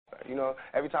You know,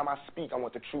 every time I speak, I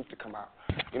want the truth to come out.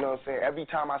 You know what I'm saying? Every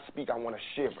time I speak, I want to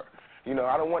shiver. You know,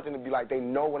 I don't want them to be like, they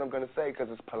know what I'm going to say because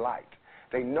it's polite.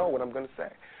 They know what I'm going to say.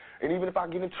 And even if I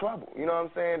get in trouble, you know what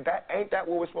I'm saying, ain't that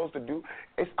what we're supposed to do?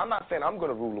 I'm not saying I'm going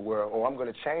to rule the world or I'm going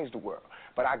to change the world,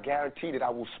 but I guarantee that I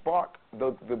will spark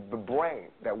the brain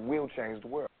that will change the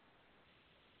world.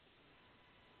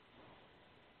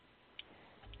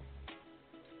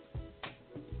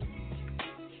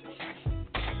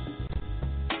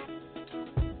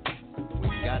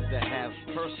 We've got to have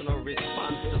personal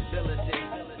responsibility,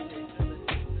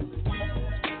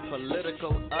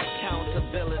 political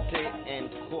accountability, and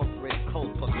corporate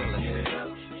culpability. Get up,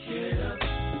 get up,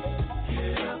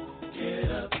 get up,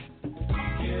 get up,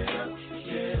 get up,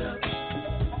 get up,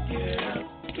 get up,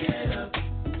 get up.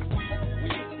 We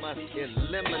must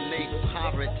eliminate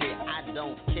poverty. I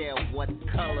don't care what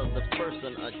color the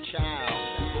person or child.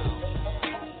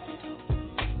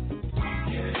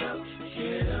 Get up,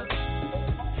 get up,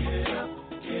 get up,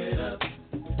 get up,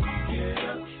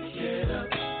 get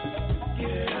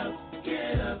up,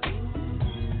 get up.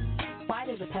 Why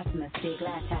does a pessimist see a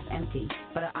glass half empty,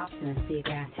 but an optimist see a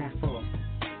glass half full?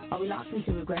 Are we locked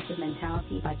into regressive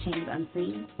mentality by chains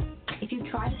unseen? If you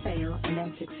try to fail and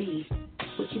then succeed,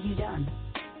 which have you done?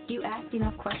 Do you ask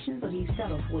enough questions, or do you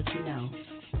settle for what you know?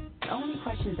 The only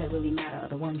questions that really matter are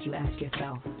the ones you ask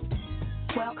yourself.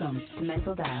 Welcome to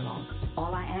Mental Dialogue.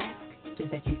 All I ask is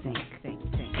that you think.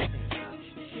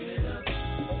 Get up,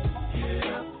 get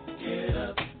up, get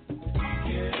up,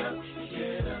 get up,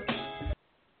 get up.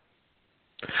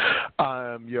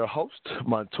 I'm your host,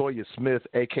 Montoya Smith,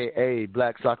 a.k.a.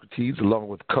 Black Socrates, along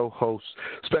with co-host,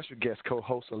 special guest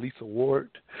co-host, Elisa Ward.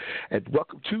 And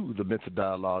welcome to the Mental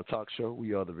Dialogue Talk Show.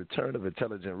 We are the return of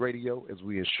intelligent radio as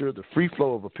we ensure the free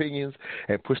flow of opinions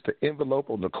and push the envelope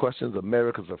on the questions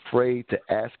America's afraid to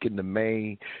ask in the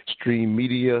mainstream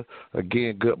media.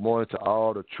 Again, good morning to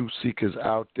all the truth seekers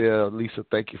out there. Elisa,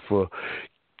 thank you for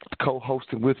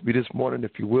co-hosting with me this morning.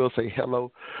 If you will, say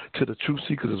hello to the truth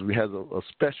seekers as we have a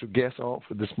special guest on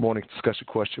for this morning's discussion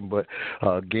question. But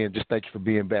again, just thank you for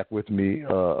being back with me,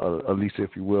 Elisa,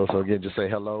 if you will. So again, just say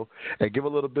hello and give a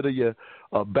little bit of your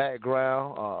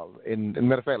background. And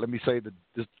matter of fact, let me say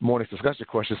this morning's discussion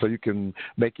question so you can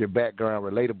make your background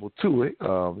relatable to it.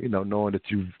 You know, knowing that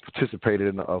you've participated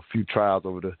in a few trials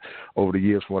over the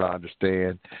years, from what I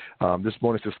understand. This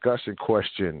morning's discussion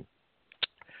question: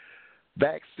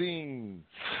 vaccines,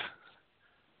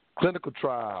 clinical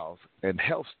trials, and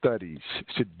health studies.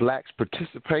 Should blacks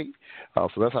participate? So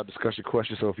that's our discussion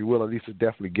question. So if you will, Elisa,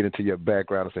 definitely get into your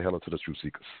background and say hello to the truth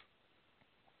seekers.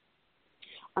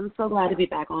 I'm so glad to be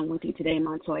back on with you today,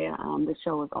 Montoya. This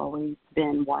show has always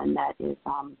been one that is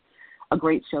a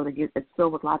great show to get. It's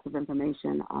filled with lots of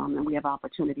information, and we have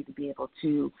opportunity to be able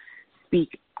to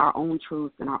speak our own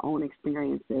truths and our own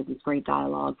experiences. It's great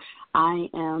dialogue. I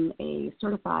am a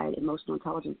certified emotional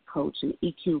intelligence coach, an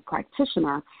EQ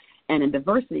practitioner, and a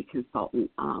diversity consultant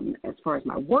as far as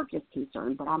my work is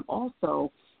concerned, but I'm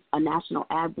also a national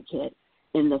advocate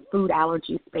in the food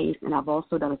allergy space, and I've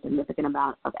also done a significant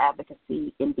amount of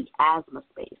advocacy in the asthma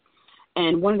space.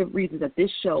 And one of the reasons that this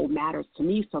show matters to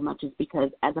me so much is because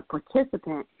as a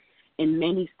participant in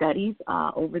many studies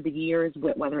over the years,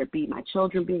 whether it be my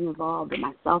children being involved or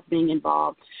myself being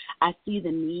involved, I see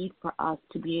the need for us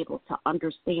to be able to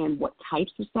understand what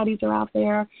types of studies are out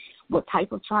there, what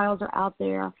type of trials are out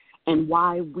there, and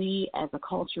why we as a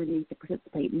culture need to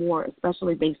participate more,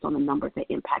 especially based on the numbers that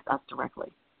impact us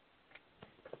directly.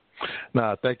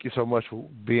 Now, thank you so much for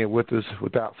being with us.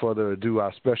 Without further ado,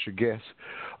 our special guest,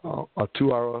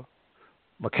 Tuara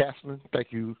McCaslin.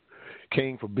 Thank you,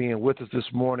 King, for being with us this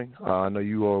morning. I know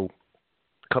you are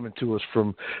coming to us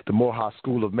from the Morehouse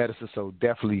School of Medicine, so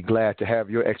definitely glad to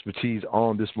have your expertise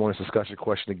on this morning's discussion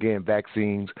question. Again,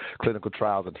 vaccines, clinical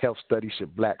trials, and health studies.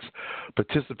 Should blacks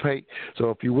participate? So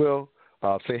if you will,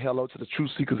 say hello to the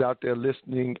truth seekers out there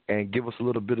listening and give us a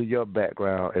little bit of your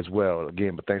background as well.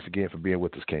 Again, but thanks again for being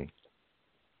with us, King.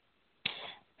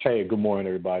 Hey, good morning,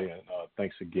 everybody, and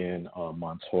thanks again,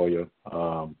 Montoya,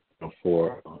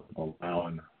 for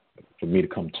allowing for me to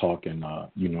come talk and,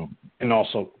 and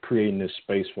also creating this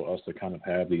space for us to kind of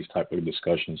have these type of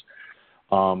discussions.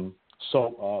 I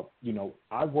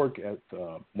work at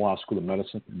Morehouse School of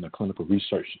Medicine in the Clinical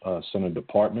Research Center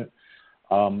department.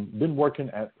 Been working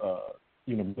at,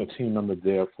 a team member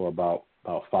there for about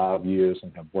 5 years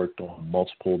and have worked on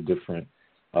multiple different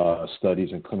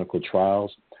studies and clinical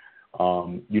trials.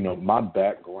 My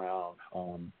background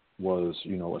was,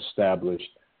 established,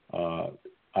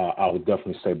 I would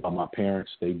definitely say by my parents.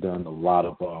 They've done a lot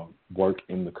of work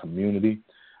in the community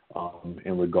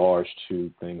in regards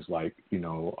to things like,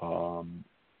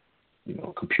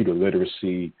 computer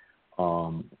literacy,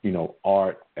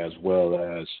 art, as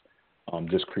well as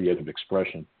just creative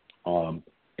expression.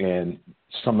 And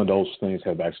some of those things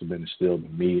have actually been instilled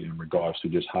in me in regards to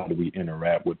just how do we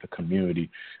interact with the community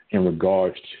in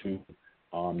regards to,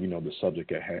 the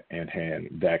subject at hand,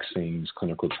 vaccines,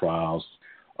 clinical trials,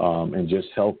 and just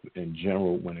health in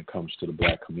general when it comes to the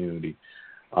Black community.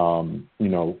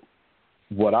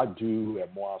 What I do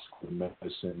at Morehouse School of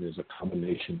Medicine is a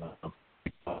combination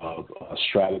of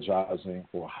strategizing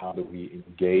for how do we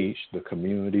engage the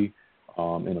community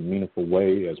in a meaningful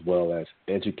way, as well as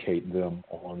educate them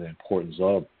on the importance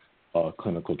of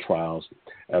clinical trials,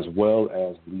 as well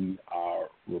as lead our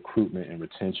recruitment and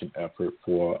retention effort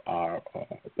for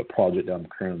the project that I'm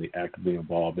currently actively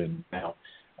involved in now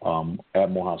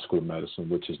at Morehouse School of Medicine,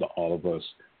 which is the All of Us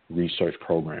research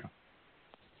program.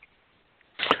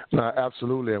 No,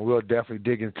 absolutely, and we'll definitely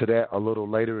dig into that a little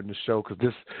later in the show,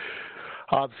 because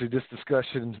this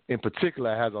discussion in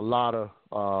particular has a lot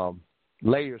of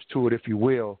layers to it, if you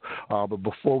will. But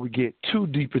before we get too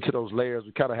deep into those layers,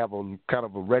 we kind of have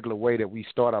a regular way that we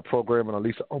start our program, and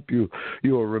Alisa, I hope you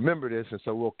will remember this, and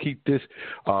so we'll keep this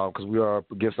because we are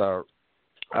up against our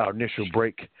initial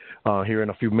break here in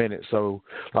a few minutes. So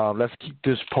let's keep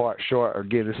this part short.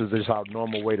 Again, this is just our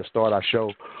normal way to start our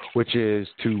show, which is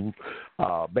to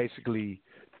basically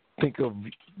think of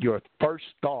your first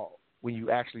thought when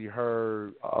you actually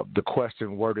heard the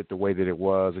question worded the way that it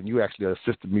was, and you actually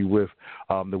assisted me with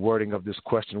the wording of this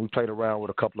question. We played around with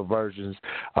a couple of versions.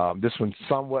 This one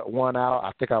somewhat won out.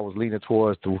 I think I was leaning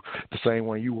towards the same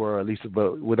one you were, Alisa,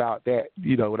 but without that,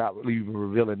 without even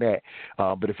revealing that.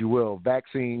 But if you will,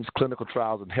 vaccines, clinical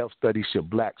trials, and health studies, should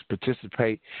Blacks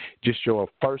participate? Just your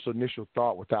first initial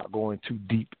thought without going too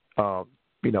deep,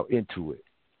 into it.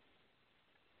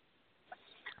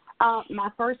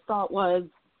 My first thought was,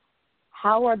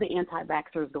 how are the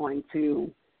anti-vaxxers going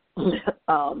to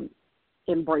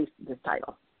embrace this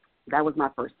title? That was my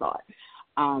first thought.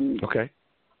 Okay.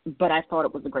 But I thought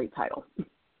it was a great title.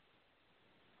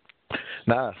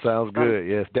 Nah, sounds good.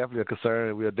 Yeah, it's definitely a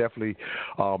concern. We'll definitely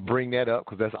bring that up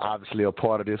because that's obviously a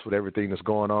part of this with everything that's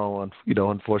going on.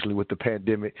 Unfortunately with the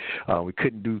pandemic, we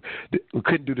couldn't do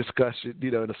discussion.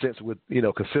 In a sense, with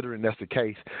considering that's the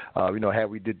case. Had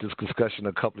we did this discussion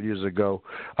a couple of years ago,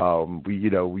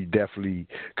 we definitely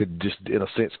could just in a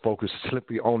sense focus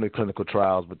simply on the clinical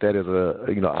trials. But that is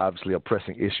obviously a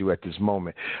pressing issue at this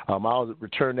moment. I'll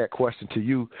return that question to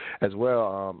you as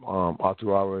well,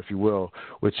 Arturo, if you will,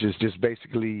 which is just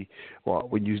basically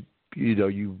when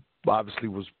you obviously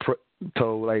was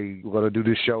told, hey, we're going to do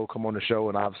this show, come on the show,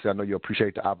 and obviously I know you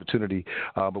appreciate the opportunity,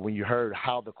 but when you heard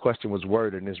how the question was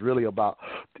worded, and it's really about,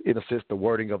 in a sense, the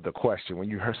wording of the question. When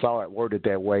you saw it worded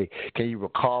that way, can you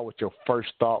recall what your first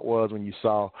thought was when you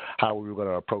saw how we were going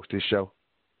to approach this show?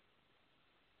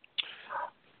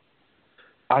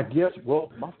 I guess,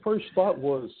 my first thought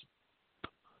was,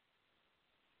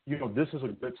 this is a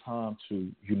good time to,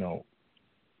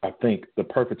 I think the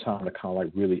perfect time to kind of like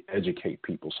really educate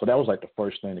people. So that was like the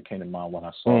first thing that came to mind when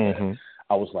I saw that.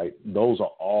 I was like, those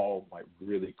are all like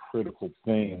really critical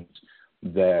things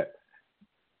that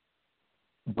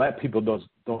Black people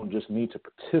don't just need to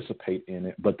participate in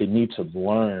it, but they need to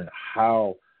learn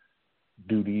how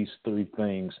do these three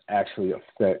things actually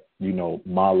affect,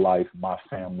 my life, my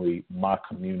family, my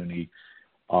community.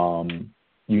 How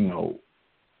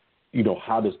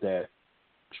does that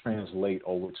translate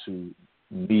over to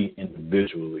me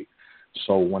individually?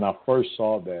 So when I first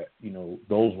saw that,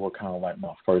 those were kind of like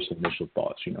my first initial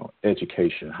thoughts,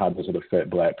 education, how does it affect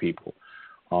Black people?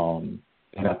 And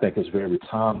I think it's very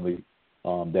timely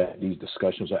that these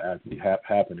discussions are actually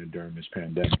happening during this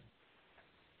pandemic.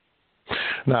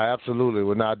 No, absolutely.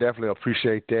 Well, I definitely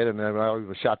appreciate that. And then I'll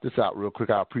even shout this out real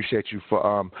quick. I appreciate you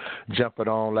for jumping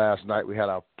on last night. We had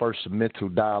our first mental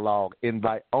dialogue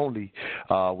invite only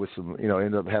with some,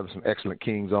 ended up having some excellent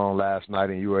kings on last night,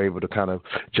 and you were able to kind of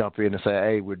jump in and say,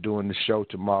 hey, we're doing the show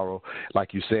tomorrow,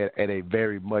 like you said, at a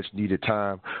very much needed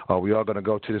time. We are going to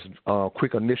go to this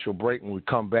quick initial break. When we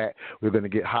come back, we're going to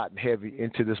get hot and heavy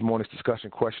into this morning's discussion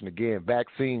question again.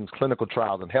 Vaccines, clinical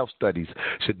trials, and health studies.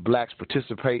 Should Blacks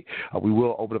participate? We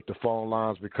will open up the phone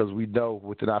lines because we know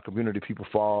within our community people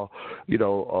fall,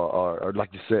 or like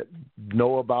you said,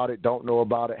 know about it, don't know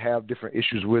about it, have different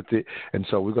issues with it. And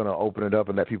so we're going to open it up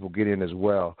and let people get in as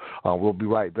well. We'll be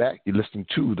right back. You're listening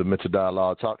to the Mental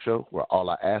Dialogue Talk Show, where all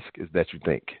I ask is that you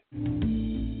think.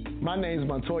 My name is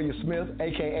Montoya Smith,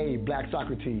 a.k.a. Black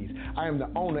Socrates. I am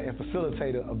the owner and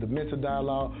facilitator of the Mental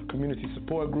Dialogue Community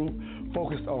Support Group,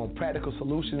 focused on practical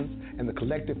solutions and the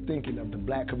collective thinking of the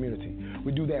Black community.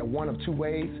 We do that one of two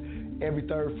ways, every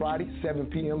third Friday, 7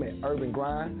 p.m. at Urban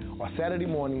Grind, or Saturday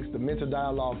mornings, the Mental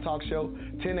Dialogue Talk Show,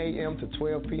 10 a.m. to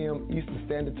 12 p.m. Eastern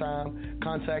Standard Time.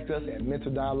 Contact us at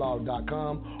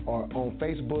mentaldialogue.com or on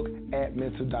Facebook at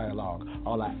Mental Dialogue.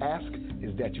 All I ask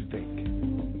is that you think.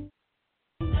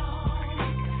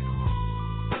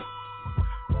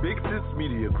 Big Sis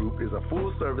Media Group is a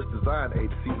full-service design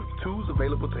agency with tools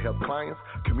available to help clients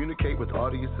communicate with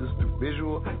audiences through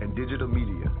visual and digital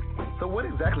media. So what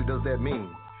exactly does that mean?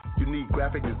 You need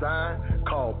graphic design?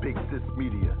 Call Big Sis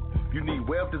Media. You need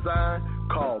web design?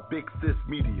 Call Big Sis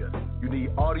Media. You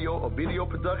need audio or video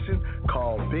production?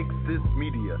 Call Big Sis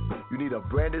Media. You need a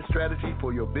branding strategy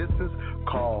for your business?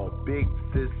 Call Big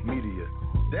Sis Media.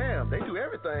 Damn, they do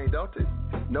everything, don't they?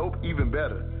 Nope, even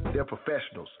better. They're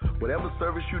professionals. Whatever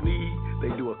service you need, they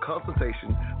do a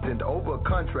consultation, send over a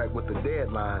contract with a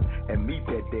deadline, and meet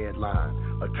that deadline.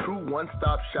 A true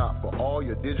one-stop shop for all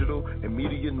your digital and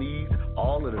media needs,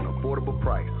 all at an affordable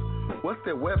price. What's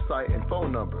their website and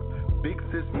phone number?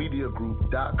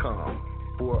 BigSisMediaGroup.com,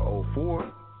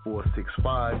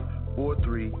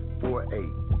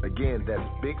 404-465-4348. Again, that's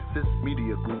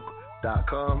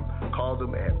BigSisMediaGroup.com. Call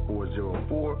them at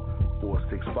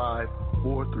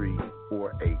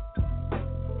 404-465-4348.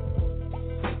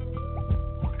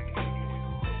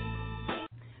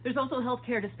 There's also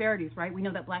healthcare disparities, right? We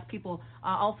know that black people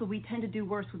we tend to do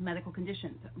worse with medical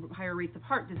conditions, higher rates of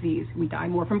heart disease. We die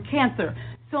more from cancer,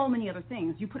 so many other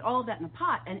things. You put all of that in a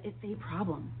pot, and it's a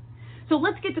problem. So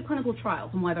let's get to clinical trials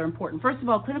and why they're important. First of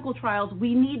all, clinical trials,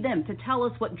 we need them to tell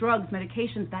us what drugs,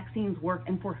 medications, vaccines work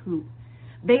and for who.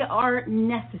 They are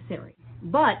necessary.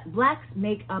 But blacks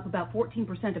make up about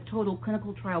 14% of total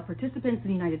clinical trial participants in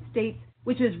the United States,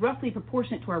 which is roughly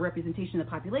proportionate to our representation of the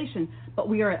population, but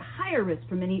we are at higher risk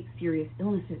for many serious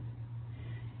illnesses.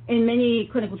 In many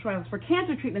clinical trials for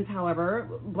cancer treatments, however,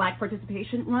 black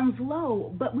participation runs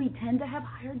low, but we tend to have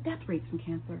higher death rates from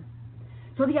cancer.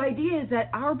 So the idea is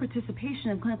that our participation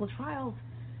in clinical trials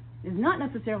is not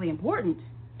necessarily important.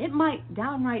 It might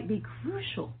downright be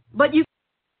crucial. But you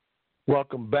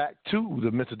Welcome back to the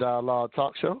Mental Dialogue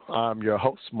Talk Show. I'm your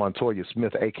host, Montoya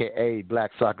Smith, a.k.a. Black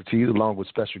Socrates, along with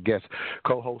special guest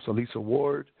co-host Elisa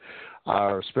Ward.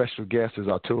 Our special guest is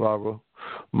Arturo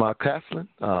Marcaslin.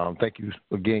 Thank you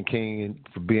again, King,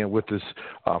 for being with us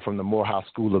from the Morehouse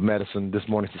School of Medicine. This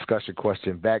morning's discussion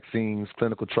question: vaccines,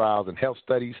 clinical trials, and health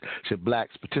studies. Should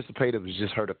blacks participate? We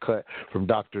just heard a cut from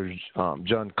Dr.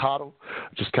 John Cottle,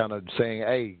 just kind of saying,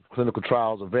 hey, clinical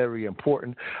trials are very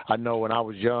important. I know when I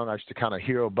was young, I used to kind of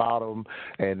hear about them,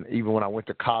 and even when I went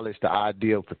to college, the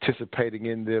idea of participating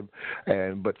in them.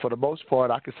 But for the most part,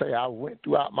 I could say I went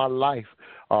throughout my life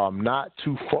not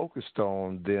too focused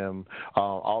on them,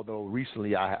 although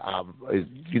recently I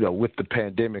with the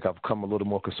pandemic, I've become a little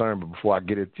more concerned. But before I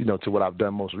get it, to what I've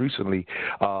done most recently,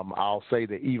 I'll say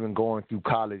that even going through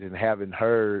college and having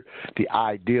heard the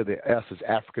idea that us as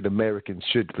African Americans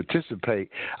should participate,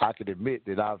 I could admit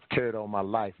that I've carried on my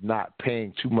life not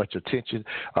paying too much attention.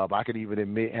 I could even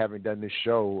admit, having done this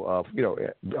show,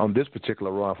 on this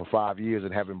particular run for 5 years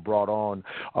and having brought on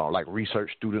like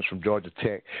research students from Georgia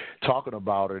Tech, talking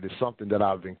about it is something that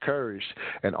I've encouraged,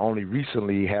 and only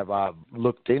recently have I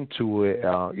looked into it.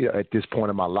 At this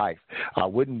point in my life, I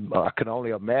can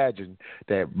only imagine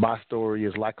that my story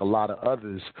is like a lot of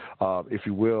others, if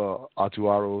you will,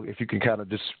 Arturo. If you can kind of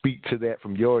just speak to that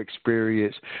from your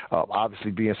experience, obviously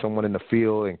being someone in the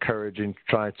field, encouraging,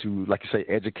 trying to, like you say,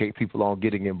 educate people on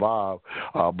getting involved.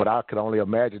 But I can only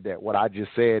imagine that what I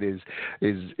just said is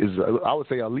I would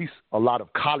say at least a lot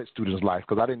of college students' life,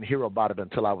 because I didn't hear about it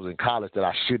until I was in college that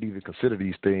I should even consider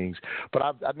these things. But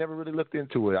I've never really looked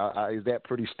into it. Is that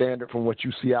pretty standard from what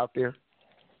you see out there?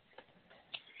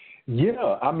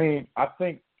 Yeah, I mean, I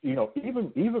think,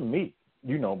 even me,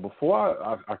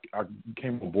 before I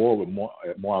came on board with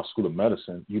Morehouse School of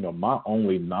Medicine, my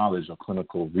only knowledge of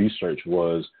clinical research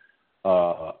was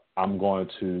I'm going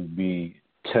to be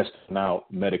testing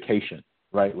out medication,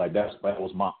 right? Like that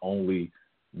was my only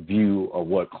view of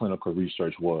what clinical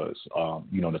research was.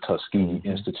 The Tuskegee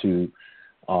Institute,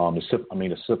 the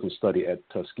syphilis study at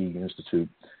Tuskegee Institute,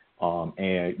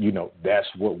 and that's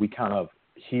what we kind of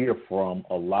hear from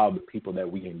a lot of the people that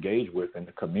we engage with in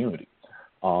the community.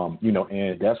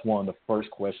 And that's one of the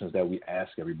first questions that we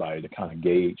ask everybody to kind of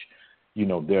gauge,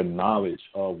 their knowledge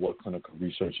of what clinical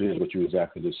research is. What you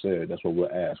exactly just said, that's what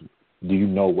we'll ask. Do you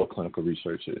know what clinical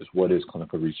research is? What is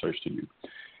clinical research to you?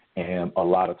 And a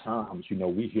lot of times,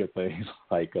 we hear things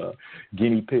like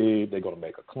guinea pig, they're going to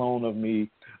make a clone of me,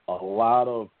 a lot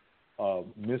of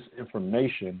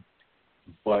misinformation,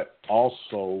 but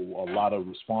also a lot of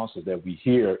responses that we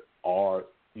hear are,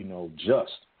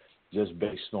 just. just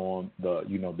based on the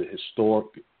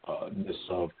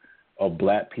historicness of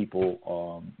black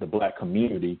people, the black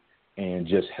community, and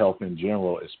just health in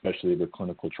general, especially the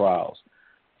clinical trials.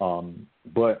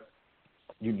 But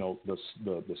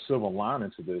the silver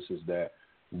lining to this is that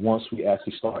once we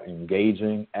actually start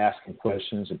engaging, asking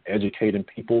questions, and educating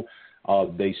people,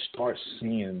 they start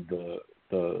seeing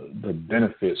the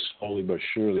benefits slowly but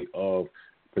surely of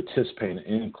participating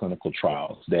in clinical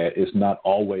trials. That it's not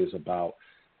always about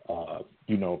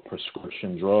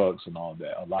prescription drugs and all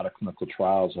that. A lot of clinical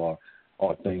trials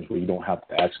are things where you don't have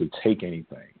to actually take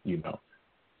anything.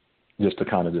 Just to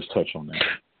kind of just touch on that.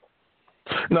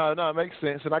 No, it makes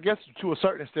sense, and I guess to a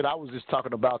certain extent, I was just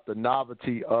talking about the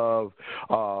novelty of,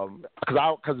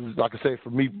 because like I say,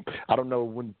 for me, I don't know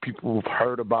when people have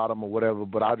heard about them or whatever,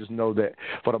 but I just know that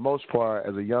for the most part,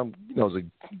 as a young,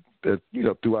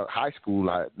 throughout high school,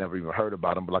 I had never even heard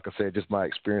about them. But like I said, just my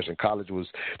experience in college was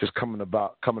just coming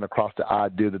across the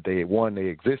idea that they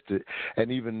existed,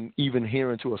 and even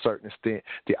hearing to a certain extent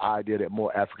the idea that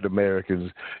more African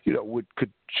Americans,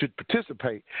 should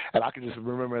participate. And I can just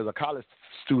remember as a college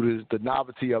student, the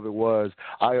novelty of it was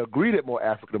I agree that more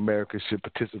African Americans should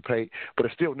participate, but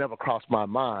it still never crossed my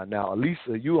mind. Now,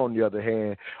 Elisa, you on the other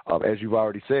hand, as you've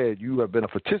already said, you have been a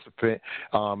participant,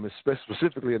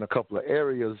 specifically in a couple of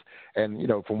areas. And,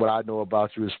 from what I know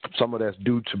about you, is some of that's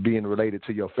due to being related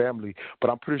to your family. But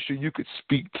I'm pretty sure you could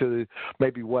speak to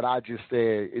maybe what I just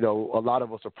said. A lot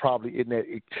of us are probably in that.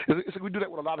 We do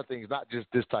that with a lot of things, not just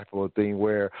this type of a thing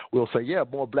where we'll say, yeah,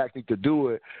 more blacks need to do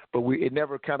it, but it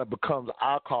never kind of becomes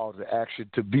our call to action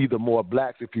to be the more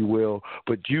blacks, if you will.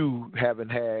 But you haven't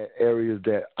had areas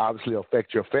that obviously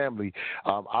affect your family.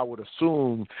 I would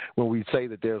assume when we say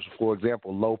that there's, for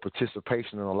example, low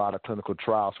participation in a lot of clinical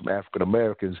trials from African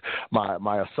Americans,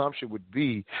 my assumption would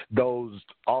be those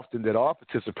often that are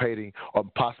participating are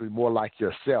possibly more like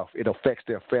yourself. It affects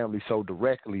their family so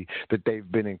directly that they've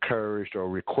been encouraged or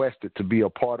requested to be a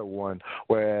part of one.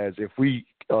 Whereas if we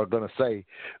are going to say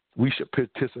we should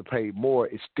participate more,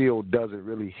 it still doesn't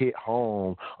really hit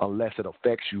home unless it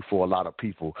affects you for a lot of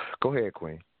people. Go ahead,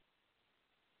 Queen.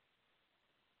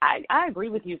 I agree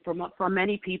with you. For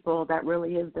many people, that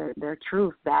really is their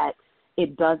truth, that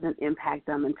it doesn't impact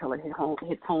them until it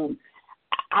hits home.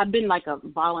 I've been like a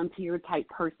volunteer type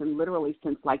person literally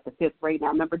since like the 5th grade. Now,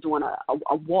 I remember doing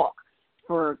a walk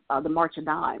for the March of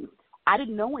Dimes. I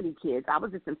didn't know any kids. I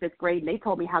was just in 5th grade, and they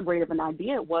told me how great of an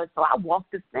idea it was. So I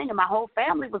walked this thing, and my whole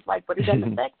family was like, but it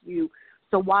doesn't affect you,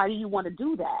 so why do you want to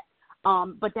do that?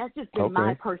 But that's just been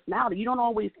my personality. You don't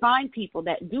always find people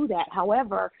that do that.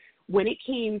 However, when it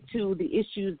came to the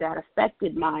issues that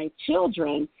affected my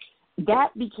children, that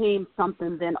became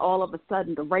something. Then all of a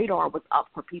sudden the radar was up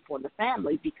for people in the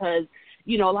family because,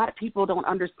 a lot of people don't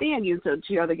understand, to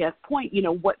your other guest's point,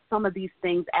 what some of these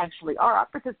things actually are. I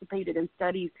participated in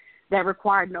studies that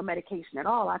required no medication at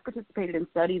all. I participated in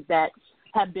studies that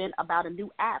have been about a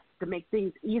new app to make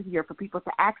things easier for people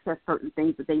to access certain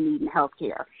things that they need in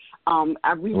healthcare.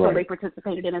 I recently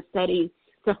participated in a study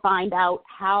to find out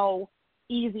how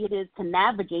easy it is to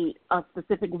navigate a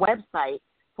specific website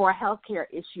for a healthcare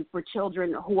issue for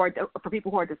children for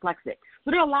people who are dyslexic.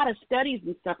 So there are a lot of studies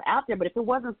and stuff out there, but if it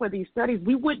wasn't for these studies,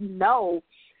 we wouldn't know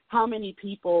how many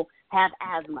people have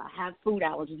asthma, have food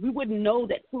allergies. We wouldn't know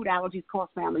that food allergies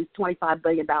cost families $25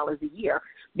 billion a year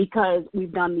because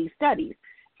we've done these studies.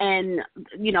 And,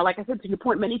 like I said, to your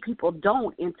point, many people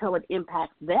don't until it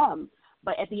impacts them.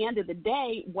 But at the end of the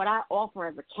day, what I offer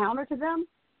as a counter to them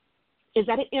is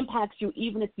that it impacts you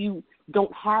even if you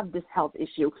don't have this health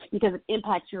issue because it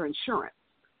impacts your insurance.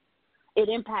 It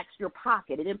impacts your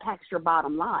pocket. It impacts your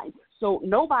bottom line. So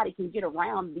nobody can get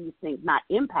around these things not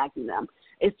impacting them.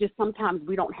 It's just sometimes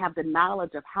we don't have the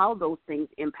knowledge of how those things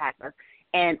impact us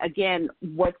and, again,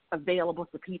 what's available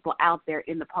to people out there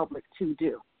in the public to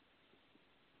do.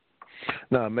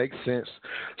 No, it makes sense.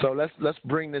 So let's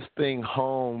bring this thing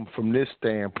home from this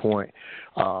standpoint,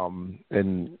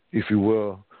 and if you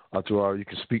will, Tuara, you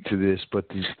can speak to this, but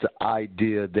just the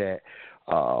idea that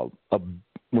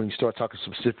when you start talking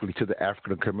specifically to the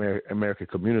African American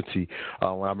community,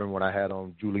 I remember when I had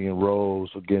on Julian Rose,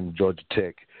 again, Georgia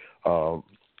Tech,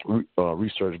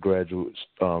 research graduate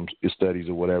studies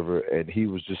or whatever, and he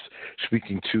was just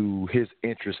speaking to his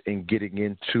interest in getting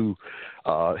into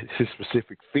his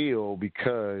specific field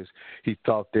because he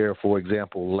thought there, for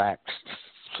example, lacked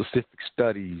specific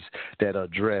studies that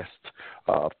addressed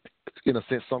in a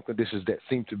sense, some conditions that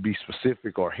seem to be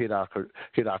specific or hit our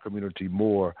community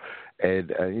more,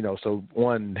 and so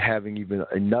one having even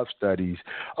enough studies,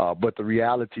 but the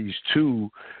realities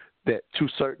too that to a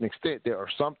certain extent there are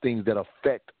some things that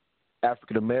affect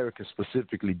African Americans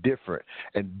specifically different.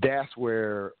 And that's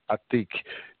where I think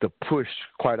the push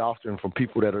quite often from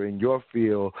people that are in your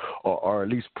field or at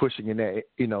least pushing in that,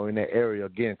 in that area.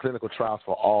 Again, clinical trials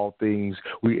for all things.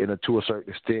 We, to a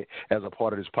certain extent, as a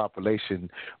part of this population,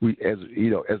 we, as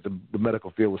the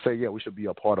medical field would say, yeah, we should be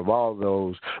a part of all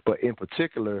those. But in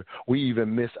particular, we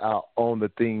even miss out on the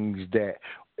things that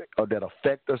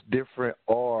affect us different,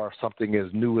 or something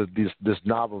as new as this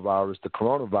novel virus, the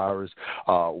coronavirus,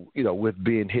 with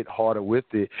being hit harder with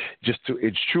it, just to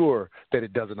ensure that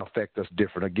it doesn't affect us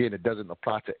different. Again, it doesn't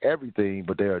apply to everything,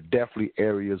 but there are definitely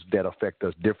areas that affect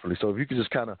us differently. So if you could just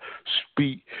kind of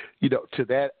speak, to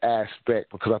that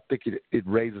aspect, because I think it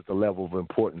raises the level of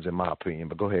importance in my opinion.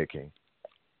 But go ahead, King.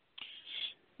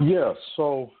 Yeah,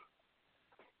 so,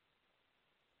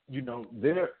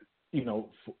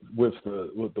 with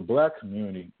the black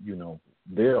community,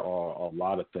 there are a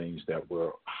lot of things that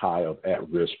we're high up at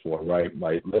risk for, right?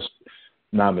 Like, let's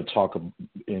not even talk,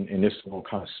 and this will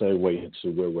kind of segue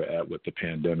into where we're at with the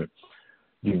pandemic,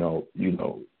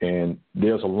 and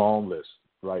there's a long list,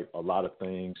 right? A lot of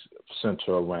things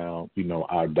center around,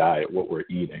 our diet, what we're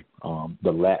eating,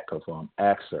 the lack of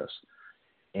access.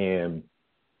 And,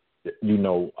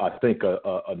 I think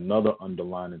another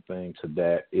underlying thing to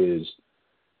that is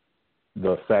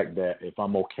the fact that if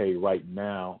I'm okay right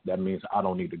now, that means I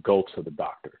don't need to go to the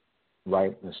doctor,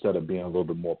 right? Instead of being a little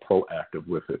bit more proactive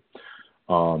with it.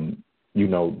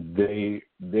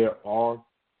 There are,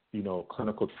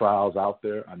 clinical trials out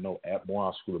there. I know at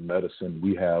Morehouse School of Medicine,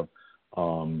 we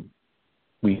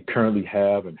currently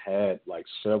have and had like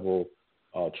several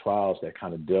trials that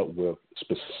kind of dealt with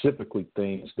specifically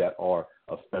things that are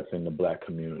affecting the black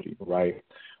community, right?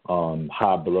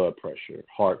 High blood pressure,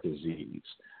 heart disease,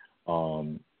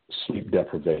 sleep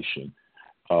deprivation,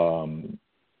 and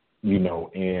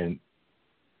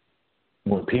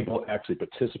when people actually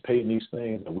participate in these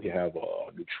things, and we have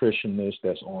a nutritionist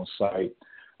that's on site,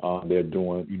 they're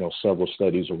doing, several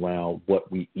studies around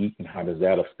what we eat and how does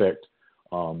that affect,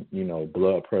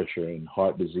 blood pressure and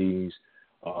heart disease,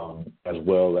 as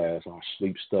well as our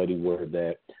sleep study where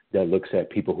that looks at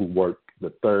people who work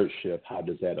the third shift, how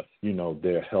does that,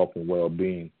 their health and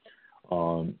well-being.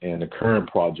 And the current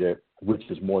project, which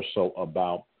is more so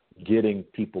about getting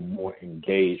people more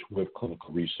engaged with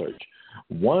clinical research.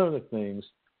 One of the things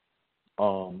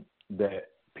that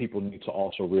people need to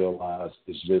also realize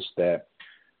is just that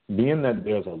being that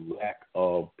there's a lack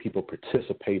of people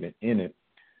participating in it,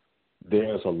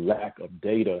 there's a lack of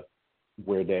data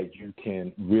where that you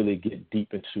can really get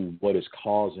deep into what is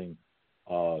causing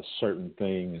certain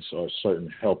things or certain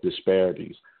health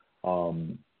disparities.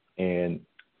 And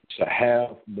to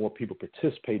have more people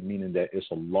participate, meaning that it's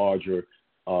a larger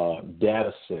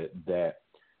data set that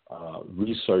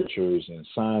researchers and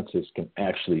scientists can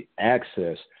actually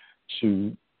access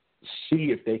to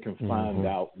see if they can find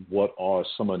out what are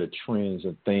some of the trends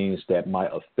and things that might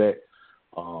affect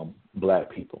black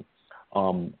people.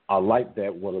 I like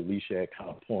that what Alicia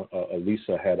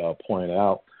had pointed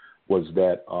out was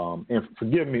that, and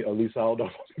forgive me, Alicia, I don't know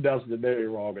if I pronounced the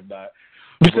name wrong or not.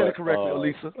 You said it correctly,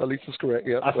 Alicia. Alicia's correct.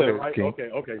 Yeah, I said it right.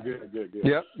 Okay, good.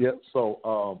 Yep.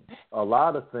 So a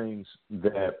lot of things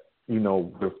that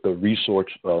with the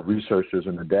researchers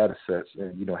and the data sets,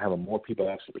 and having more people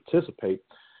actually participate,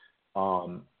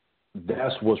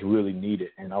 that's what's really needed.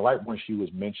 And I like when she was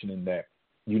mentioning that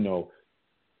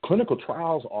clinical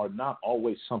trials are not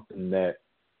always something that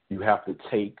you have to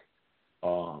take,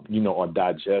 or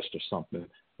digest or something.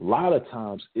 A lot of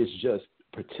times it's just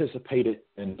participated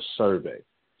in the survey,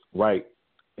 right?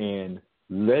 And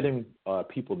letting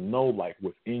people know, like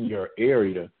within your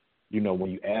area,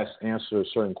 when you answer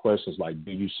certain questions like,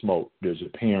 do you smoke? Does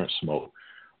your parents smoke?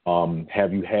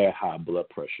 Have you had high blood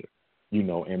pressure?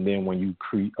 And then when you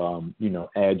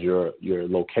add your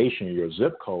location, your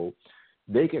zip code,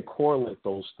 they can correlate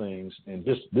those things. And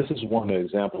this is one of the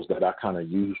examples that I kind of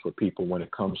use for people when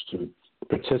it comes to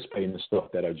participating in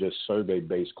stuff that are just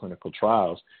survey-based clinical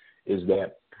trials, is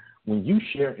that when you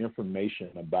share information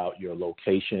about your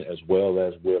location as well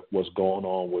as with what's going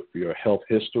on with your health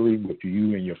history, with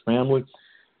you and your family,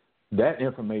 that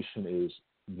information is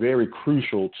very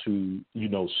crucial to,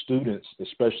 students,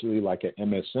 especially like at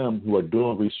MSM, who are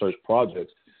doing research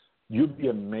projects. You'd be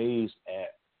amazed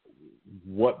at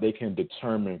what they can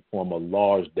determine from a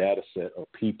large data set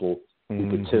of people who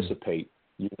participate.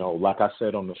 Like I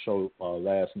said on the show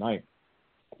last night,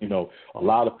 a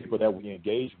lot of people that we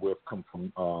engage with come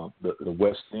from the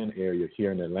West End area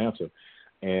here in Atlanta.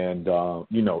 And,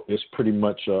 it's pretty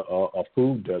much a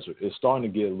food desert. It's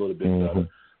starting to get a little bit better.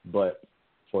 But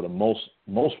for the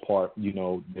most part,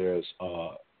 there's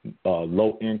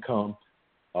low income,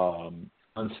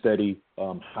 unsteady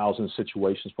housing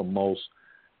situations for most.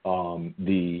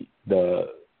 The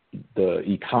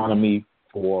economy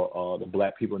for the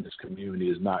black people in this community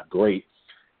is not great.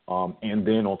 And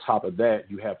then on top of that,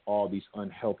 you have all these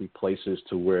unhealthy places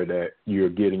to where that you're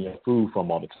getting your food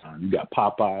from all the time. You got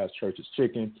Popeyes, Church's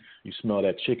Chicken. You smell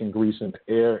that chicken grease in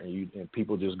the air, and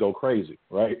people just go crazy,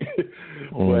 right?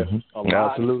 But a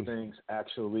lot of these things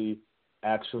actually,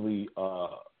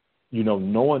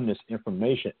 knowing this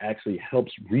information actually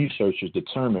helps researchers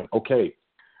determine, okay,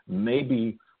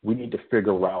 maybe we need to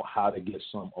figure out how to get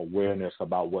some awareness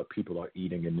about what people are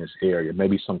eating in this area,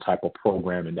 maybe some type of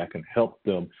programming that can help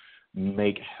them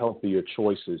make healthier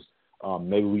choices.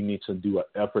 Maybe we need to do an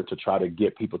effort to try to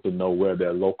get people to know where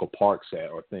their local parks at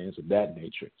or things of that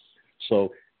nature.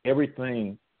 So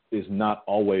everything is not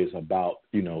always about,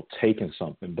 taking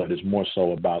something, but it's more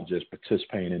so about just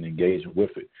participating and engaging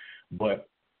with it. But,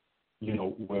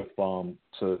 with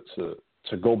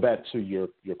to go back to your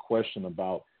question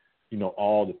about,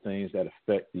 all the things that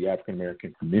affect the African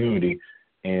American community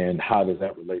and how does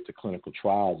that relate to clinical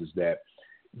trials is that,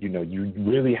 you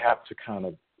really have to kind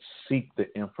of seek the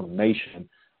information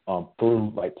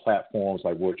through like platforms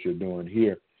like what you're doing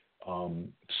here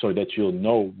so that you'll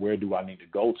know where do I need to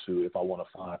go to if I want to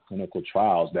find clinical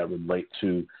trials that relate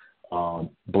to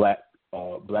black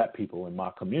people in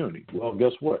my community. Well,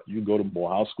 guess what? You go to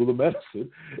Morehouse School of Medicine,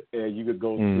 and you could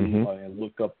go to and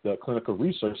look up the Clinical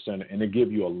Research Center, and they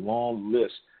give you a long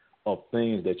list of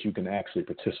things that you can actually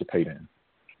participate in.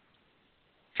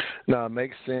 No, it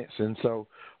makes sense. And so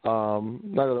I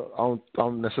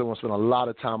don't necessarily want to spend a lot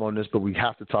of time on this, but we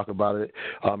have to talk about it.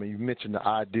 And you mentioned the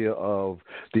idea of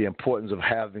the importance of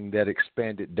having that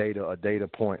expanded data or data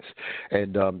points.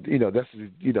 And,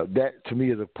 that to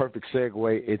me is a perfect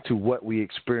segue into what we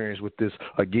experienced with this,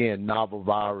 again, novel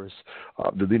virus,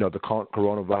 the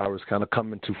coronavirus kind of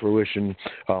coming to fruition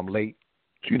late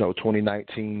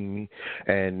 2019.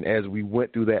 And as we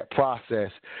went through that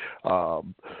process,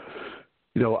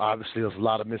 obviously there's a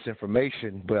lot of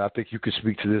misinformation, but I think you could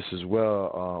speak to this as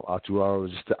well, Arturo,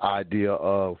 just the idea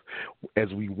of as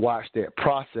we watch that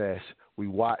process, we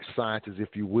watch scientists, if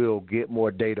you will, get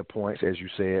more data points, as you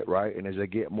said, right? And as they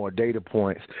get more data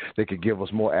points, they could give us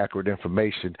more accurate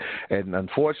information. And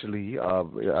unfortunately, I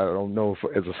don't know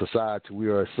if as a society we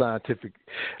are as scientific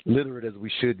literate as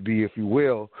we should be, if you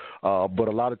will, but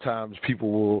a lot of times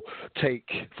people will take,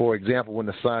 for example, when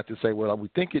the scientists say, well, we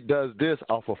think it does this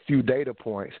off a few data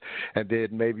points, and then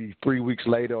maybe 3 weeks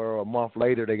later or a month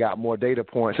later they got more data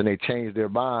points and they change their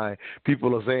mind.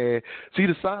 People are saying, see,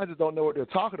 the scientists don't know what they're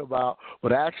talking about,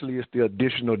 but actually it's the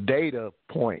additional data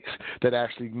points that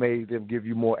actually made them give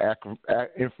you more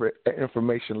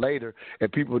information later.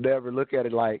 And people never look at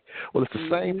it like, well, it's the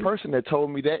same person that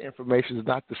told me that information is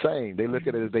not the same. They look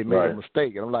at it as they made a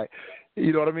mistake. And I'm like,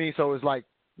 you know what I mean? So it's like,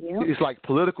 it's like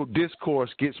political discourse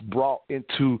gets brought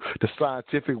into the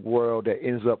scientific world that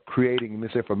ends up creating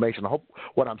misinformation. I hope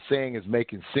what I'm saying is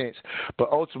making sense. But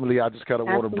ultimately, I just kind of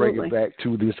want to bring it back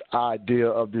to this idea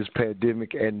of this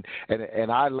pandemic. And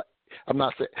I'm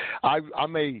not saying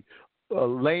I'm a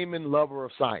layman lover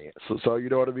of science, so you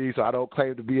know what I mean. So I don't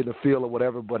claim to be in the field or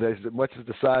whatever, but as much as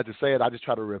the scientists say it, I just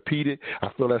try to repeat it. I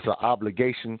feel that's an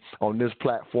obligation on this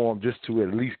platform just to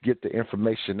at least get the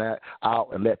information out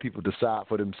and let people decide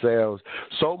for themselves.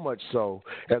 So much so,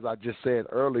 as I just said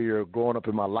earlier, growing up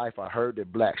in my life, I heard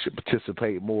that blacks should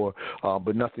participate more,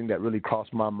 but nothing that really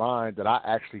crossed my mind that I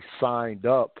actually signed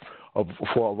up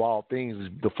for, of all things,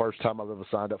 the first time I've ever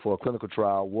signed up for a clinical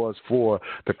trial was for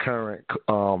the current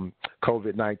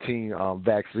COVID-19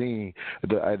 vaccine.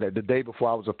 The day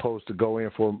before I was supposed to go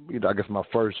in for, I guess my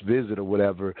first visit or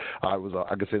whatever, I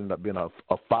guess it ended up being a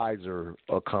Pfizer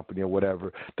company or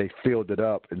whatever. They filled it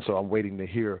up, and so I'm waiting to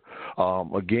hear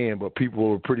again. But people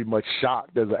were pretty much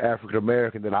shocked as an African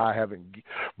American that I haven't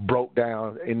broke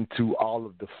down into all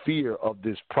of the fear of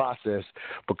this process,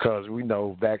 because we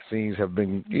know vaccines have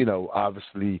been,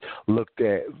 obviously looked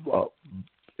at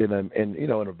in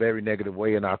a very negative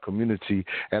way in our community.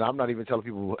 And I'm not even telling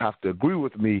people who have to agree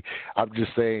with me. I'm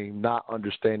just saying not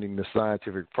understanding the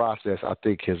scientific process, I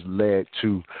think, has led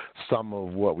to some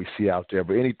of what we see out there.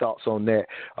 But any thoughts on that?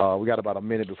 We got about a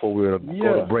minute before we'll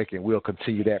go to break, and we'll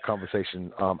continue that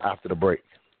conversation after the break.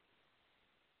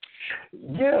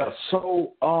 Yeah,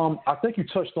 so I think you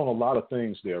touched on a lot of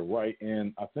things there, right?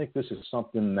 And I think this is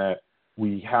something that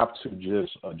we have to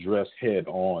just address head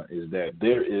on, is that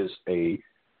there is a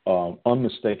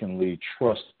unmistakably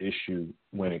trust issue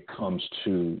when it comes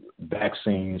to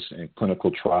vaccines and clinical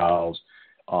trials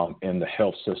and the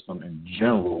health system in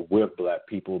general with black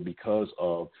people because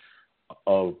of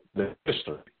the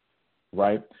history,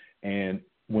 right? And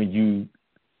when you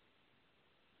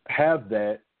have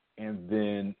that, and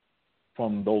then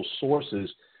from those sources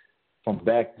from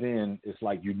back then, it's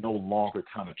like you no longer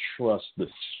kind of trust the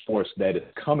source that it's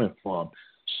coming from.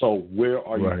 So where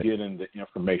are you getting the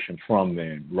information from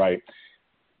then, right?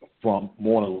 From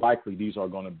more than likely, these are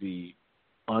going to be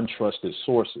untrusted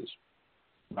sources,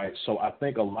 right? So I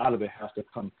think a lot of it has to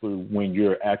come through when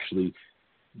you're actually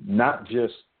not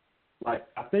just like,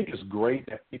 I think it's great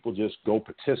that people just go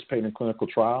participate in clinical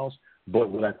trials,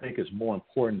 but what I think is more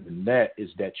important than that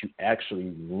is that you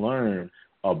actually learn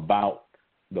about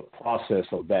the process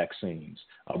of vaccines,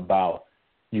 about,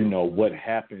 you know, what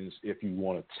happens if you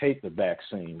want to take the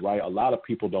vaccine, right? A lot of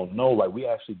people don't know. Like, we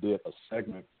actually did a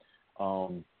segment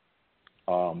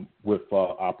with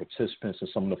our participants and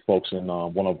some of the folks in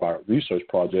one of our research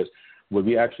projects where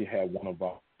we actually had one of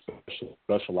our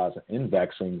specializing in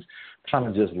vaccines kind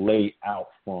of just lay out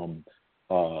from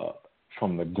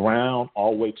the ground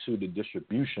all the way to the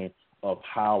distribution of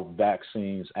how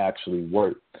vaccines actually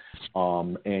work.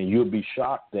 And you'll be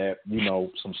shocked that, you know,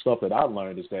 some stuff that I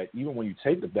learned is that even when you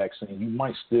take the vaccine, you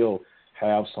might still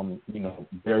have some, you know,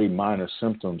 very minor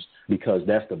symptoms because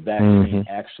that's the vaccine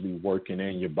actually working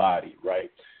in your body, right?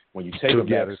 When you take a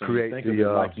vaccine, think of it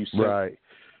like you sit,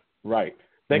 right.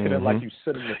 Think of it like you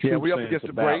sit in the troops we up against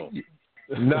the break.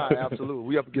 No, absolutely.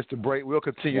 We up against the break. We'll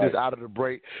continue this out of the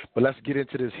break, but let's get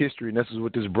into this history, and this is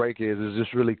what this break is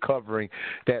just really covering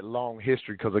that long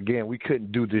history because, again, we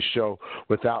couldn't do this show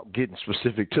without getting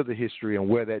specific to the history and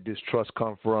where that distrust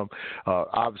come from.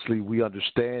 Obviously, we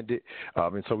understand it,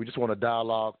 and so we just want to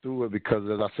dialogue through it because,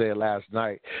 as I said last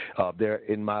night, there,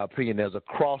 in my opinion, there's a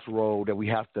crossroad that we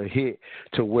have to hit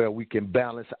to where we can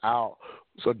balance out.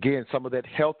 So, again, some of that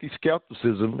healthy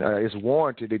skepticism is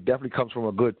warranted. It definitely comes from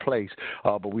a good place,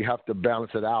 but we have to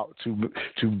balance it out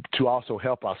to also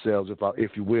help ourselves,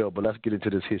 if you will. But let's get into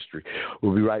this history.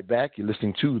 We'll be right back. You're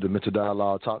listening to the Mental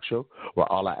Dialogue Talk Show, where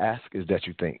all I ask is that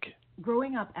you think.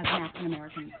 Growing up as an African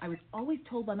American, I was always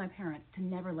told by my parents to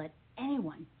never let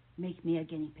anyone make me a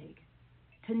guinea pig,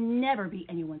 to never be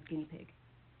anyone's guinea pig.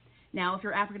 Now, if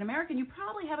you're African American, you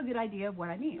probably have a good idea of what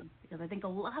I mean, because I think a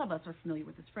lot of us are familiar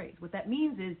with this phrase. What that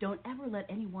means is don't ever let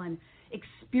anyone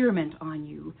experiment on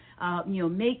you,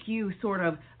 make you sort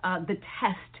of the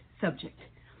test subject.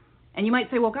 And you might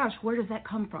say, well, gosh, where does that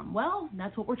come from? Well,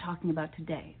 that's what we're talking about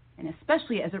today, and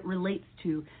especially as it relates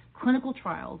to clinical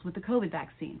trials with the COVID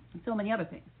vaccine and so many other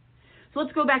things. So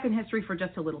let's go back in history for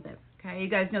just a little bit. Okay, you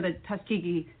guys know the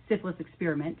Tuskegee syphilis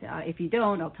experiment. If you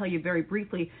don't, I'll tell you very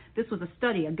briefly. This was a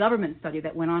study, a government study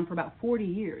that went on for about 40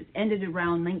 years, ended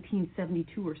around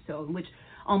 1972 or so, in which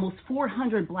almost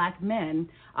 400 black men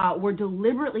were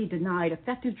deliberately denied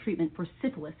effective treatment for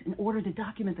syphilis in order to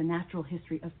document the natural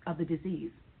history of the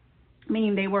disease,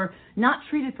 meaning they were not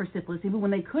treated for syphilis even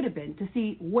when they could have been, to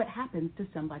see what happens to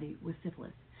somebody with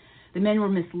syphilis. The men were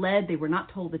misled. They were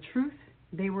not told the truth.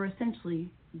 They were essentially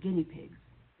guinea pigs.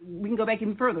 We can go back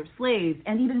even further. Slaves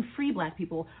and even free black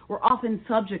people were often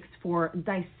subjects for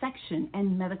dissection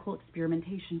and medical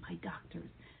experimentation by doctors.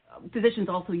 Physicians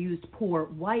also used poor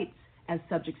whites as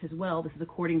subjects as well. This is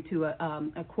according to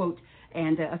a quote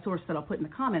and a source that I'll put in the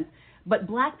comments. But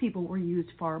black people were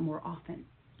used far more often.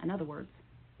 In other words,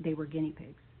 they were guinea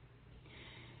pigs.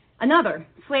 Another,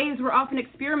 slaves were often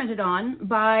experimented on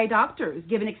by doctors,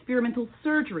 given experimental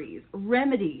surgeries,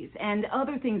 remedies, and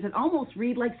other things that almost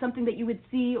read like something that you would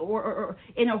see or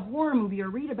in a horror movie or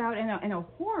read about in a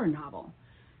horror novel,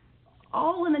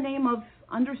 all in the name of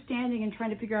understanding and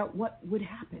trying to figure out what would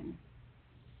happen.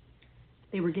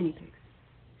 They were guinea pigs.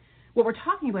 What we're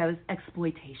talking about is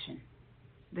exploitation,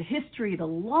 the history, the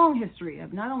long history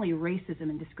of not only racism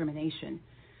and discrimination,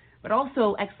 but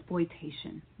also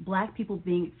exploitation, black people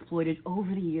being exploited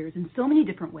over the years in so many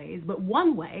different ways. But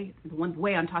one way, the one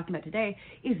way I'm talking about today,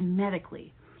 is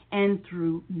medically and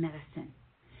through medicine.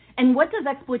 And what does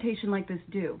exploitation like this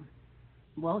do?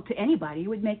 Well, to anybody, it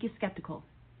would make you skeptical,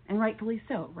 and rightfully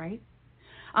so, right?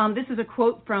 This is a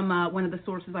quote from one of the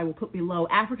sources I will put below.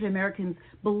 African Americans'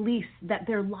 beliefs that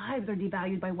their lives are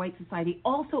devalued by white society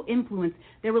also influence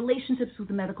their relationships with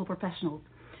the medical professionals.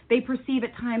 They perceive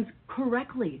at times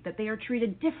correctly that they are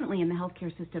treated differently in the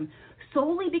healthcare system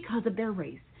solely because of their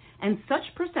race, and such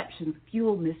perceptions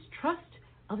fuel mistrust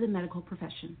of the medical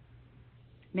profession.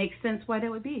 Makes sense why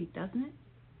that would be, doesn't it?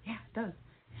 Yeah, it does.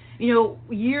 You know,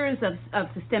 years of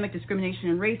systemic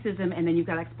discrimination and racism, and then you've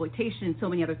got exploitation and so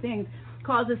many other things,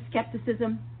 causes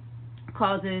skepticism,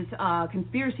 causes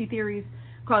conspiracy theories,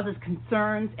 causes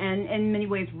concerns, and in many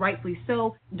ways rightfully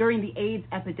so, during the AIDS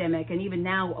epidemic. And even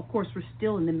now, of course, we're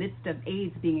still in the midst of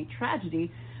AIDS being a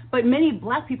tragedy. But many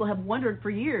black people have wondered for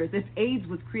years if AIDS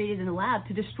was created in a lab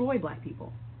to destroy black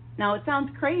people. Now, it sounds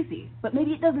crazy, but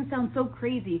maybe it doesn't sound so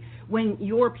crazy when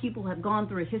your people have gone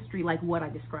through a history like what I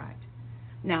described.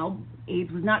 Now,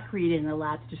 AIDS was not created in a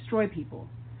lab to destroy people,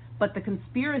 but the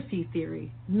conspiracy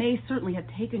theory may certainly have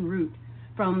taken root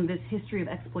from this history of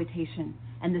exploitation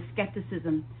and the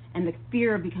skepticism and the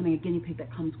fear of becoming a guinea pig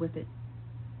that comes with it.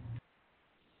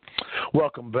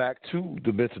 Welcome back to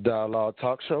the Mental Dialogue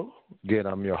Talk Show. Again,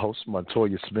 I'm your host,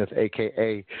 Montoya Smith,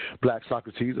 a.k.a. Black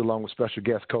Socrates, along with special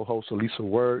guest co-host Elisa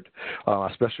Word,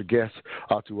 our special guest,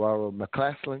 Arturo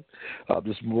McClaslin.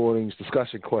 This morning's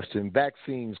discussion question,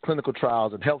 vaccines, clinical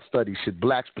trials, and health studies. Should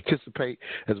blacks participate?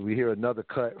 As we hear another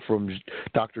cut from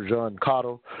Dr. John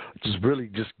Cotto, just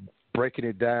breaking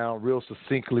it down real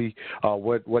succinctly,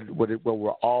 what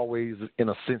we're always, in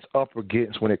a sense, up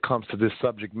against when it comes to this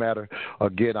subject matter.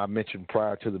 Again, I mentioned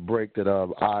prior to the break that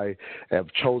I have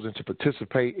chosen to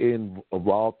participate in, of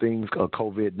all things, a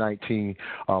COVID-19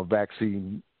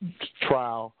 vaccine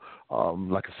trial.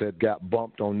 Like I said, got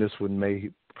bumped on this one, may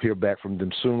hear back from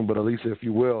them soon. But Elisa, if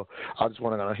you will, I just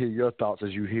want to hear your thoughts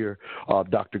as you hear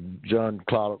Dr. John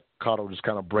Cotto just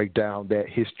kind of break down that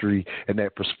history and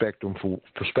that perspective for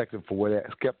where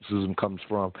that skepticism comes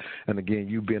from. And again,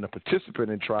 you being a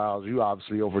participant in trials, you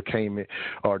obviously overcame it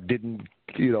or didn't,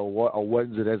 or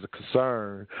wasn't it as a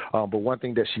concern. But one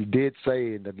thing that she did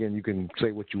say, and again, you can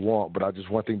say what you want, but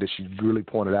one thing that she really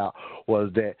pointed out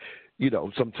was that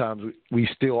sometimes we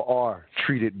still are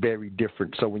treated very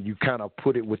different. So when you kind of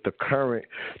put it with the current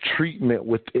treatment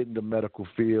within the medical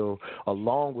field,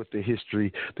 along with the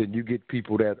history, then you get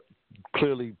people that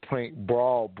clearly paint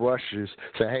broad brushes,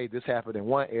 say, hey, this happened in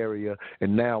one area,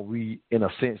 and now we, in a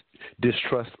sense,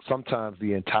 distrust sometimes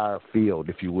the entire field,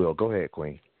 if you will. Go ahead,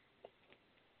 Queen.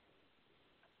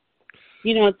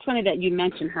 It's funny that you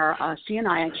mentioned her. She and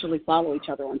I actually follow each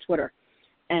other on Twitter.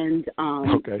 And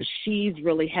okay. She's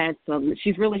really had some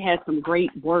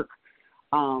great work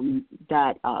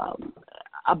that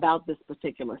about this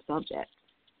particular subject.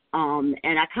 And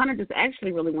I kind of just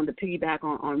actually really wanted to piggyback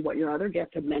on what your other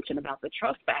guest had mentioned about the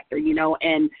trust factor,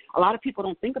 and a lot of people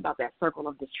don't think about that circle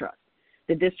of distrust.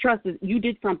 The distrust is, you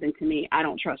did something to me, I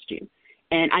don't trust you.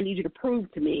 And I need you to prove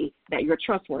to me that you're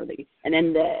trustworthy. And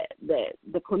then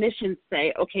the clinicians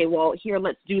say, okay, well, here,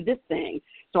 let's do this thing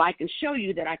so I can show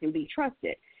you that I can be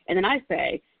trusted. And then I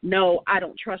say, no, I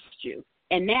don't trust you.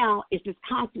 And now it's this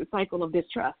constant cycle of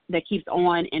distrust that keeps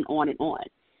on and on and on.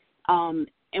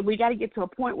 And we got to get to a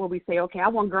point where we say, okay, I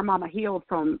want grandmama healed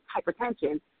from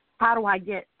hypertension. How do I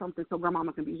get something so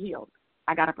grandmama can be healed?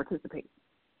 I got to participate.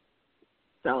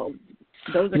 So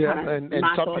those are kind of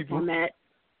my thoughts on that.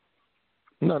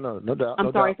 No doubt.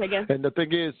 I'm sorry, say again. And the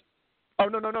thing is,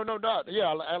 no.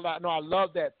 Yeah, I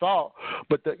love that thought.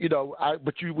 But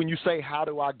when you say, how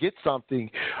do I get something,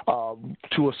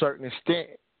 to a certain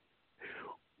extent,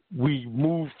 we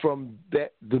move from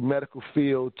the medical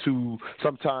field to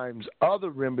sometimes other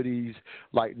remedies,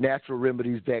 like natural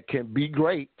remedies that can be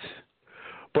great,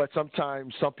 but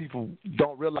sometimes some people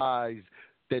don't realize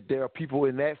that there are people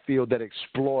in that field that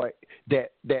exploit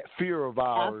that fear of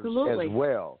ours. Absolutely. As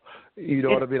well. You know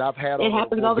what I mean? I've had, for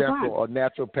example, a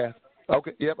naturopath.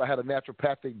 Okay, yep, I had a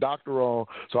naturopathic doctor on,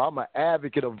 so I'm an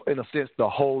advocate of, in a sense, the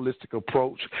holistic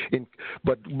approach,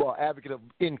 but more advocate of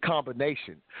in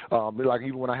combination. Like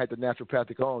even when I had the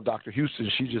naturopathic on, Dr.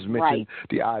 Houston, she just mentioned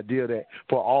the idea that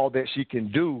for all that she can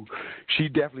do, she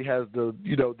definitely has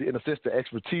in a sense, the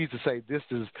expertise to say this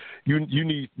is you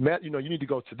need to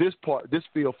go to this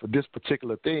field for this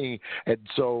particular thing, and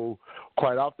so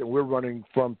quite often we're running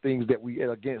from things that we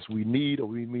need or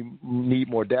we need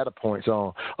more data points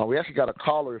on. We actually got a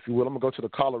caller, if you will. I'm going to go to the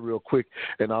caller real quick,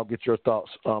 and I'll get your thoughts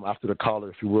after the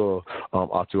caller, if you will,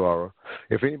 Arturo.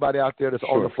 If anybody out there that's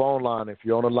on the phone line, if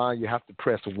you're on the line, you have to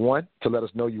press 1 to let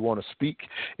us know you want to speak.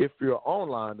 If you're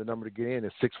online, the number to get in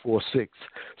is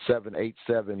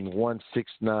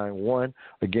 646-787-1691.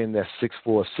 Again, that's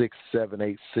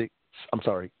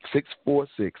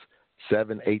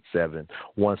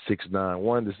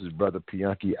 646-787-1691. This is Brother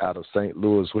Pianki out of St.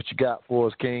 Louis. What you got for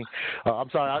us, King? I'm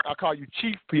sorry, I call you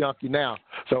Chief Pianki now.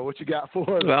 So what you got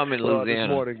for us? Well, I'm in Louisiana. This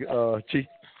morning, Chief?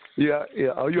 Yeah.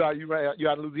 Oh, you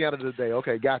out of Louisiana today?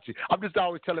 Okay, got you. I'm just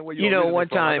always telling where you're. One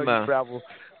time travel.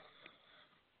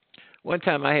 One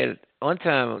time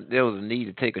there was a need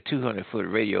to take a 200-foot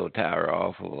radio tower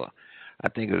off of I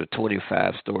think it was a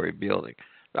 25-story building.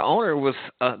 The owner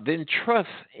didn't trust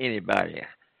anybody.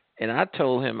 And I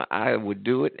told him I would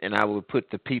do it, and I would put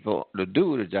the people to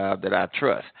do the job that I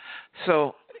trust.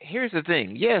 So here's the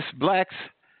thing. Yes, blacks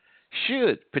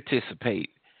should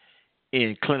participate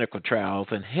in clinical trials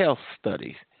and health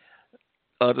studies.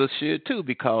 Others should too,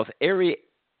 because every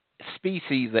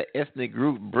species or ethnic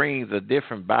group brings a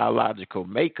different biological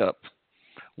makeup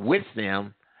with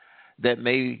them that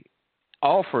may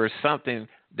offer something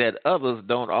that others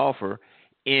don't offer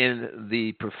in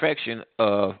the perfection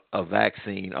of a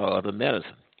vaccine or other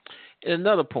medicine. And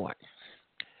another point,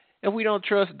 if we don't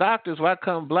trust doctors, why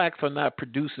come blacks are not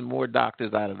producing more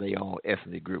doctors out of their own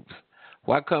ethnic groups?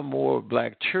 Why come more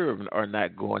black children are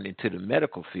not going into the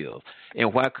medical field?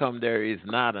 And why come there is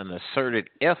not an asserted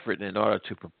effort in order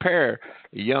to prepare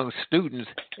young students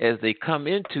as they come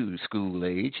into school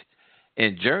age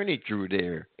and journey through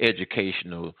their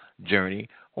educational journey?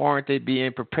 Or aren't they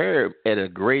being prepared at a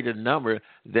greater number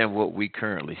than what we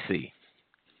currently see?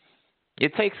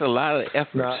 It takes a lot of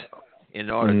effort in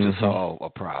order to solve a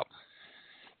problem.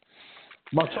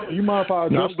 You mind if I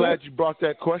address I'm glad you brought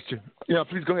that question. Yeah,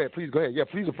 please go ahead. Yeah,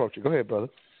 please approach it. Go ahead, brother.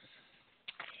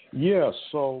 Yeah,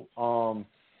 so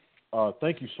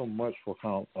thank you so much for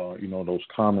those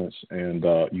comments and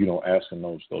asking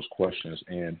those questions.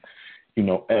 And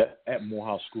at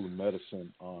Morehouse School of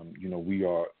Medicine, we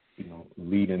are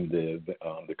leading the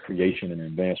creation and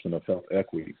advancement of health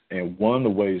equity. And one of the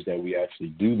ways that we actually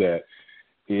do that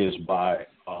is by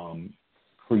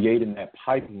creating that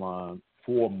pipeline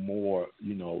for more,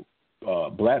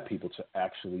 black people to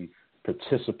actually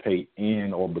participate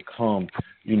in or become,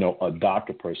 a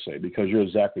doctor per se. Because you're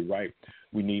exactly right.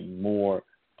 We need more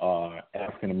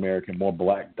African American, more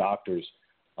black doctors,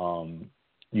 in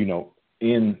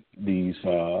these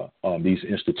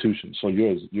institutions. So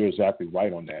you're exactly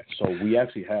right on that. So we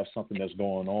actually have something that's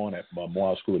going on at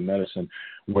Morehouse School of Medicine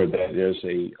where there's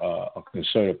a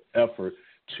concerted effort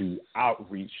to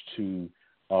outreach to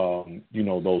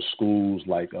those schools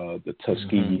like the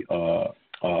Tuskegee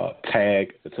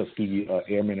TAG, the Tuskegee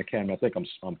Airmen Academy. I think I'm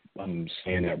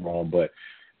saying that wrong, but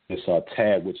it's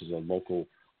TAG, which is a local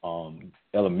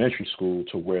elementary school,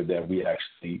 to where that we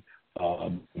actually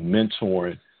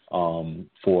mentoring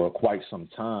for quite some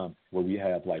time, where we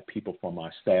have like people from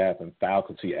our staff and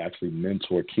faculty actually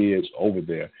mentor kids over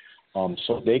there,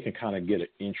 so they can kind of get an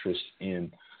interest in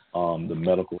the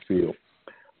medical field.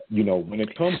 When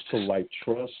it comes to like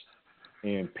trust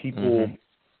and people,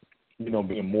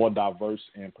 being more diverse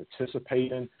and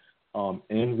participating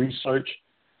in research,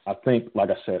 I think, like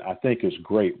I said, I think it's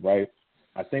great, right?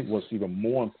 I think what's even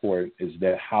more important is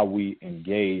that how we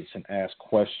engage and ask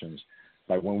questions.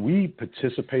 Like when we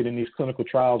participate in these clinical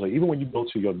trials, or even when you go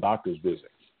to your doctor's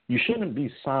visit, you shouldn't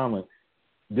be silent.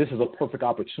 This is a perfect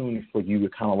opportunity for you to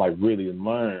kind of like really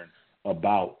learn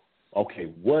about,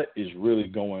 okay, what is really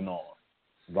going on,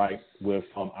 right? With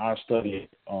our study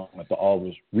at the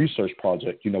Albers Research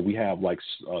Project, we have like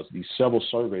these several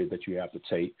surveys that you have to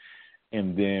take.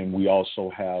 And then we also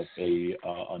have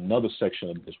another section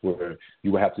of this where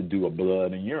you will have to do a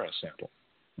blood and urine sample.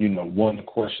 One of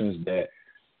the questions that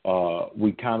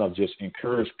we kind of just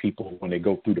encourage people when they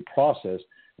go through the process.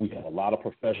 We have a lot of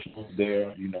professionals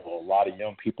there, a lot of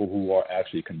young people who are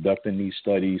actually conducting these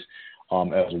studies,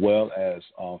 as well as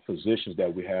physicians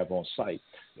that we have on site.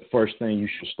 The first thing you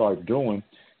should start doing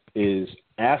is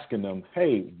asking them,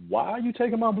 hey, why are you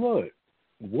taking my blood?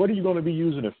 What are you going to be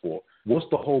using it for? What's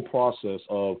the whole process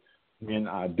of when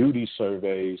I do these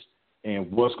surveys,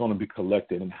 and what's going to be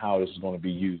collected and how this is going to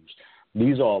be used?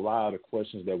 These are a lot of the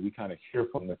questions that we kind of hear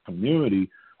from the community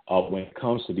when it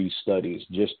comes to these studies,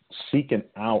 just seeking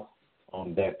out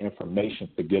that information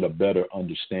to get a better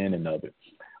understanding of it.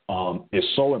 It's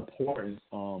so important,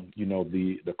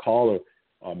 the caller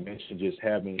mentioned just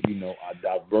having, a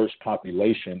diverse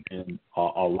population and a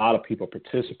lot of people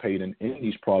participating in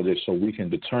these projects so we can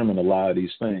determine a lot of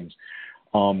these things.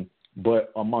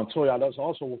 But Montoya, I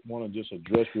also want to just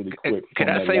address really quick. Can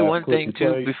I say one thing,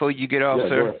 too, before you get off,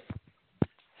 sir?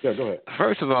 Yeah, go ahead.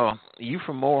 First of all, you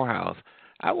from Morehouse,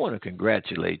 I want to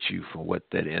congratulate you for what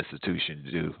that institution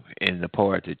do and the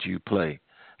part that you play.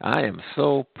 I am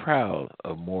so proud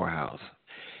of Morehouse.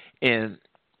 And,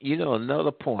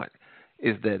 another point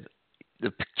is that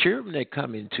the children that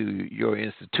come into your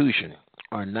institution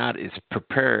are not as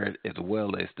prepared as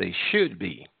well as they should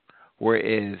be,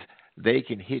 whereas they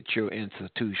can hit your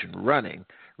institution running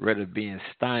rather than being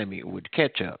stymied with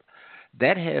ketchup.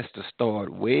 That has to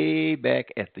start way back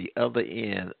at the other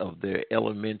end of their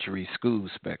elementary school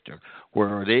spectrum,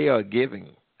 where they are giving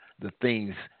the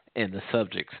things and the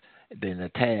subjects and the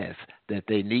tasks that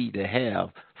they need to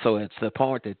have. So at the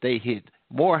point that they hit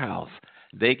Morehouse,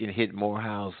 they can hit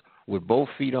Morehouse with both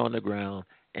feet on the ground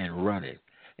and run it.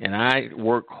 And I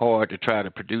work hard to try to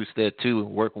produce that too,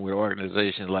 working with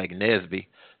organizations like NSBE,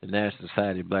 the National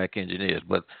Society of Black Engineers.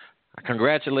 But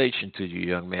congratulations to you,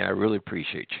 young man. I really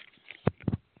appreciate you.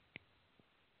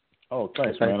 Oh,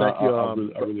 thanks, man. Thank you. I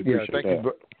really appreciate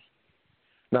that.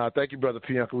 Thank you, Brother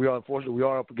Pianka. Unfortunately, we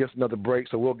are up against another break,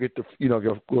 so we'll get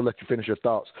we'll let you finish your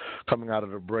thoughts coming out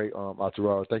of the break,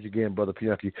 Arturo. Thank you again, Brother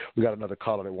Pianka. We got another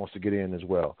caller that wants to get in as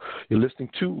well. You're listening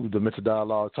to the Mental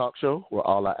Dialogue Talk Show, where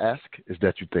all I ask is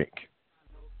that you think.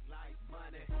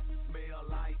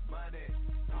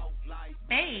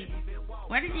 Hey,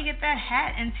 where did you get that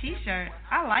hat and T-shirt?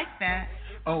 I like that.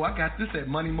 Oh, I got this at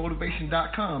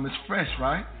moneymotivation.com. It's fresh,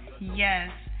 right?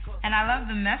 Yes, and I love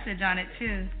the message on it,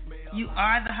 too. You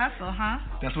are the hustle, huh?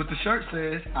 That's what the shirt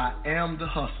says. I am the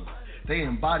hustle. They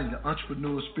embody the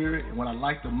entrepreneurial spirit, and what I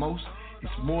like the most,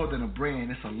 it's more than a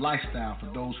brand. It's a lifestyle for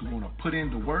those who want to put in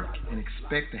the work and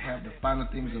expect to have the finer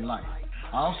things in life.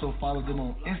 I also follow them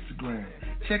on Instagram.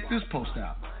 Check this post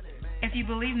out. If you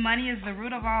believe money is the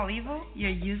root of all evil, you're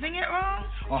using it wrong?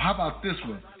 Or how about this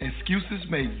one? Excuses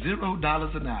make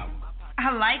 $0 an hour.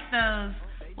 I like those.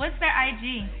 What's their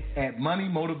IG? At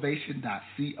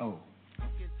moneymotivation.co.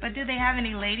 But do they have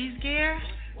any ladies' gear?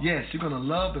 Yes, you're going to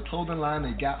love the clothing line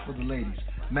they got for the ladies.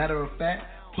 Matter of fact,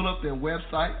 pull up their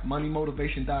website,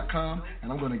 moneymotivation.com,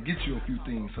 and I'm going to get you a few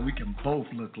things so we can both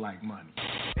look like money.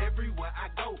 Everywhere I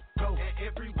go, and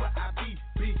everywhere I be,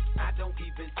 I don't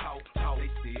even talk,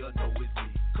 they still know it's me,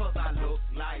 'cause I look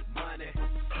like money.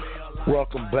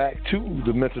 Welcome back to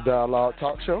the Mental Dialogue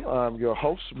Talk Show. I'm your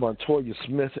host, Montoya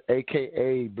Smith,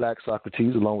 a.k.a. Black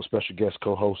Socrates, along with special guest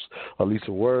co-host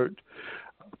Elisa Word.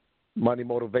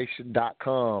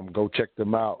 MoneyMotivation.com. Go check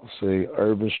them out. It's a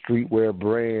urban streetwear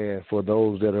brand for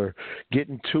those that are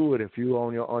getting to it. If you're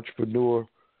on your entrepreneur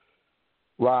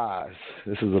rise,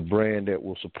 this is a brand that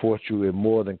will support you in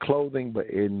more than clothing, but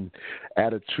in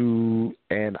attitude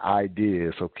and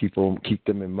ideas. So keep them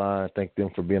in mind. Thank them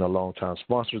for being a long-time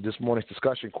sponsor. This morning's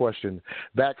discussion question: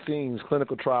 vaccines,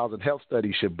 clinical trials, and health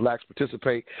studies. Should blacks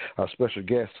participate? Our special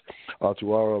guest,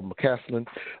 Arturo McCaslin.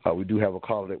 We do have a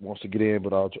caller that wants to get in,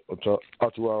 but Arturo, I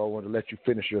want to let you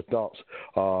finish your thoughts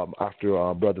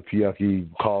after Brother Pianka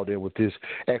called in with his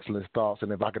excellent thoughts.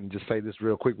 And if I can just say this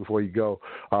real quick before you go,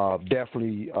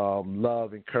 definitely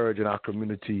love encouraging our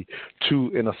community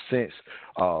to, in a sense,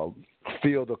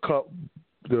 fill the cup.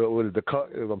 The cup,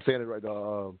 if I'm saying it right,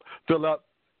 fill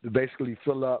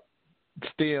up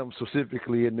STEM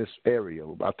specifically in this area.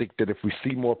 I think that if we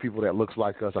see more people that looks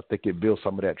like us, I think it builds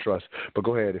some of that trust. But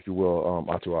go ahead, if you will,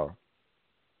 Arturo.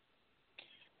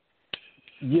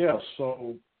 Yeah,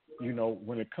 so,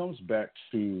 when it comes back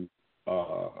to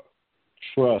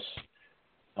trust,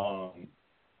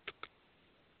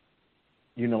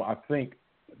 I think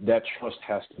that trust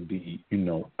has to be,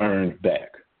 earned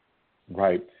back,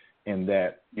 right? And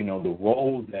that, the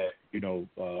role that, the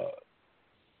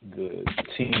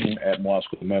team at Morehouse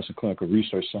School of Medicine Clinical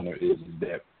Research Center is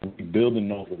that we're building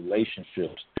those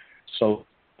relationships so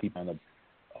people kind of,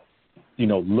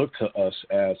 look to us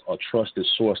as a trusted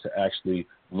source to actually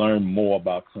learn more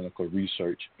about clinical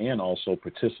research and also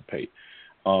participate.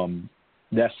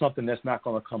 That's something that's not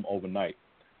going to come overnight,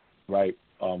 right?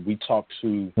 We talk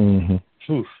to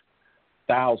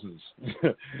thousands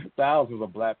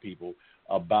of black people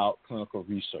about clinical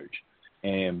research,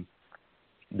 and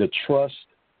the trust,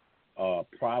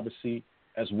 privacy,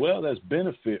 as well as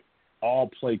benefit all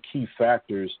play key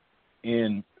factors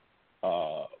in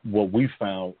what we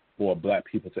found for black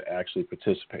people to actually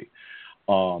participate.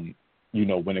 When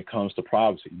it comes to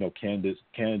privacy, candidates,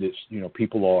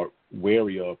 people are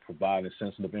wary of providing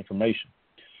sensitive information.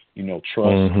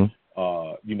 Trust,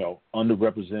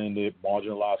 underrepresented,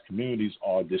 marginalized communities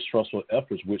are distrustful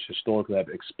efforts which historically have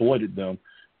exploited them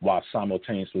while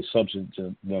simultaneously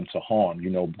subjecting them to harm,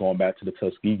 going back to the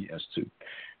Tuskegee Institute.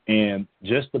 And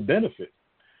just the benefit,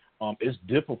 it's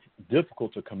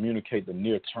difficult to communicate the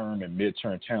near-term and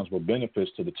mid-term tangible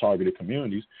benefits to the targeted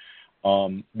communities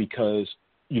because,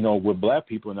 with black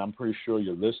people, and I'm pretty sure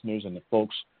your listeners and the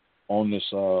folks on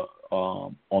this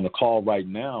on the call right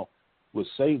now would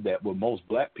say that with most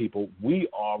black people, we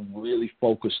are really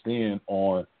focused in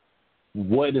on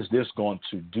what is this going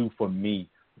to do for me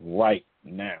right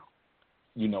now.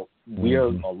 We're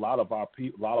a lot of our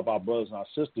brothers and our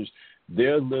sisters,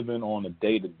 they're living on a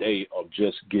day-to-day of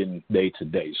just getting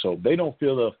day-to-day. So if they don't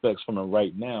feel the effects from it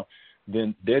right now,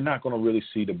 then they're not going to really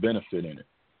see the benefit in it,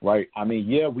 right? I mean,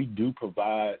 yeah, we do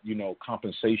provide,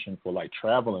 compensation for like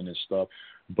traveling and stuff,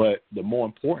 but the more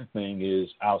important thing is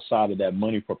outside of that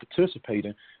money for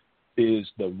participating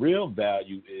is the real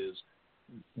value is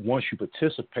once you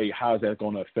participate, how is that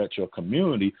going to affect your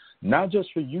community? Not just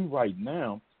for you right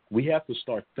now. We have to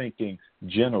start thinking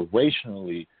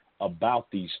generationally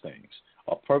about these things.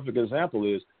 A perfect example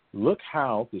is look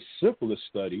how the syphilis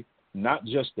study, not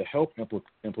just the health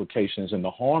implications and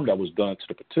the harm that was done to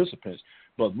the participants,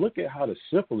 but look at how the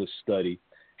syphilis study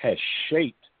has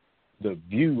shaped the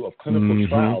view of clinical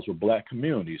trials with black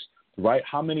communities, right?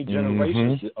 How many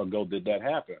generations ago did that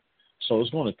happen? So it's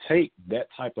going to take that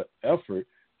type of effort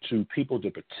to people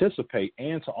to participate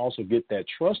and to also get that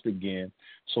trust again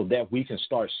so that we can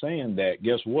start saying that,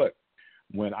 guess what?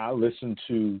 When I listened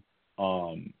to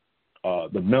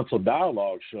the Mental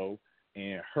Dialogue show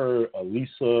and heard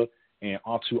Elisa and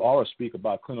Autu Aura speak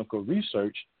about clinical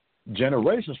research,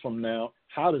 generations from now,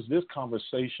 how does this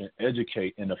conversation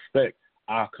educate and affect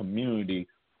our community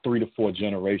 3 to 4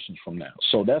 generations from now?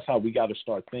 So that's how we got to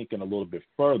start thinking a little bit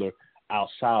further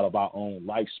outside of our own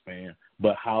lifespan,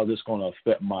 but how this going to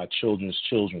affect my children's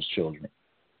children's children.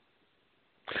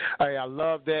 Hey, I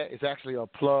love that. It's actually a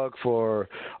plug for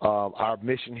our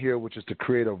mission here, which is to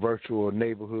create a virtual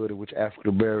neighborhood in which African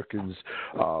Americans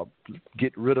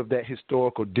get rid of that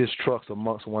historical distrust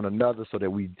amongst one another so that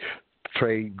we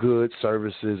trade goods,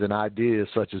 services, and ideas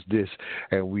such as this.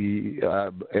 And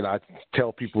and I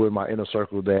tell people in my inner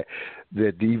circle that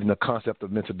even the concept of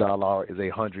mental dialogue is a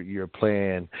 100-year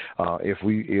plan. If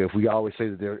we always say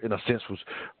that there, in a sense, was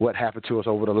what happened to us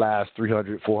over the last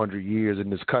 300, 400 years in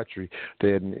this country,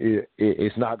 then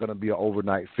it's not going to be an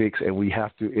overnight fix. And we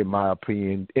have to, in my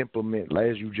opinion, implement,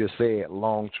 as you just said,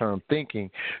 long-term thinking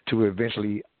to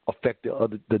eventually affect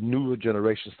the newer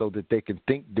generation so that they can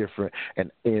think different.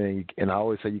 And I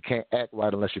always say you can't act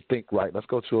right unless you think right. Let's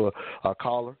go to a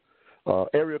caller.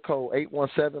 Area code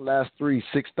 817, last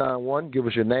 3691. Give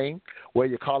us your name, where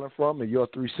you're calling from, and your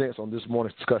 3 cents on this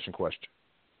morning's discussion question.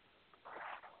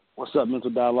 What's up, Mental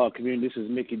Dialogue community? This is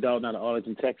Mickey Dalton out of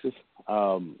Arlington, Texas.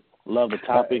 Love the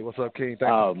topic. Hey, what's up, King?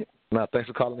 Thanks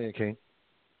for calling in, King.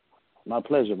 My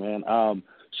pleasure, man.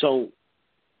 So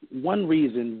one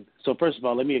reason, so first of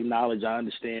all, let me acknowledge I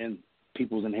understand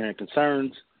people's inherent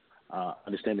concerns,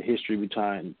 understand the history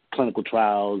behind clinical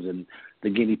trials and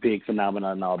the guinea pig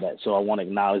phenomenon and all that. So I want to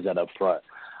acknowledge that up front.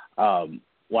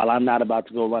 While I'm not about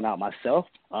to go run out myself,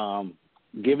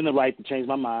 given the right to change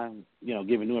my mind,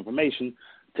 given new information,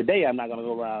 today I'm not going to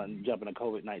go around and jump in a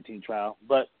COVID-19 trial,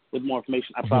 but with more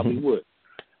information, I probably would.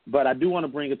 But I do want to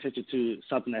bring attention to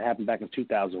something that happened back in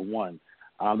 2001.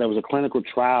 There was a clinical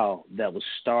trial that was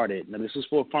started. Now, this is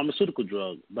for a pharmaceutical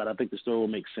drug, but I think the story will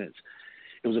make sense.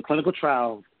 It was a clinical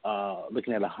trial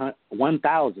looking at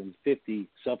 1,050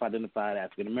 self-identified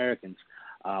African Americans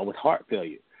with heart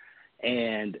failure.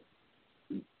 And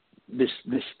this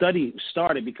study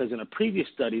started because in a previous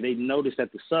study, they noticed that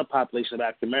the subpopulation of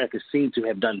African Americans seemed to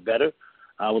have done better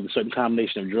with a certain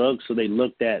combination of drugs. So they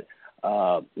looked at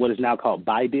what is now called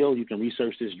Bidil. You can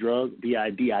research this drug,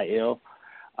 Bidil.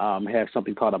 Has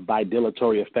something called a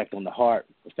bidilatory effect on the heart,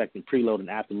 affecting preload and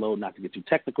afterload, not to get too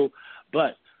technical.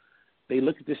 But they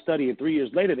looked at this study, and 3 years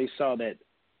later, they saw that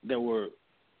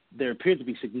there appeared to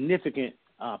be significant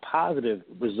positive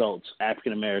results,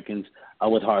 African Americans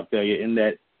with heart failure, in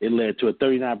that it led to a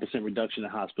 39% reduction in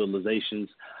hospitalizations,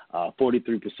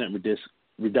 43%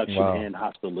 reduction in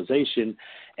hospitalization,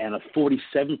 and a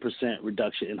 47%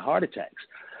 reduction in heart attacks.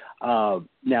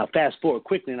 Now, fast forward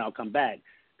quickly, and I'll come back.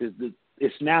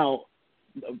 It's now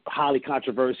highly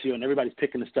controversial, and everybody's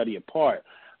picking the study apart.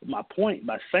 My point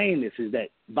by saying this is that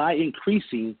by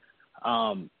increasing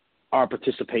our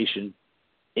participation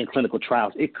in clinical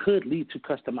trials, it could lead to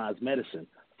customized medicine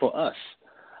for us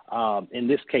in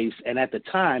this case. And at the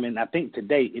time, and I think to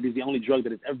date, it is the only drug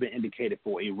that has ever been indicated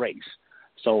for a race.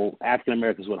 So African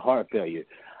Americans with heart failure.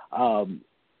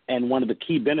 And one of the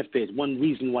key benefits, one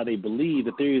reason why they believe,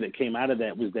 the theory that came out of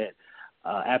that was that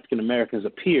African Americans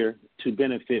appear to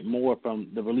benefit more from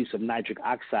the release of nitric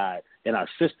oxide in our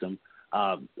system,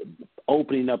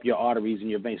 opening up your arteries and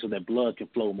your veins so that blood can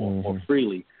flow more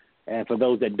freely. And for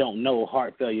those that don't know,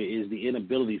 heart failure is the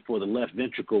inability for the left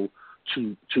ventricle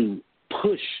to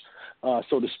push,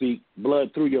 so to speak,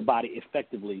 blood through your body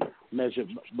effectively, measured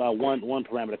by one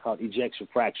parameter called ejection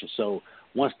fraction. So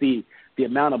once the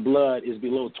amount of blood is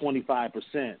below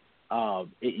 25%,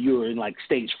 you're in like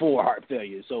stage 4 heart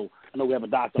failure. So I know we have a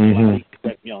doctor who can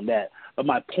correct me on that. But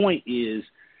my point is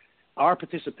our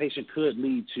participation could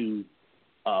lead to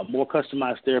more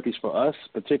customized therapies for us,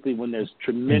 particularly when there's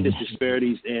tremendous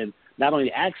disparities in not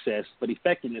only access but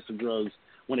effectiveness of drugs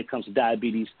when it comes to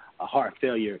diabetes, heart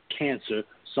failure, cancer,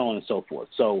 so on and so forth.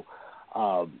 So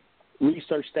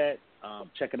research that,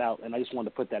 check it out. And I just wanted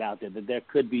to put that out there, that there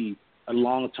could be a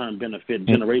long-term benefit,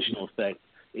 generational effect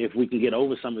if we can get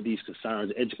over some of these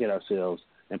concerns, educate ourselves,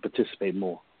 and participate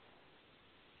more.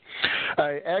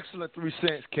 Hey, excellent 3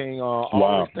 cents, King. Wow,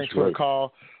 always thanks for the great.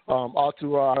 call.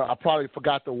 I probably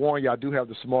forgot to warn you, I do have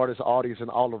the smartest audience in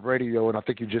all of radio, and I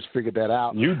think you just figured that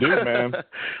out. You do, man.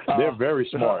 They're very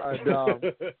smart. No,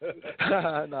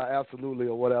 absolutely,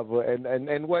 or whatever. And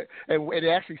it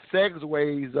actually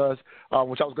segues us,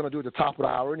 which I was going to do at the top of the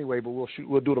hour anyway, but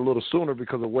we'll do it a little sooner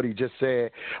because of what he just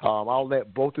said. I'll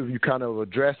let both of you kind of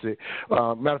address it.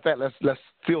 Matter of fact, let's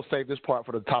still save this part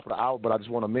for the top of the hour, but I just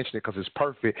want to mention it because it's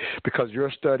perfect, because your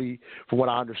study, from what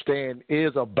I understand,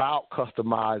 is about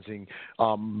customizing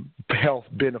health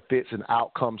benefits and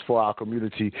outcomes for our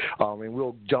community, and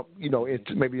we'll jump,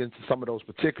 into some of those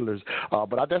particulars.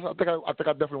 But I think I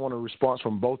definitely want a response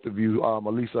from both of you.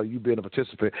 Elisa, you being a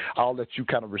participant, I'll let you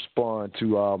kind of respond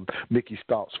to Mickey's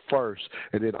thoughts first,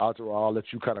 and then Arturo, I'll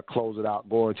let you kind of close it out,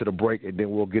 go into the break, and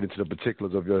then we'll get into the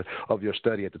particulars of your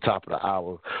study at the top of the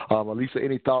hour. Elisa,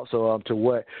 any thoughts to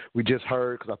what we just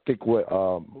heard? Because I think what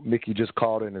Mickey just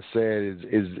called in and said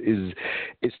is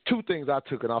two things I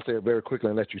took, and I'll say it very quickly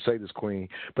and let you say this, Queen.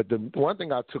 But the one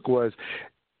thing I took was,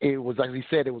 it was, like he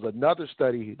said, it was another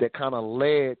study that kind of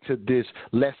led to this,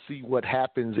 let's see what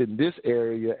happens in this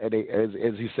area. And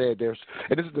as he said,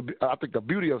 and this is I think the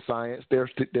beauty of science, they're,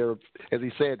 as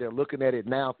he said, they're looking at it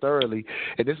now thoroughly.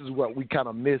 And this is what we kind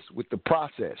of miss with the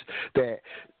process, that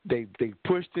they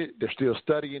pushed it, they're still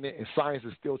studying it, and science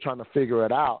is still trying to figure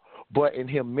it out. But in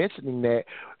him mentioning that,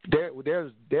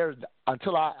 there's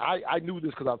until I knew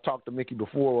this because I've talked to Mickey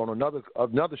before on another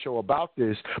show about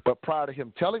this, but prior to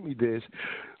him telling me this,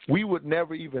 we would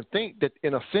never even think that,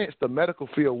 in a sense, the medical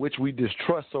field, which we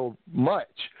distrust so much,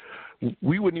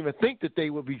 we wouldn't even think that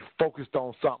they would be focused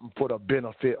on something for the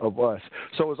benefit of us.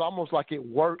 So it's almost like it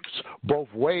works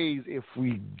both ways if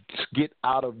we get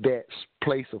out of that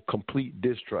place of complete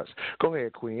distrust. Go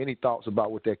ahead, Queen. Any thoughts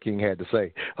about what that King had to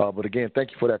say? But again,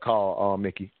 thank you for that call,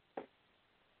 Mickey.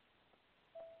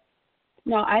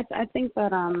 No, I think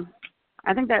that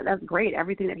that's great.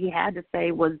 Everything that he had to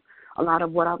say was a lot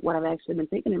of what I've actually been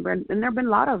thinking. And there have been a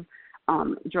lot of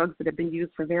drugs that have been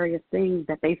used for various things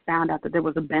that they found out that there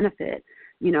was a benefit,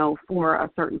 for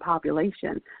a certain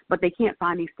population. But they can't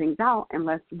find these things out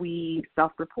unless we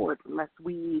self-report, unless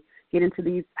we get into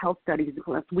these health studies,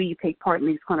 unless we take part in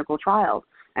these clinical trials.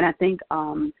 And I think,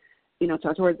 to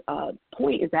Arturo's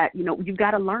point is that, you've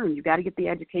got to learn. You've got to get the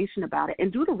education about it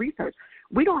and do the research.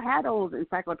 We don't have those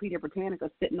Encyclopedia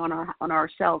Britannica sitting on our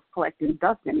shelves collecting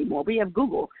dust anymore. We have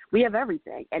Google. We have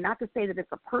everything. And not to say that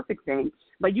it's a perfect thing,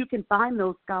 but you can find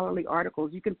those scholarly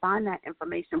articles. You can find that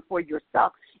information for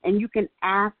yourself, and you can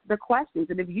ask the questions.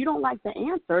 And if you don't like the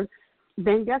answers,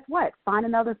 then guess what? Find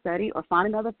another study or find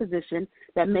another physician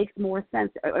that makes more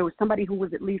sense, or somebody who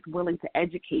was at least willing to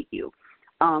educate you.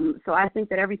 So I think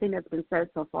that everything that's been said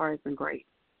so far has been great.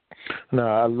 No,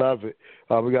 I love it.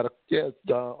 We got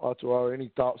Arturo,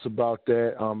 any thoughts about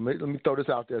that? Let me throw this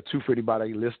out there, too, for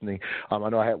anybody listening. I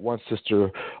know I had one sister.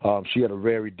 She had a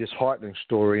very disheartening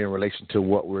story in relation to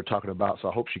what we're talking about, so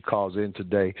I hope she calls in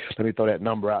today. Let me throw that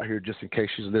number out here just in case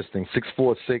she's listening,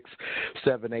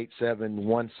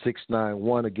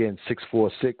 646-787-1691. Again,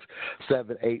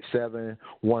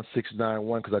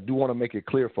 646-787-1691, because I do want to make it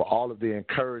clear for all of the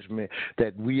encouragement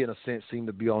that we, in a sense, seem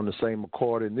to be on the same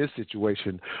accord in this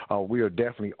situation. We are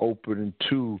definitely open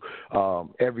to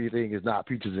everything is not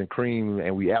peaches and cream,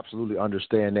 and we absolutely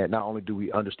understand that. Not only do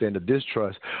we understand the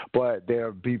distrust, but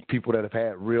there be people that have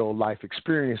had real life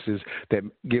experiences that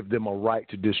give them a right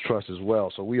to distrust as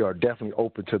well. So we are definitely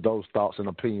open to those thoughts and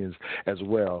opinions as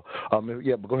well. But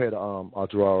go ahead,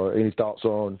 Arturo. Any thoughts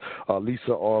on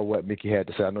Lisa or what Mickey had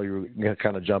to say? I know you were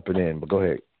kind of jumping in, but go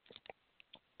ahead.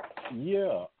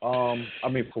 Yeah,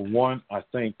 for one, I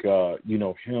think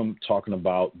him talking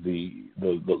about the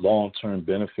long-term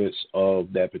benefits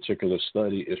of that particular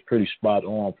study is pretty spot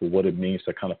on for what it means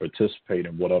to kind of participate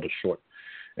and what are the short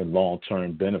and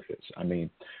long-term benefits. I mean,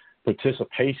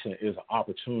 participation is an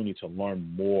opportunity to learn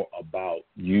more about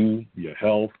you, your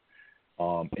health,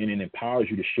 and it empowers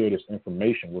you to share this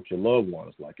information with your loved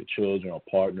ones, like your children or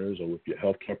partners, or with your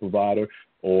healthcare provider,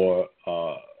 or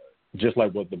just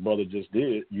like what the brother just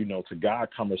did, to guide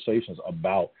conversations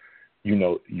about,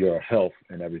 your health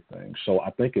and everything. So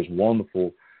I think it's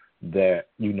wonderful that,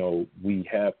 we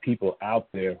have people out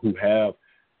there who have,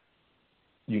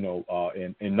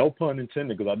 and no pun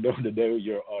intended, because I know that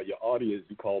your audience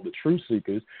you call the truth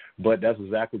seekers, but that's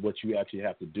exactly what you actually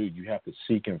have to do. You have to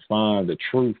seek and find the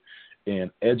truth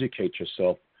and educate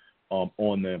yourself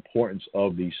on the importance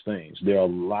of these things. There are a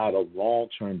lot of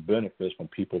long-term benefits from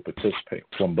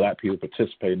Black people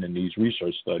participating in these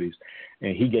research studies,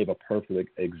 and he gave a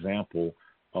perfect example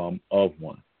of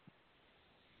one.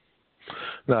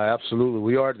 No, absolutely.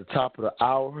 We are at the top of the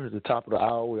hour. At the top of the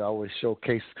hour, we always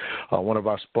showcase one of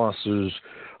our sponsors,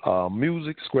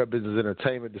 music, Square Business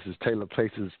Entertainment. This is Taylor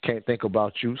Places, Can't Think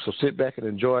About You. So sit back and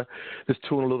enjoy this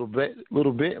tune a little bit,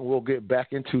 and we'll get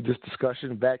back into this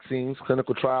discussion. Vaccines,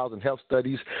 clinical trials, and health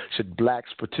studies. Should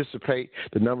blacks participate?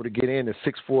 The number to get in is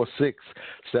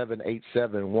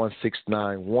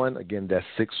 646-787-1691. Again, that's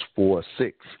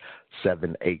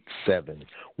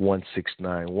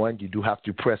 646-787-1691. You do have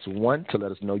to press 1 to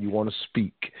let us know you want to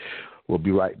speak. We'll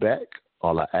be right back.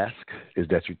 All I ask is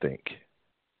that you think.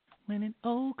 When an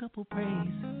old couple prays,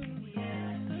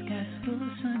 the sky's full of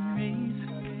sun rays,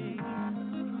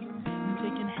 and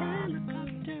taking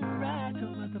helicopter rides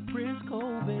over the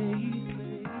Frisco Bay,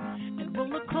 and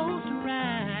roller coaster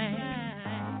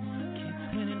rides, kids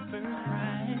winning first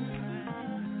prize.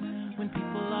 When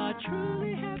people are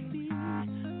truly happy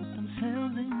with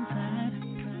themselves inside,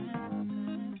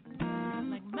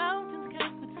 like mountains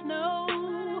capped with snow,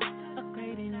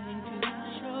 upgrading into the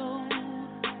show.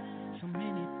 So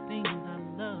many things I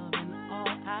love and all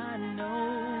I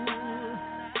know.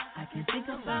 I can think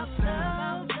about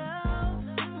love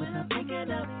without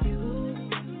thinking of you.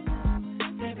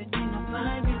 Everything I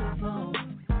find beautiful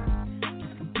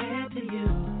just compared to you.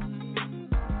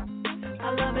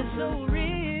 Our love is so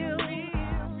real,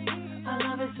 our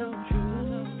love is so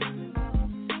true.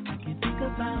 I can think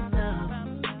about love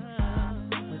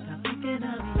without thinking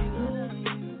of you.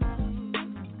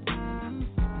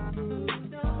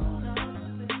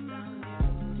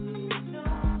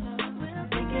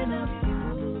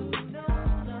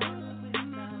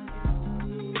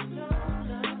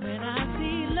 When I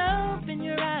see love in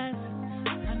your eyes,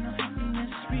 I know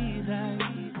happiness resides.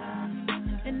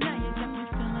 And now you got me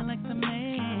feeling like the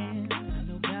man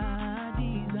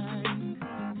nobody designed.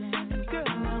 And girl,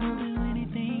 I will do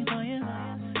anything for you.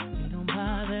 It don't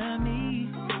bother me.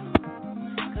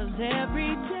 'Cause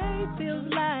every day feels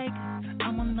like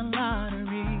I'm on the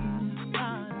lottery.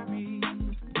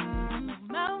 Like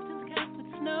mountains capped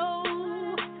with snow,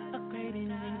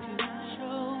 upgrading into the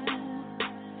show.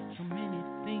 So many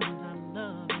things I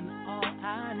love and all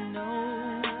I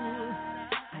know.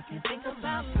 I can think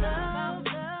about love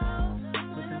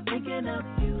without thinking of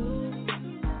you.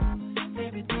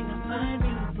 Everything I find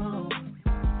beautiful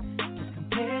just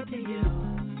compared to you.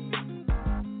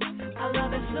 Our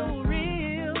love is so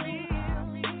real,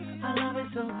 our love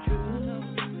is so true.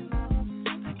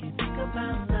 I can think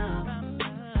about love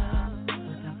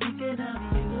without thinking of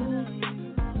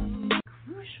you.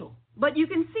 Crucial. But you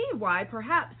can see why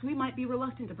perhaps we might be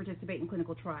reluctant to participate in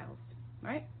clinical trials,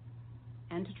 right?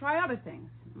 And to try other things.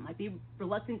 Might be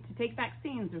reluctant to take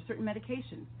vaccines or certain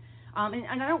medications.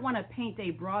 And I don't want to paint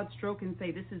a broad stroke and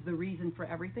say this is the reason for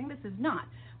everything. This is not.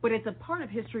 But it's a part of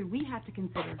history we have to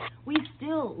consider. We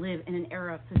still live in an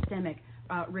era of systemic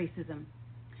racism.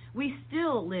 We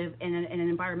still live in an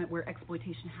environment where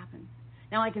exploitation happens.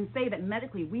 Now, I can say that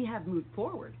medically we have moved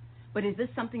forward. But is this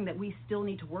something that we still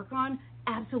need to work on?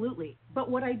 Absolutely. But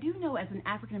what I do know as an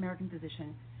African-American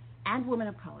physician and woman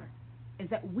of color is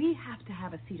that we have to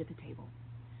have a seat at the table.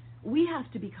 We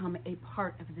have to become a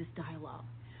part of this dialogue.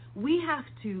 We have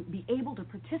to be able to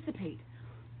participate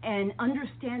in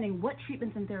understanding what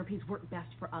treatments and therapies work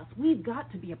best for us. We've got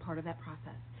to be a part of that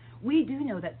process. We do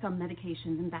know that some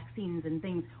medications and vaccines and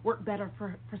things work better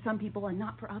for some people and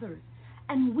not for others.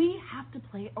 And we have to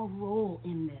play a role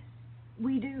in this.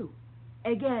 We do.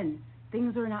 Again,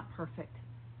 things are not perfect,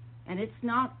 and it's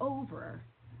not over,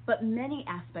 but many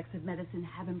aspects of medicine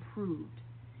have improved,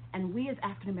 and we as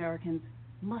African Americans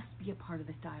must be a part of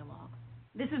this dialogue.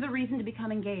 This is a reason to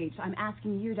become engaged. I'm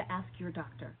asking you to ask your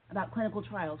doctor about clinical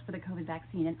trials for the COVID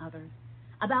vaccine and others,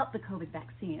 about the COVID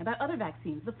vaccine, about other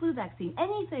vaccines, the flu vaccine,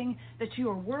 anything that you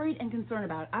are worried and concerned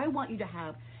about. I want you to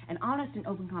have an honest and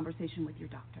open conversation with your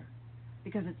doctor,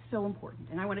 because it's so important.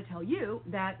 And I want to tell you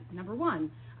that, number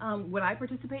one, would I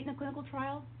participate in a clinical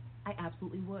trial? I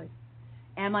absolutely would.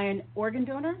 Am I an organ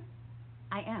donor?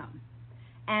 I am.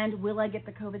 And will I get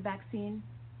the COVID vaccine?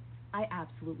 I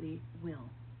absolutely will.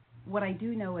 What I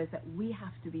do know is that we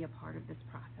have to be a part of this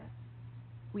process.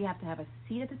 We have to have a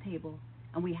seat at the table,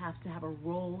 and we have to have a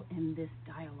role in this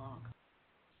dialogue.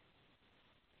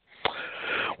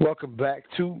 Welcome back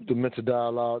to the Mental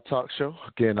Dialogue Talk Show.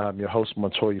 Again, I'm your host,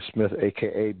 Montoya Smith,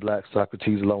 a.k.a. Black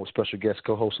Socrates, along with special guest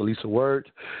co-host Elisa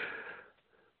Word.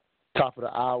 Top of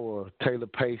the hour, Taylor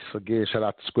Pace. Again, shout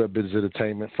out to Square Business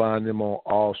Entertainment. Find them on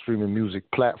all streaming music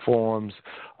platforms.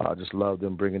 I just love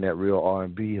them bringing that real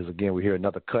R&B. As again, we hear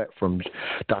another cut from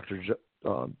Dr.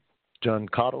 John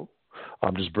Cottle.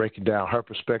 I'm just breaking down her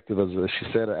perspective as she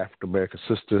said, an African-American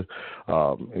sister,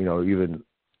 even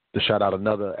to shout out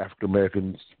another African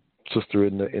American sister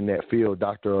in that field,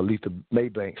 Dr. Aletha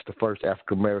Maybanks, the first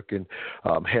African American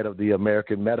head of the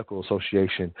American Medical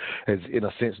Association, has in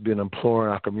a sense been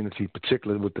imploring our community,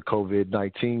 particularly with the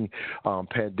COVID-19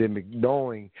 pandemic,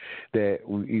 knowing that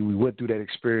we went through that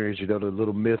experience. The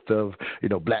little myth of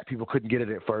black people couldn't get it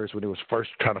at first when it was first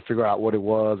trying to figure out what it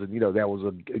was, and that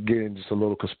was again just a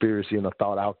little conspiracy and a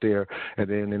thought out there. And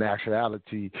then in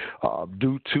actuality,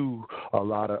 due to a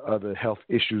lot of other health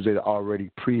issues that are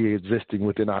already pre-existing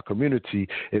within our community,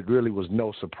 it really was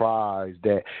no surprise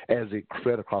that as it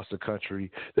spread across the country,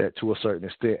 that to a certain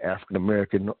extent African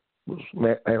Americans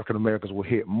were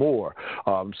hit more.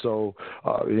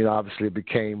 Obviously it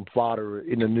became fodder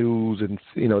in the news, and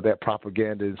that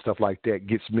propaganda and stuff like that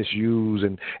gets misused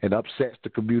and upsets the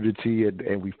community,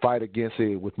 and we fight against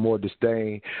it with more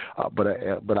disdain. But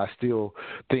I still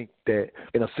think that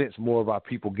in a sense more of our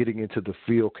people getting into the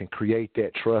field can create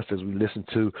that trust, as we listen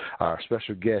to our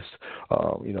special guest,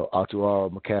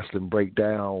 Atawara McCaslin, break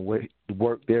down what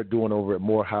work they're doing over at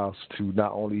Morehouse to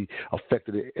not only affect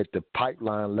it at the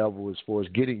pipeline level as far as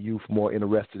getting youth more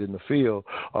interested in the field,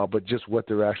 but just what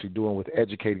they're actually doing with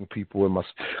educating people. And my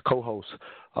co-host,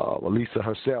 Elisa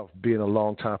herself, being a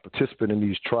long-time participant in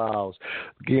these trials,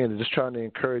 again, just trying to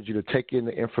encourage you to take in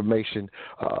the information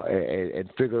and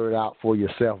figure it out for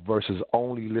yourself versus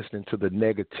only listening to the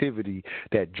negativity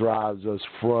that drives us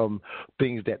from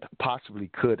things that possibly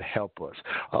could help us.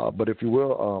 But if you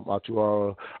will,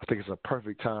 Atawara, I think it's a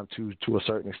perfect time to a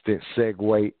certain extent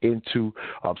segue into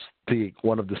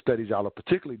one of the studies y'all are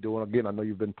particularly doing. Again, I know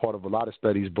you've been part of a lot of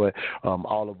studies, but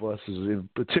all of us is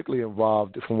particularly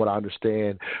involved, from what I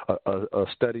understand, a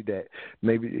study that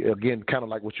maybe, again, kind of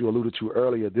like what you alluded to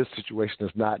earlier, this situation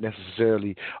is not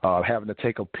necessarily having to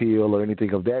take a pill or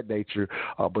anything of that nature,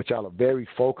 but y'all are very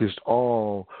focused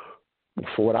on,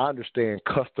 for what I understand,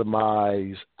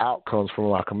 customized outcomes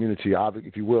from our community.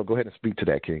 If you will, go ahead and speak to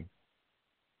that, King.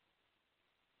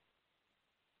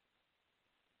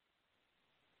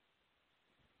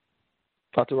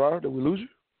 Atawara, did we lose you?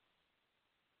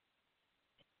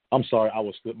 I'm sorry,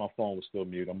 my phone was still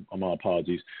muted. My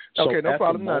apologies. Okay, no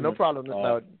problem. No problem.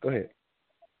 Go ahead.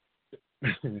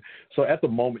 So at the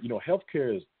moment,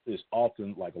 healthcare is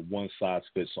often like a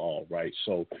one-size-fits-all, right?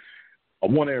 So I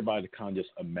want everybody to kind of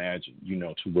just imagine,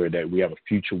 to where that we have a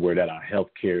future where that our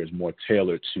healthcare is more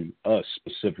tailored to us,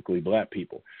 specifically Black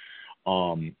people.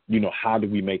 How do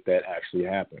we make that actually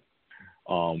happen?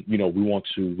 We want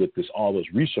to, with this All Us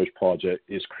Research project,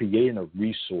 is creating a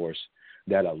resource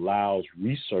that allows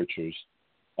researchers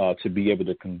to be able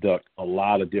to conduct a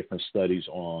lot of different studies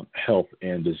on health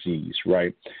and disease,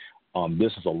 right?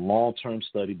 This is a long-term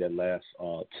study that lasts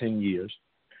 10 years.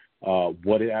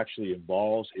 What it actually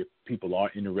involves, if people are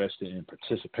interested in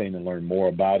participating and learn more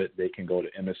about it, they can go to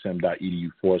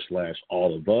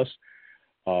msm.edu/allofus.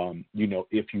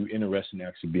 If you're interested in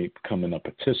actually becoming a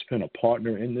participant, a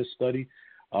partner in this study,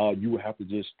 you will have to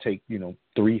just take,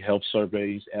 3 health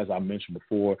surveys. As I mentioned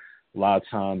before, a lot of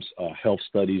times health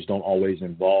studies don't always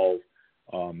involve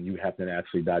you have to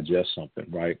actually digest something,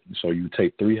 right? So you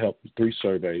take 3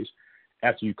 surveys.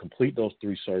 After you complete those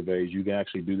 3 surveys, you can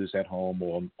actually do this at home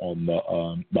or on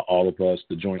the All of Us,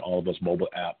 the Joint All of Us mobile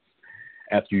app.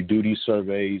 After you do these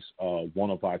surveys, one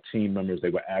of our team members, they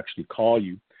will actually call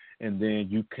you, and then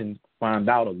you can find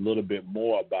out a little bit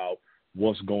more about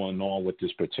what's going on with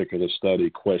this particular study,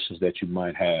 questions that you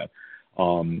might have.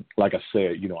 Like I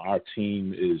said, our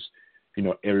team is,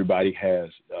 everybody has,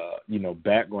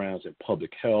 backgrounds in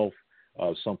public health.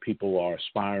 Some people are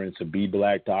aspiring to be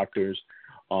Black doctors,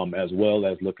 as well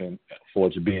as looking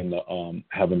forward to being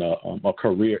having a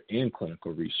career in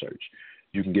clinical research.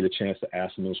 You can get a chance to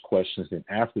ask them those questions. Then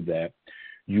after that,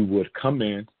 you would come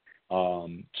in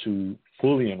to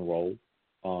fully enroll.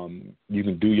 You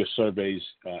can do your surveys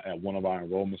at one of our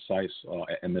enrollment sites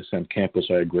at MSM campus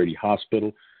or at Grady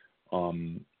Hospital.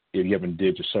 If you haven't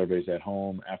did your surveys at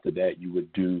home, after that you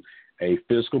would do a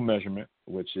physical measurement,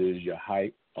 which is your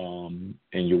height and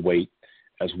your weight,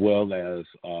 as well as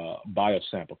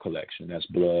biosample collection, that's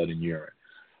blood and urine.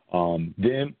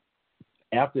 Then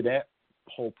after that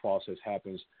whole process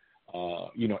happens,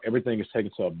 everything is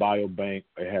taken to a biobank.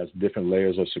 It has different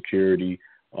layers of security,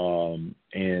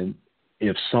 and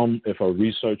if a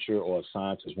researcher or a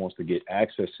scientist wants to get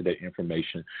access to that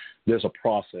information, there's a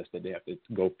process that they have to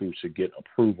go through to get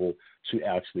approval to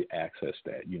actually access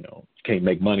that. You can't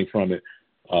make money from it.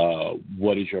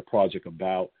 What is your project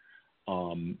about?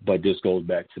 But this goes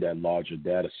back to that larger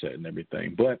data set and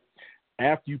everything. But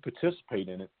after you participate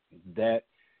in it, that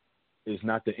is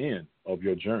not the end of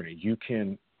your journey. You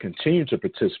can continue to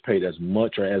participate as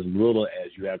much or as little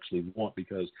as you actually want,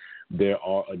 because there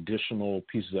are additional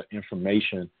pieces of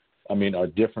information, or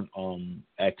different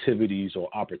activities or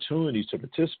opportunities to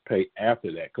participate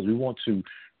after that, because we want to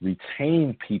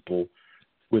retain people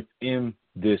within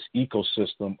this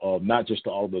ecosystem of not just the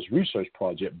Aldous Research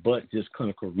Project, but just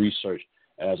clinical research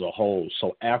as a whole.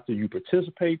 So after you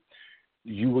participate,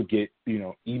 you will get,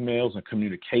 emails and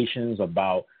communications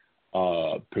about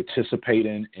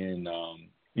participating in,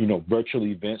 virtual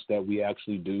events that we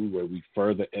actually do, where we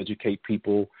further educate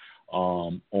people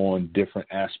on different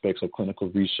aspects of clinical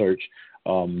research.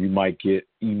 You might get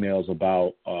emails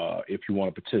about if you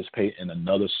want to participate in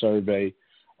another survey.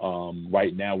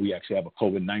 Right now, we actually have a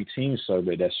COVID-19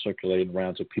 survey that's circulating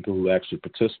around to people who actually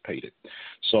participated.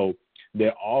 So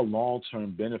there are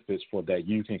long-term benefits for that.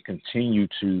 You can continue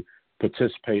to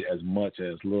participate as much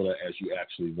as little as you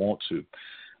actually want to.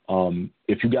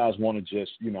 If you guys want to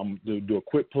just, I'm going to do a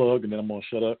quick plug and then I'm going to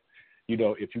shut up.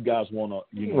 If you guys want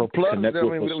to, plug, connect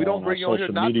with us we don't bring you on here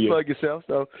not to plug yourself.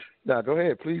 So, go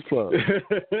ahead, please plug.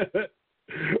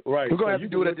 Right. We're going to have to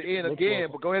do it at the end again,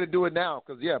 but go ahead and do it now,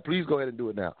 because, please go ahead and do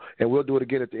it now. And we'll do it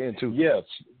again at the end, too. Yes.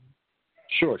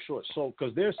 Sure. So,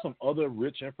 because there's some other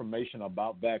rich information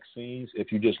about vaccines.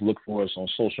 If you just look for us on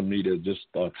social media, just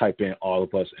type in All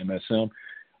of Us MSM,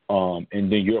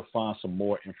 and then you'll find some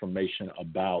more information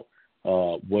about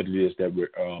what it is that we're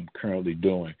currently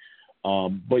doing.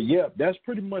 But, that's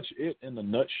pretty much it in a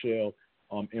nutshell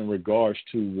in regards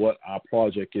to what our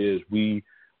project is. We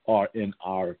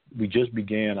just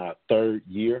began our third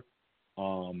year.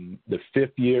 The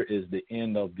fifth year is the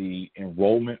end of the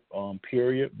enrollment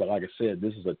period. But like I said,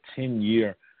 this is a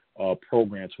 10-year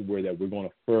program to where that we're going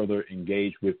to further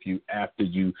engage with you after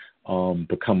you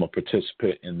become a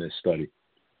participant in this study.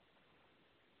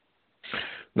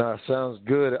 No, sounds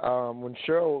good. When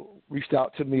Cheryl reached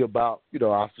out to me about,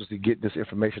 obviously getting this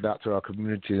information out to our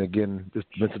community, and again, this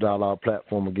Mental Dialogue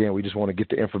platform, again, we just want to get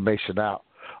the information out.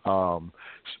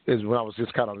 Is when I was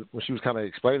when she was kind of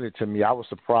explaining it to me, I was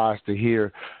surprised to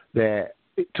hear that,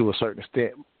 to a certain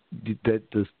extent, that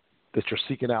you're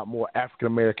seeking out more African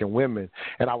American women,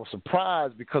 and I was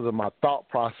surprised because of my thought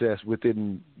process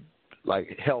within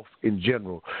health in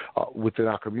general within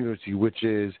our community, which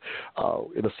is,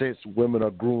 in a sense, women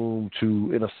are groomed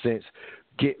to, in a sense,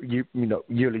 get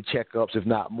yearly checkups, if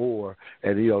not more,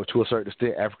 and to a certain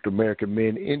extent, African American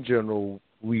men in general,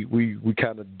 we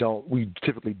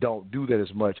typically don't do that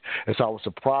as much, and so I was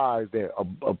surprised that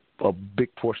a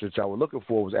big portion that y'all were looking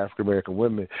for was African American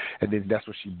women, and then that's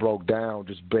what she broke down,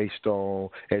 just based on,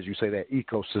 as you say, that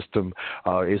ecosystem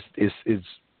is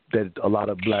that a lot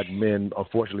of black men,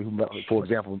 unfortunately, who, for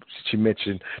example, she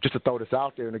mentioned, just to throw this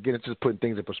out there, and again, it's just putting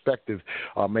things in perspective,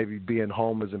 maybe being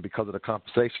homeless, and because of the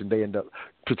compensation, they end up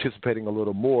participating a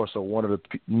little more. So one of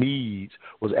the needs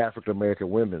was African American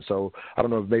women. So I don't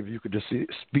know if maybe you could just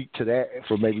speak to that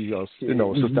for maybe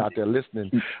sisters out there listening,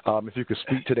 if you could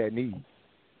speak to that need.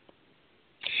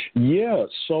 Yeah.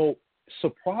 So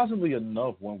surprisingly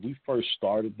enough, when we first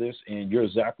started this, and you're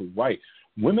exactly right,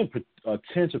 women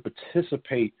tend to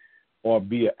participate or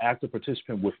be an active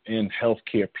participant within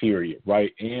healthcare, period,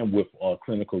 right, and with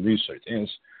clinical research. And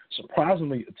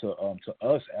surprisingly to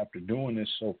us, after doing this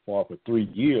so far for 3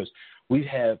 years, we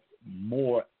have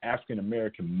more African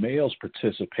American males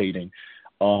participating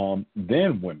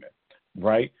than women,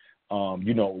 right?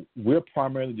 We're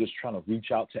primarily just trying to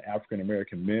reach out to African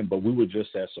American men, but we were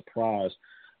just as surprised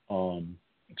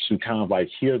to kind of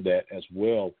hear that as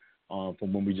well.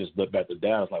 From when we just looked at the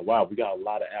data, it's like, wow, we got a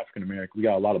lot of African American, we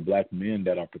got a lot of black men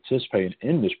that are participating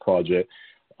in this project.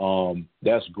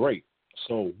 That's great.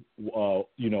 So,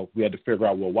 we had to figure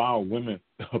out, well, why are women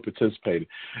participating?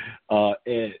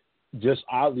 And just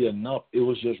oddly enough, it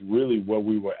was just really where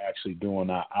we were actually doing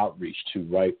our outreach to,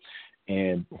 right?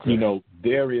 And,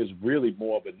 there is really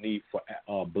more of a need for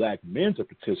black men to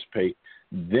participate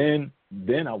than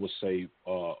I would say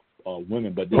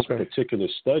women. But this particular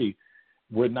study,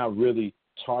 we're not really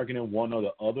targeting one or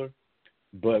the other,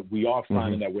 but we are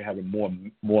finding that we're having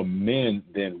more men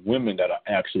than women that are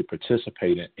actually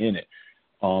participating in it.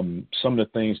 Some of the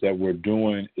things that we're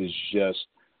doing is just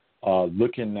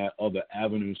looking at other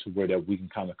avenues to where that we can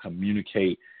kind of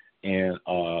communicate and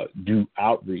do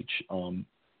outreach. One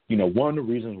of the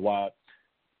reasons why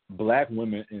black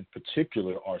women in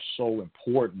particular are so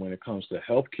important when it comes to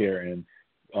healthcare and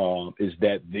is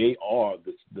that they are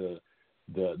the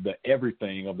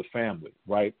everything of the family,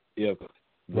 right? If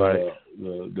the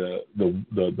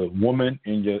woman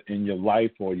in your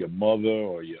life, or your mother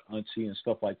or your auntie and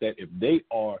stuff like that, if they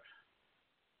are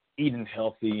eating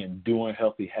healthy and doing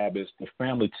healthy habits, the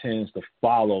family tends to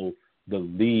follow the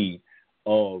lead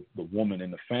of the woman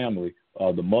in the family,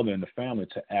 the mother in the family,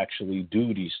 to actually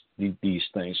do these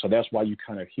things. So that's why you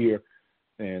kind of hear,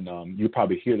 and you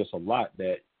probably hear this a lot,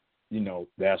 that, you know,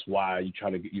 that's why you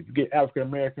try to get African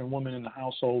American women in the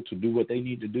household to do what they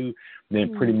need to do,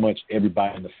 then pretty much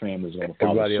everybody in the family is going to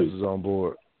follow Everybody suit. else is on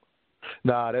board.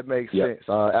 Nah, that makes sense.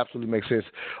 Absolutely makes sense.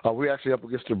 We're actually up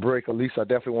against the break. Elisa, I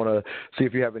definitely want to see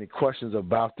if you have any questions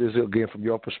about this, again, from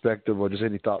your perspective, or just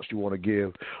any thoughts you want to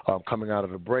give coming out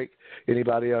of the break.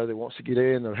 Anybody that wants to get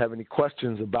in or have any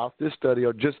questions about this study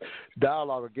or just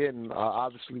dialogue, again,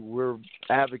 obviously we're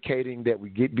advocating that we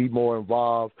be more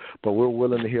involved, but we're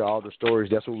willing to hear all the stories.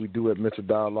 That's what we do at Mental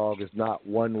Dialogue. It's not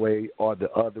one way or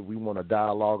the other. We want to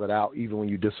dialogue it out even when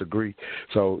you disagree.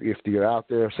 So if you're out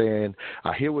there saying,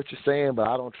 I hear what you're saying, but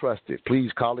I don't trust it,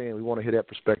 please call in. We want to hear that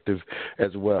perspective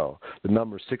as well. The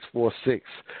number is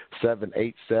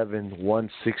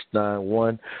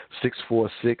 646-787-1691,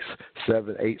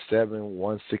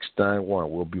 646-787-1691.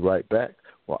 We'll be right back.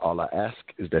 Well, all I ask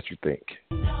is that you think.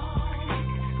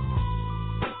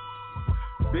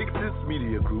 Big Sis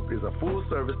Media Group is a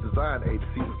full-service design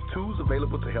agency with tools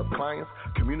available to help clients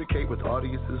communicate with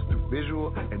audiences through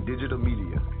visual and digital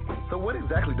media. So what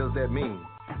exactly does that mean?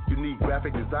 You need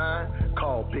graphic design?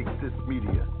 Call Big Sis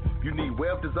Media. You need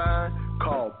web design?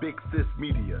 Call Big Sis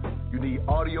Media. You need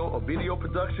audio or video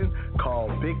production? Call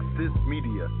Big Sis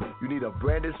Media. You need a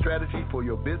branded strategy for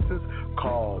your business?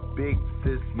 Call Big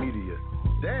Sis Media.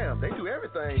 Damn, they do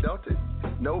everything, don't they?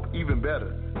 Nope, even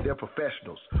better. They're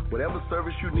professionals. Whatever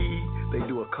service you need, they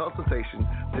do a consultation,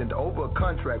 send over a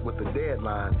contract with a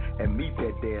deadline, and meet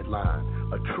that deadline.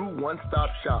 A true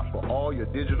one-stop shop for all your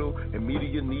digital and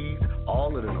media needs,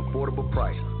 all at an affordable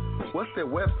price. What's their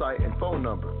website and phone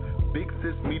number?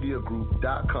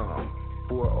 BigSisMediaGroup.com,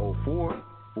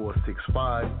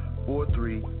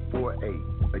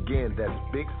 404-465-4348. Again, that's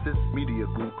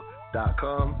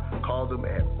BigSisMediaGroup.com. Call them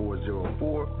at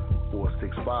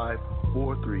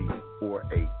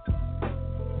 404-465-4348.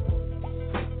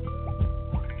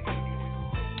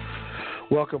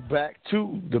 Welcome back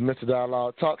to the Mental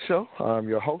Dialogue Talk Show. I'm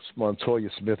your host, Montoya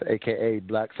Smith, a.k.a.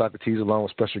 Black Socrates, along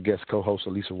with special guest co-host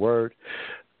Elisa Word.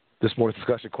 This morning's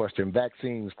discussion question: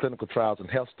 vaccines, clinical trials, and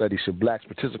health studies. Should blacks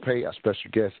participate? Our special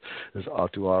guest is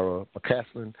Artuara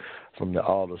McCaslin from the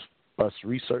All of Us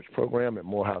Research Program at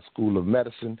Morehouse School of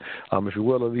Medicine. If you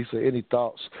will, Elisa, any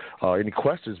thoughts or any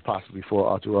questions possibly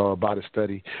for Artuara about his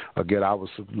study? Again, I was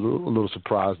a little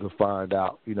surprised to find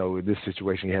out, you know, in this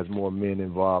situation he has more men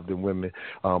involved than women,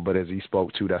 but as he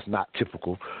spoke to, that's not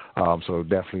typical. So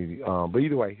definitely, but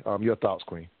either way, your thoughts,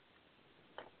 Queen.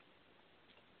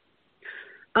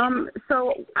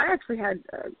 So I actually had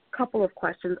a couple of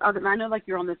questions. I know, like,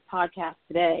 you're on this podcast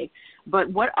today, but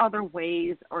what other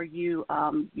ways are you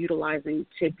utilizing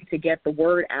to get the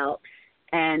word out,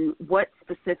 and what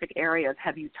specific areas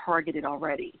have you targeted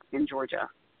already in Georgia?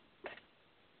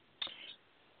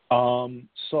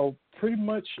 So pretty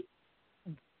much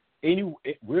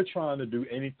we're trying to do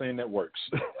anything that works,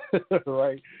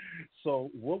 right? So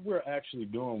what we're actually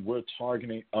doing, we're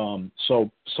targeting.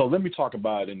 So let me talk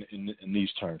about it in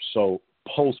these terms. So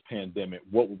post-pandemic,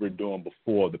 what we were doing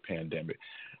before the pandemic,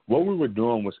 what we were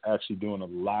doing was actually doing a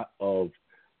lot of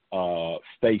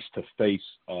face-to-face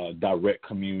direct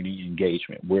community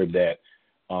engagement, where that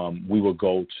we would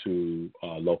go to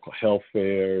local health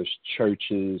fairs,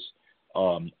 churches,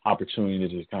 opportunity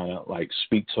to kind of like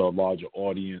speak to a larger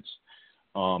audience,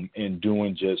 and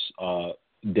doing just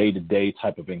day-to-day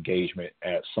type of engagement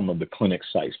at some of the clinic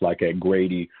sites, like at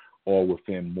Grady or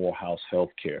within Morehouse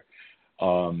Healthcare.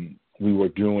 We were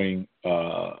doing,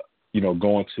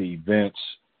 going to events,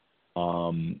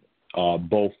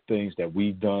 both things that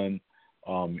we've done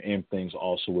and things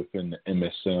also within the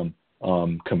MSM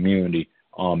community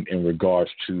in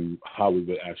regards to how we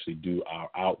would actually do our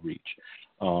outreach.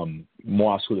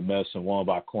 Morehouse School of Medicine, one of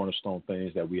our cornerstone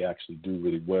things that we actually do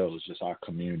really well is just our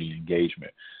community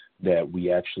engagement, that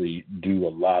we actually do a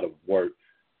lot of work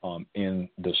in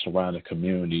the surrounding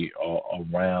community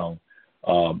around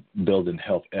building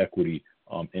health equity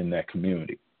in that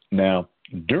community. Now,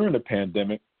 during the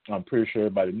pandemic, I'm pretty sure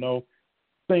everybody knows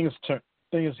things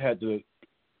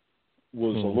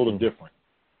was a little different,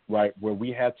 right? Where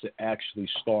we had to actually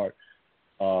start.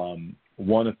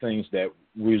 One of the things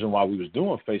reason why we was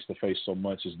doing face-to-face so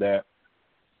much is that,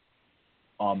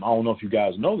 I don't know if you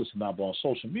guys know this or not, but on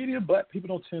social media, Black people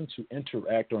don't tend to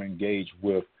interact or engage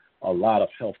with a lot of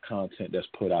health content that's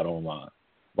put out online,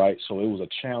 right? So it was a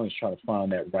challenge trying to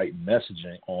find that right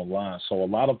messaging online. So a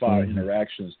lot of our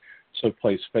interactions took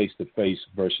place face-to-face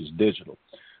versus digital.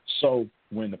 So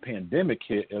when the pandemic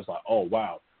hit, it was like, oh,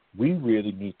 wow, we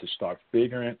really need to start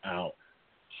figuring out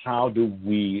how do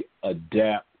we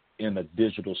adapt in a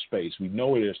digital space? We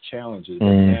know there's challenges, but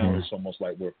now it's almost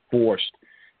like we're forced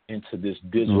into this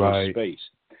digital space.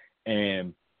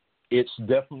 And it's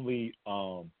definitely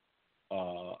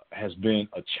has been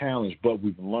a challenge, but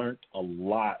we've learned a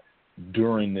lot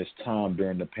during this time,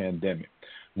 during the pandemic.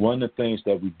 One of the things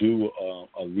that we do,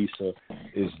 Alisa,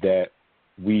 is that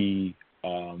we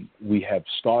have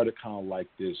started kind of like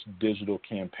this digital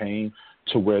campaign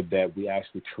to where that we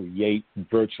actually create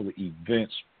virtual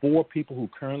events for people who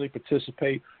currently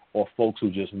participate or folks who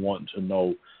just want to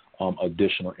know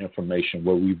additional information,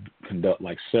 where we conduct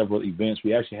like several events.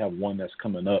 We actually have one that's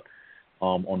coming up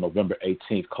on November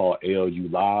 18th called ALU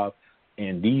Live,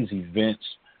 and these events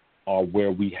are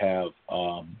where we have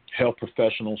health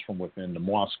professionals from within the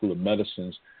Morehouse School of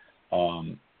Medicine's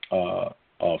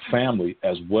family,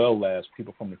 as well as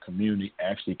people from the community,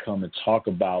 actually come and talk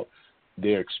about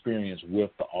their experience with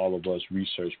the All of Us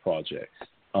Research Project.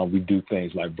 We do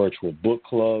things like virtual book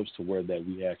clubs, to where that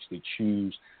we actually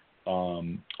choose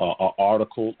an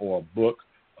article or a book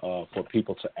for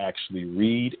people to actually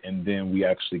read, and then we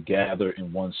actually gather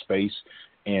in one space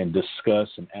and discuss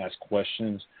and ask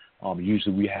questions.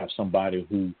 Usually we have somebody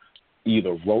who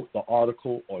either wrote the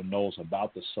article or knows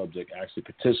about the subject actually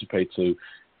participate to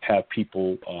have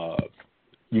people,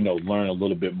 learn a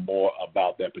little bit more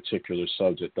about that particular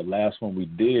subject. The last one we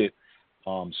did,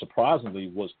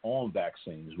 surprisingly, was on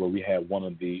vaccines, where we had one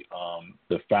of the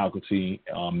faculty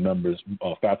members,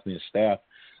 faculty and staff,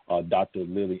 Dr.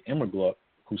 Lily Emmergluck,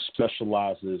 who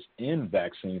specializes in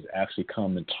vaccines, actually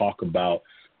come and talk about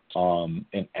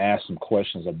and ask some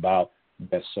questions about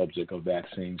that subject of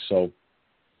vaccines. So,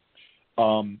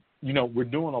 we're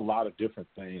doing a lot of different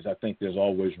things. I think there's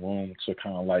always room to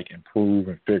kind of like improve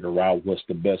and figure out what's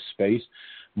the best space.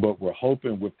 But we're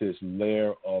hoping with this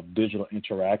layer of digital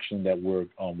interaction that we're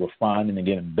refining and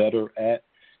getting better at,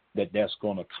 that's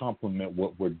going to complement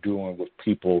what we're doing with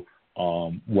people.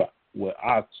 What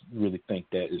I really think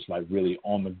that is like really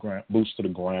on the ground, boots to the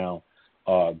ground,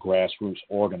 grassroots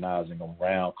organizing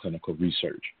around clinical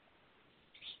research.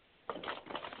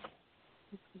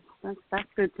 That's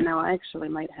good to know. I actually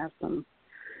might have some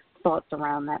thoughts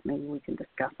around that. Maybe we can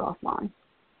discuss offline.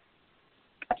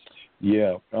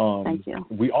 Yeah. Thank you.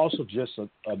 We also just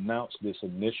announced this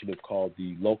initiative called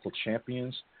the Local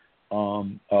Champions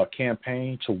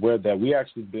campaign, to where that we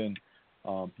actually been,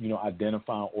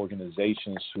 identifying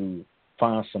organizations who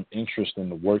find some interest in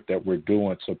the work that we're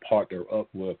doing to partner up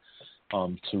with,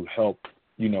 to help,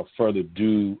 further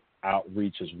do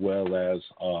outreach as well as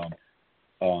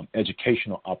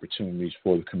educational opportunities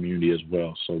for the community as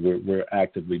well. So we're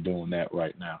actively doing that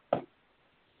right now.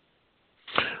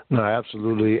 No,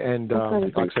 absolutely. And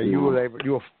like I said, you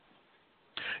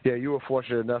were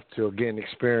fortunate enough to again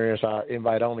experience our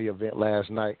invite-only event last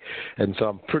night, and so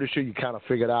I'm pretty sure you kind of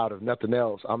figured out, if nothing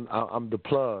else, I'm the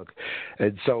plug,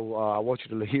 and so I want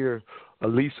you to hear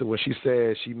Alisa when she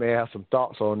says she may have some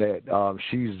thoughts on that.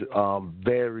 She's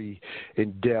very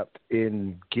in-depth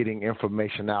in getting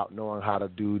information out, knowing how to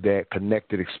do that,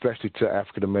 connected especially to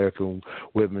African-American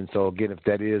women. So, again, if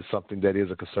that is something that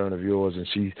is a concern of yours, and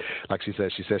she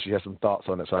said she has some thoughts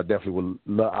on it. So I definitely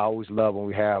I always love when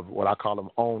we have what I call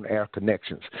them on-air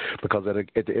connections, because at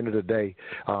the end of the day,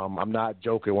 I'm not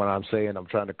joking when I'm saying I'm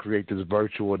trying to create this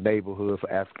virtual neighborhood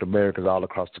for African-Americans all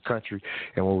across the country.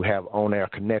 And when we have on-air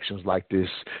connections like this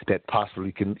that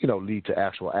possibly can, lead to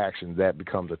actual action, that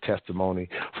becomes a testimony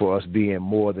for us being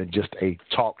more than just a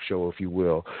talk show, if you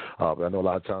will. I know a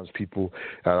lot of times people,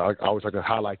 I always like to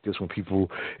highlight this when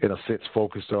people, in a sense,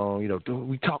 focus on, do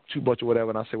we talk too much or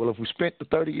whatever? And I say, well, if we spent the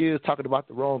 30 years talking about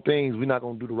the wrong things, we're not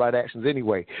going to do the right actions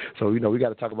anyway. So, we got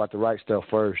to talk about the right stuff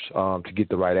first to get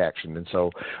the right action. And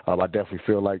so I definitely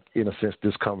feel like, in a sense,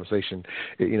 this conversation,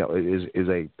 is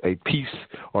a piece,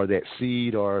 or that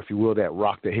seed, or, if you will, that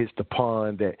rock that hits the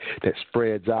pond that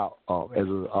spreads out, as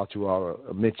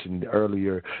Atuara mentioned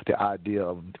earlier, the idea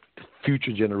of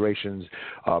future generations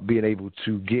being able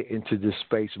to get into this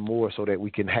space more, so that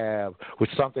we can have, which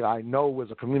is something I know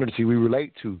as a community we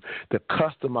relate to, the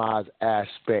customized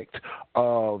aspect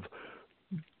of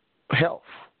health.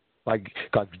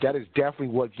 Because that is definitely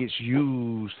what gets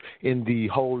used in the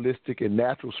holistic and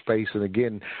natural space. And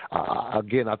again, I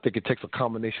think it takes a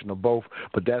combination of both,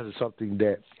 but that is something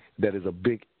that is a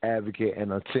big advocate,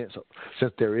 and since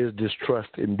there is distrust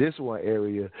in this one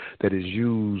area that is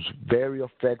used very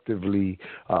effectively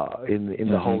in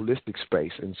the holistic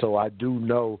space. And so I do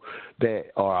know that,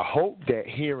 or I hope that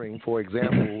hearing, for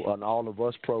example, an All of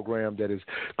Us program that is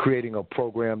creating a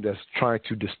program that's trying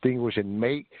to distinguish and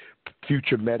make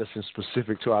future medicine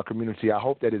specific to our community, I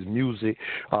hope that is music,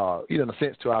 in a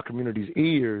sense, to our community's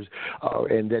ears,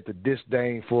 and that the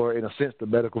disdain for, in a sense, the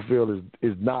medical field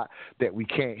is not that we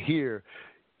can't hear.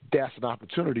 That's an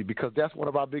opportunity, because that's one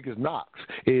of our biggest knocks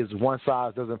is one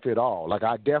size doesn't fit all. Like,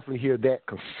 I definitely hear that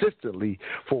consistently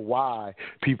for why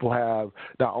people have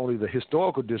not only the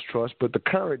historical distrust, but the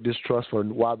current distrust for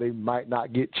why they might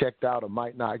not get checked out or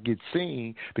might not get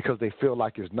seen, because they feel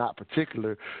like it's not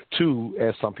particular to,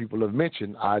 as some people have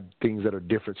mentioned, things that are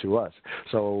different to us.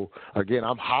 So, again,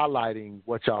 I'm highlighting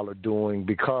what y'all are doing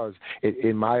because,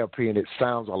 in my opinion, it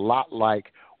sounds a lot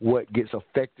like what gets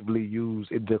effectively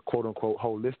used in the quote-unquote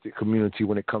holistic community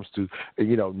when it comes to,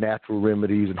 natural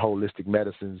remedies and holistic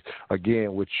medicines,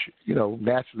 again, which,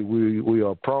 naturally we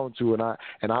are prone to. And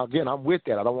again, I'm with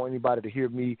that. I don't want anybody to hear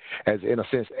me as, in a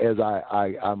sense, as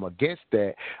I'm against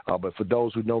that. But for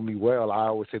those who know me well, I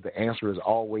always say the answer is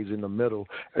always in the middle,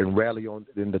 and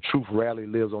the truth rarely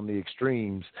lives on the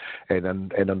extremes. And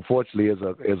unfortunately, as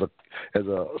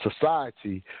a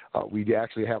society, we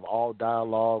actually have all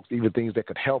dialogues, even things that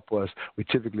could help us. We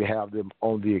typically have them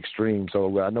on the extreme.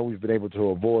 So I know we've been able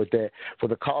to avoid that. For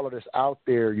the caller that's out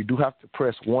there, you do have to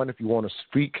press 1 if you want to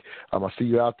speak. I see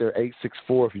you out there,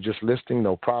 864 if you're just listening,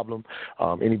 no problem.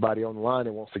 Anybody on the line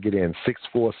that wants to get in,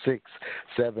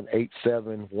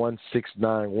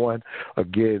 646-787-1691.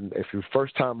 Again, if you're a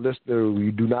first-time listener,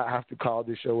 you do not have to call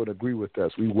this show and agree with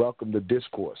us. We welcome the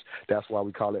discourse. That's why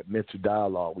we call it mental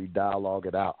dialogue. We dialogue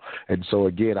it out. And so,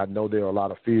 again, I know there are a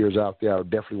lot of fears out there. I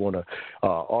definitely want to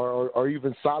or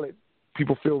even solid.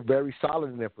 People feel very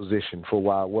solid in their position for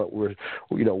why what we're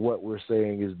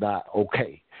saying is not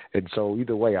okay. And so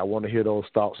either way, I want to hear those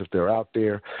thoughts if they're out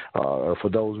there. For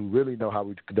those who really know how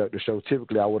we conduct the show,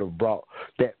 typically I would have brought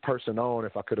that person on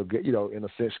if I could have, in a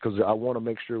sense, because I want to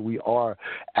make sure we are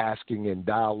asking and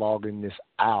dialoguing this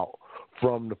out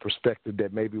from the perspective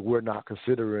that maybe we're not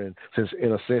considering, since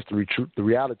in a sense the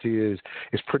reality is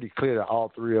it's pretty clear that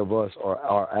all three of us are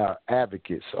our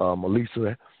advocates.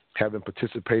 Elisa, having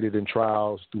participated in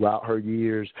trials throughout her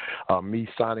years, me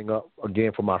signing up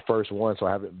again for my first one, so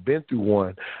I haven't been through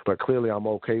one, but clearly I'm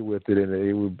okay with it,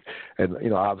 and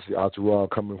obviously Arturo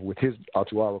coming with his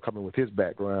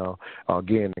background,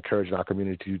 again encouraging our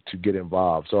community to get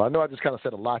involved. So I know I just kind of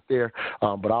said a lot there,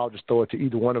 but I'll just throw it to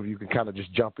either one of you. You can kind of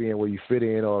just jump in where you fit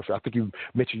in, or if I think you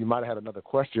mentioned you might have had another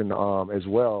question as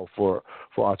well for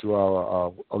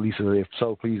Arturo, Elisa. If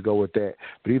so, please go with that.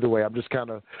 But either way, I'm just kind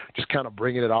of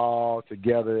bringing it all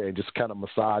together and just kind of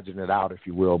massaging it out, if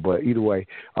you will. But either way,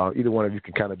 either one of you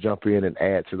can kind of jump in and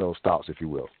add to those thoughts, if you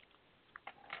will.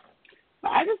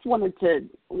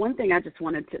 One thing I just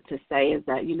wanted to say is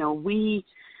that,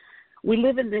 we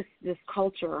live in this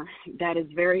culture that is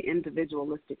very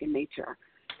individualistic in nature.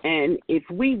 And if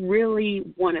we really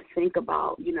want to think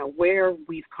about, where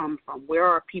we've come from, where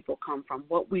our people come from,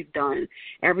 what we've done,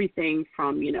 everything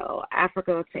from,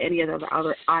 Africa to any of the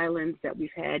other islands that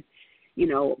we've had,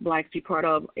 blacks be part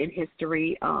of in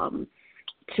history,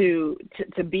 to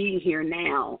being here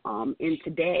now in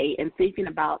today and thinking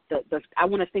about I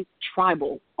want to think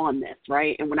tribal on this,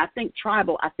 right? And when I think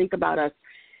tribal, I think about us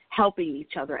helping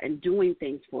each other and doing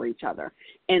things for each other.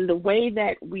 And the way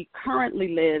that we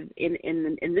currently live in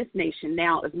this nation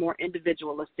now is more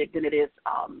individualistic than it is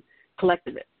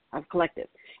collective.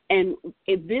 And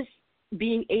this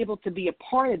being able to be a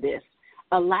part of this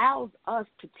allows us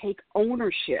to take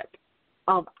ownership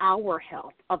of our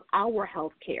health, of our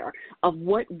health care, of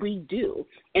what we do.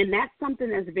 And that's something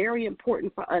that's very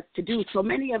important for us to do. So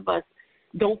many of us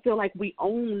don't feel like we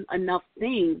own enough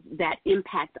things that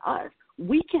impact us.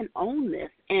 We can own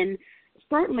this. And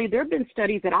certainly there have been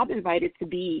studies that I've invited to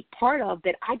be part of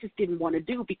that I just didn't want to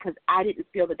do because I didn't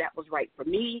feel that was right for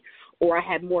me, or I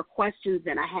had more questions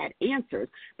than I had answers.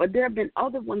 But there have been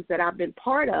other ones that I've been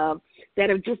part of that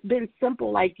have just been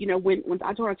simple, like, when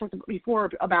I talked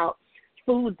before about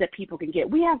foods that people can get.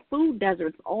 We have food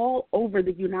deserts all over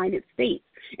the United States,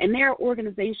 and there are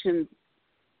organizations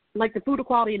like the Food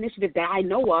Equality Initiative that I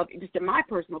know of, just in my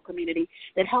personal community,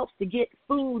 that helps to get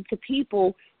food to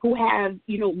people who have,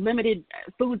 limited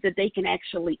foods that they can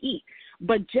actually eat.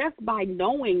 But just by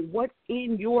knowing what's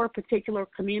in your particular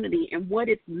community and what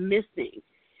it's missing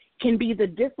can be the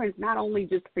difference, not only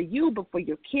just for you, but for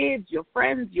your kids, your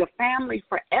friends, your family,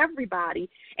 for everybody,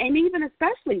 and even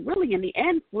especially really in the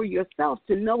end for yourself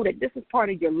to know that this is part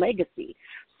of your legacy.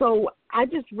 So I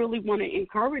just really want to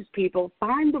encourage people,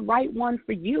 find the right one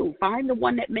for you. Find the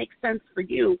one that makes sense for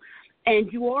you.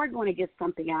 And you are going to get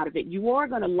something out of it. You are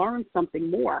going to learn something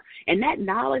more. And that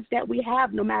knowledge that we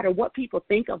have, no matter what people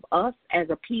think of us as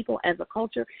a people, as a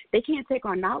culture, they can't take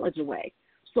our knowledge away.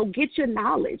 So get your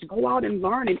knowledge. Go out and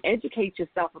learn and educate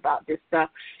yourself about this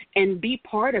stuff and be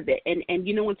part of it. And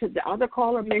you know, until the other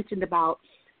caller mentioned about,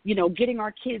 you know, getting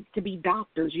our kids to be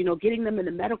doctors, you know, getting them in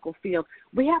the medical field,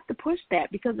 we have to push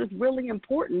that because it's really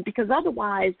important. Because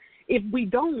otherwise, if we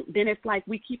don't, then it's like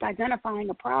we keep identifying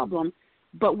a problem,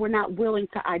 but we're not willing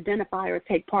to identify or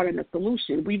take part in the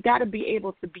solution. We've got to be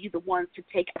able to be the ones to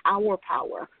take our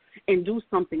power and do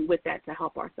something with that to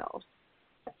help ourselves.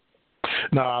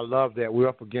 No, I love that. We're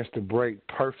up against the break.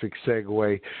 Perfect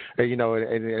segue. And, you know,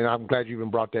 and I'm glad you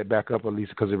even brought that back up, Elisa,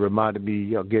 because it reminded me,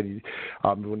 you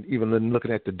know, even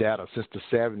looking at the data since the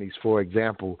 70s, for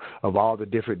example, of all the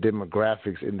different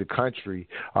demographics in the country,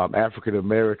 African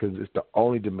Americans is the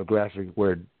only demographic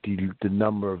where the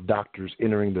number of doctors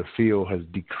entering the field has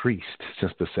decreased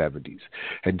since the 70s.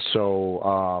 And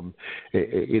so,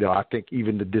 you know, I think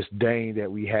even the disdain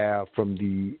that we have from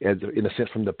in a sense,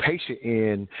 from the patient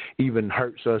end, even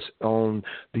hurts us on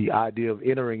the idea of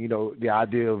entering, you know, the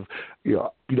idea of, you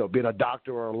know, being a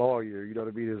doctor or a lawyer, you know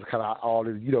what I mean? It's kind of all,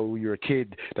 you know, when you're a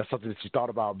kid, that's something that you thought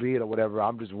about being or whatever.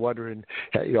 I'm just wondering,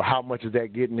 you know, how much is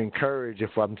that getting encouraged if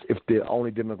the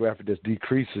only demographic that's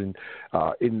decreasing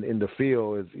in the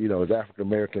field is, you know, is African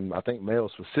American. I think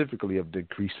males specifically have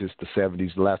decreased since the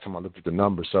 70s, the last time I looked at the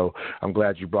numbers. So I'm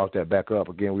glad you brought that back up.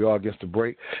 Again, we are against the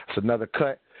break. It's another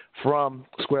cut from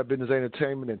Square Business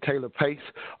Entertainment and Taylor Pace,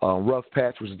 Rough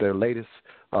Patch, which is their latest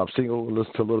single. We'll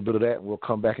listen to a little bit of that, and we'll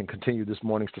come back and continue this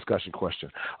morning's discussion question.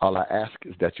 All I ask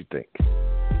is that you think.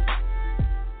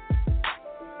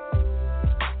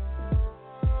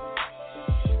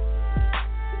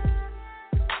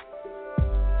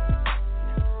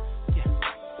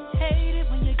 Hate it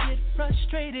when you get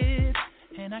frustrated,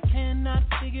 and I cannot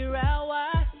figure out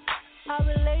why our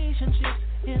relationship's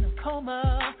in a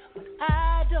coma, but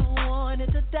I don't want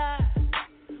it to die.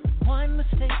 One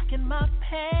mistake in my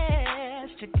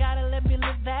past, you gotta let me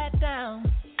live that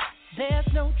down. There's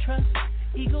no trust,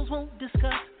 egos won't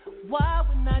discuss why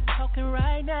we're not talking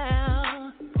right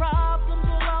now. Problems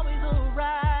will always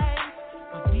arise,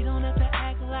 but we don't have to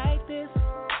act like this.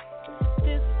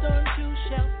 This storm too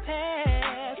shall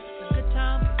pass. A good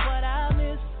time is what I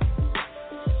miss.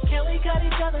 Can we cut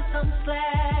each other some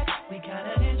slack? We got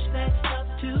an itch that's tough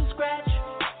to scratch.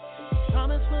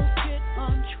 Promise we'll get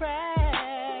on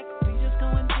track. We just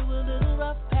going through a little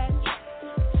rough patch.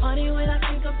 Funny when I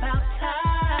think about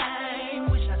time.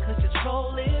 Wish I could just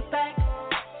roll it back.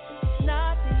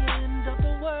 Not the end of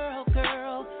the world,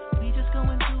 girl. We just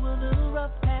going through a little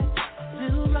rough patch. A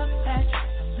little rough patch.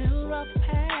 A little rough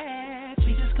patch.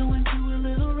 We just going through a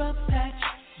little rough patch.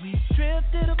 We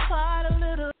drifted apart a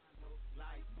little.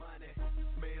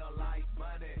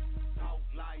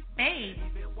 Babe,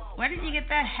 where did you get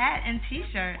that hat and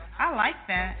t-shirt? I like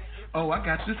that. Oh, I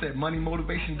got this at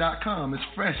moneymotivation.com. It's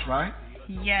fresh, right?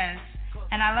 Yes,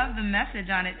 and I love the message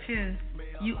on it too.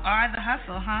 You are the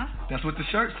hustle, huh? That's what the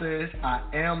shirt says. I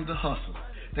am the hustle.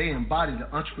 They embody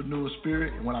the entrepreneur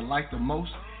spirit, and what I like the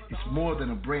most, it's more than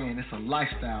a brand. It's a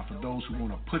lifestyle for those who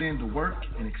want to put in the work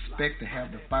and expect to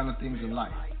have the finer things in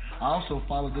life. I also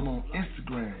follow them on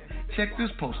Instagram. Check this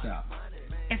post out.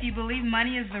 If you believe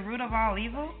money is the root of all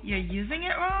evil, you're using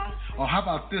it wrong? Or how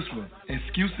about this one?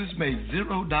 Excuses make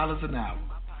 $0 an hour.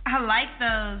 I like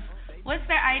those. What's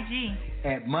their IG?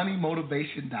 At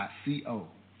moneymotivation.co.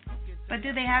 But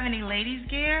do they have any ladies'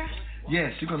 gear?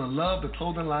 Yes, you're going to love the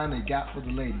clothing line they got for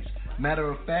the ladies. Matter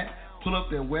of fact, pull up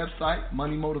their website,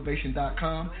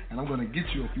 moneymotivation.com, and I'm going to get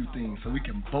you a few things so we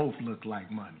can both look like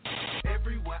money.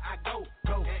 Everywhere I go,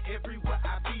 and everywhere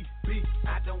I be,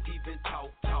 I don't even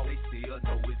talk, they still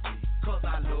know it's me. 'Cause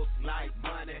I look like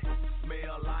money,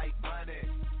 smell like money,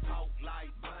 talk like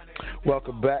money.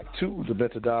 Welcome back to the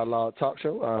Mental Dialogue Talk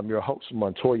Show. I'm your host,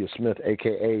 Montoya Smith,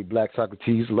 a.k.a. Black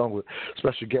Socrates, along with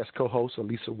special guest co-host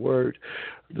Elisa Word.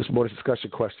 This morning's discussion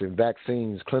question,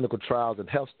 vaccines, clinical trials, and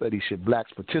health studies, should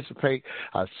blacks participate?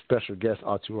 Our special guest,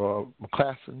 Arturo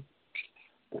McClassen,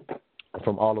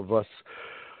 from All of Us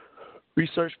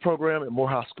research program at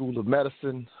Morehouse School of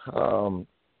Medicine.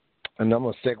 And I'm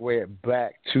going to segue it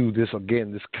back to this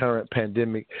current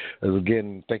pandemic.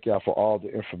 Again, thank y'all for all the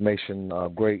information,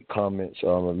 great comments,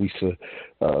 Lisa,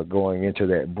 going into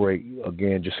that break.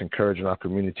 Again, just encouraging our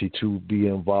community to be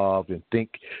involved and think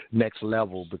next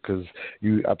level, because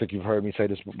I think you've heard me say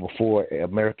this before,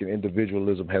 American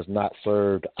individualism has not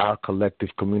served our collective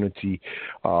community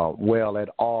well at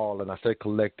all. And I say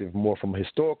collective more from a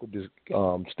historical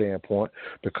standpoint,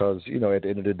 because, you know, at the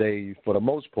end of the day, for the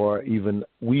most part, even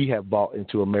we have bought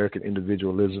into American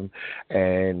individualism,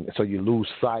 and so you lose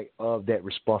sight of that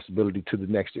responsibility to the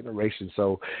next generation.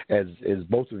 So as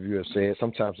both of you have said,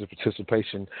 sometimes the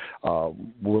participation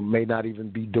may not even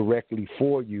be directly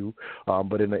for you,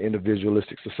 but in an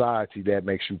individualistic society, that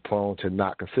makes you prone to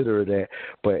not consider that.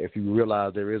 But if you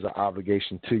realize there is an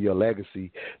obligation to your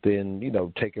legacy, then, you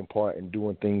know, taking part in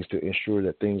doing things to ensure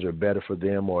that things are better for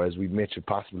them, or as we mentioned,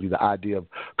 possibly the idea of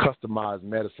customized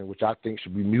medicine, which I think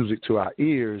should be music to our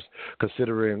ears,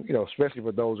 considering, you know, especially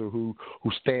for those who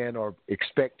stand or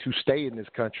expect to stay in this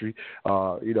country,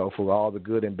 you know, for all the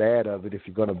good and bad of it. If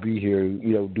you're going to be here,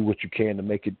 you know, do what you can to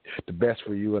make it the best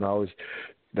for you. And always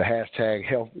the hashtag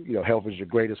health, you know, health is your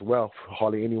greatest wealth.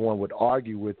 Hardly anyone would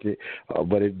argue with it,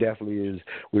 but it definitely is.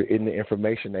 We're in the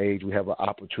information age. We have an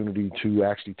opportunity to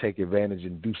actually take advantage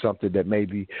and do something that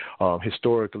maybe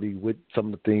historically, with some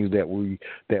of the things that we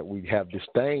have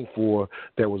disdain for,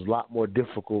 that was a lot more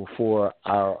difficult for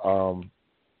our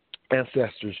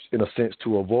ancestors, in a sense,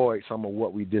 to avoid some of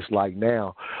what we dislike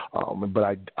now.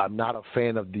 But I'm not a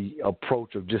fan of the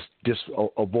approach of just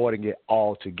avoiding it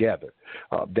altogether.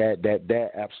 That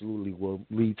absolutely will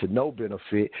lead to no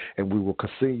benefit, and we will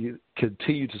continue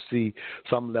to see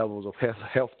some levels of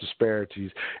health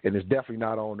disparities, and it's definitely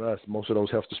not on us. Most of those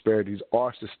health disparities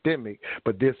are systemic,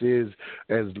 but this is,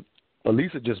 as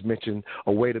Elisa just mentioned,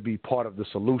 a way to be part of the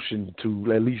solution,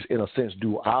 to at least in a sense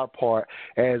do our part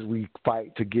as we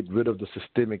fight to get rid of the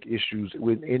systemic issues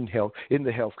in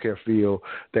the healthcare field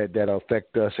that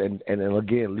affect us and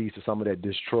again leads to some of that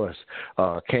distrust.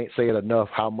 Can't say it enough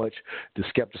how much the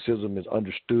skepticism is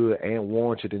understood and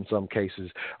warranted in some cases.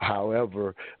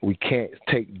 However, we can't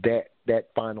take that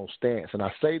final stance. And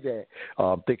I say that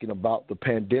thinking about the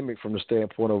pandemic from the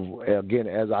standpoint of, again,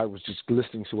 as I was just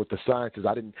listening to what the scientists,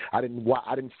 I didn't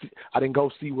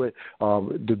go see what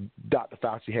the Dr.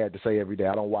 Fauci had to say every day.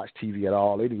 I don't watch TV at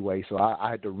all anyway, so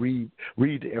I had to read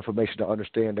the information to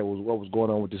understand what was going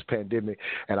on with this pandemic.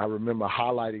 And I remember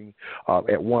highlighting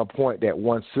at one point that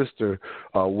one sister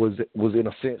was in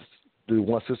a sense, the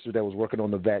one sister that was working on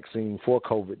the vaccine for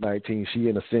COVID-19, she,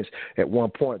 in a sense, at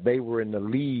one point, they were in the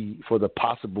lead for the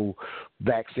possible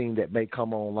vaccine that may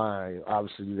come online.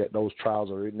 Obviously, that those trials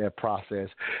are in their process,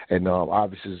 and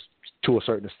obviously, to a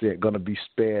certain extent, going to be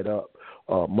sped up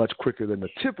much quicker than the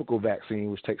typical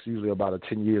vaccine, which takes usually about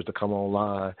 10 years to come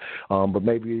online. But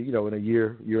maybe, you know, in a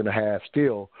year and a half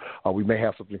still, we may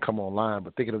have something come online.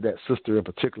 But thinking of that sister in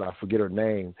particular, I forget her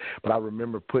name, but I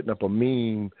remember putting up a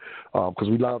meme because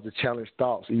we love to challenge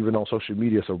thoughts even on social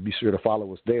media, so be sure to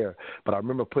follow us there. But I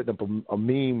remember putting up a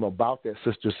meme about that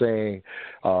sister saying,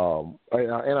 and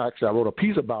I wrote a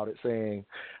piece about it saying,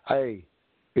 hey,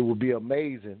 it would be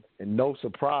amazing and no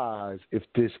surprise if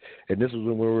this, and this was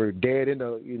when we were dead in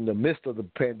the midst of the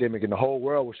pandemic and the whole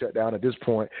world was shut down at this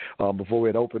point before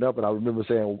it opened up. And I remember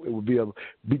saying it would be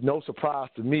no surprise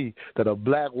to me that a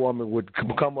black woman would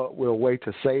come up with a way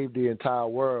to save the entire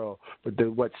world. But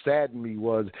what saddened me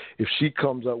was if she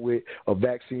comes up with a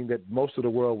vaccine that most of the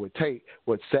world would take,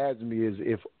 what saddens me is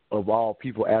if of all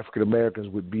people, African Americans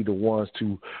would be the ones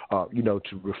to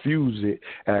refuse it,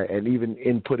 and even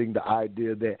inputting the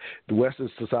idea that the Western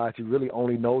society really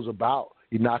only knows about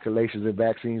inoculations and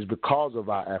vaccines because of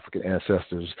our African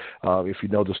ancestors. If you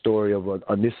know the story of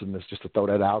Onesimus, just to throw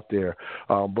that out there.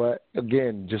 But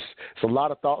again, just it's a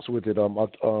lot of thoughts with it.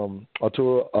 Atuara,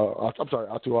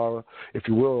 if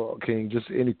you will, King,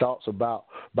 just any thoughts about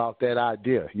that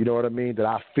idea? You know what I mean? That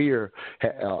I fear,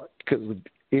 because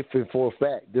if and for a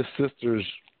fact this sister's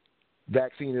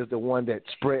vaccine is the one that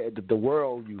the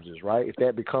world uses, right? If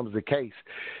that becomes the case,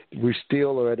 we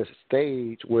still are at a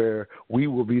stage where we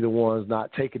will be the ones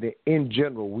not taking it in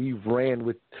general. We've ran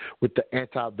with the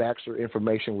anti-vaxxer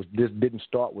information, which this didn't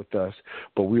start with us,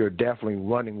 but we are definitely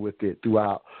running with it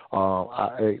throughout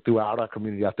our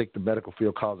community. I think the medical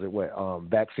field calls it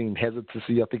vaccine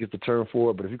hesitancy, I think is the term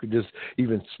for it. But if you could just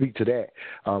even speak to that,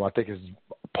 I think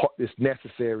it's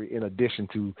necessary in addition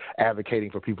to advocating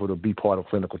for people to be part of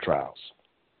clinical trials.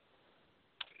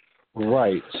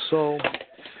 Right. So,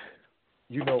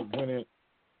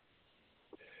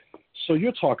 so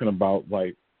you're talking about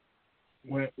like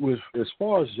as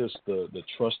far as just the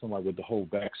trusting, like with the whole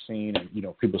vaccine, and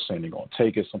people saying they're going to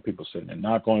take it, some people saying they're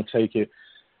not going to take it,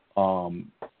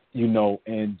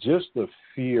 and just the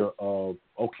fear of,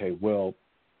 okay, well,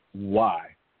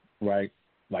 why, right?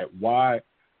 Like why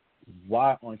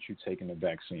aren't you taking the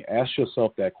vaccine? Ask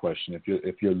yourself that question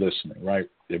if you're listening, right?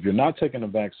 If you're not taking the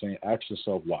vaccine, ask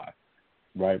yourself why,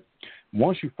 right?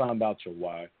 Once you find out your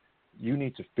why, you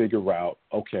need to figure out,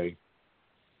 okay,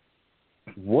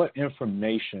 what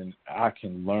information I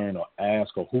can learn or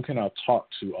ask, or who can I talk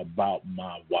to about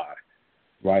my why,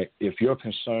 right? If your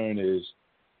concern is,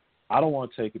 I don't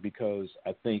want to take it because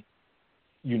I think,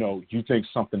 you think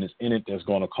something is in it that's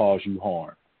going to cause you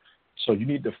harm. So you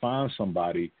need to find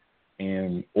somebody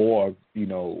or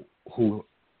who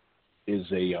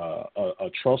is a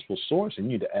trustful source, and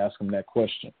you need to ask them that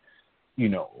question.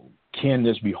 Can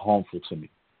this be harmful to me?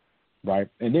 Right?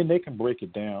 And then they can break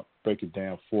it down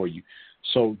for you.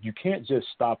 So you can't just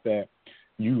stop at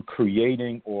you're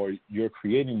creating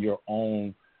your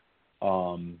own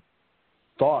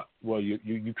thought. Well,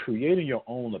 you're creating your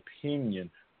own opinion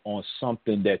on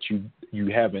something that you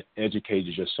haven't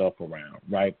educated yourself around,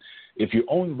 right? If you're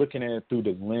only looking at it through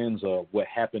the lens of what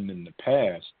happened in the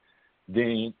past,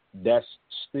 then that's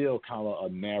still kind of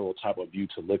a narrow type of view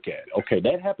to look at. Okay,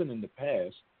 that happened in the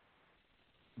past.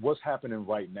 What's happening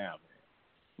right now, man?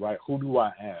 Right? Who do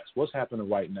I ask? What's happening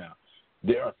right now?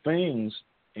 There are things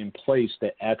in place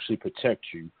that actually protect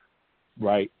you,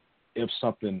 right, if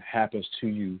something happens to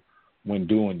you when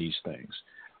doing these things.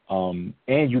 And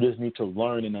you just need to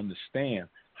learn and understand,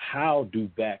 how do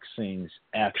vaccines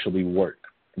actually work,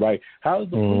 right? How does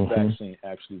the flu vaccine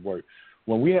actually work?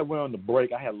 When we went on the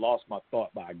break, I had lost my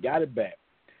thought, but I got it back.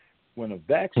 When a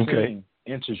vaccine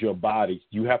enters your body,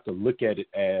 you have to look at it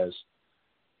as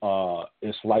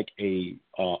it's like a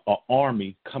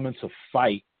army coming to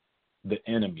fight the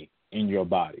enemy in your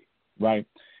body, right?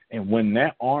 And when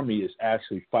that army is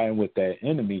actually fighting with that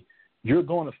enemy, you're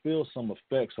going to feel some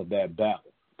effects of that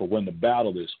battle. But when the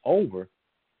battle is over,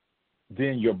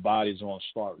 then your body's going to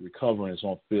start recovering. It's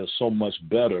going to feel so much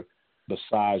better,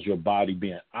 besides your body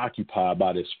being occupied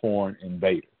by this foreign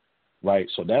invader, right?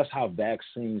 So that's how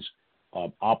vaccines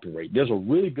operate. There's a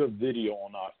really good video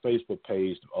on our Facebook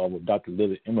page with Dr.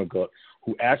 Lily Immergut,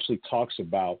 who actually talks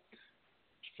about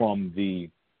from the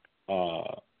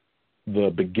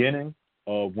beginning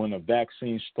of when a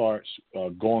vaccine starts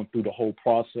going through the whole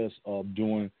process of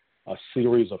doing a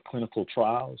series of clinical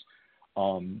trials.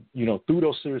 Through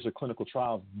those series of clinical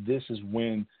trials, this is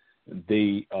when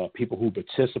the people who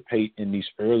participate in these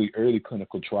early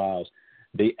clinical trials,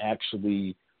 they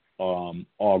actually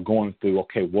are going through,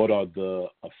 okay, what are the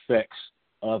effects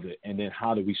of it? And then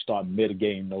how do we start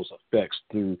mitigating those effects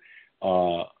through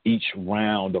each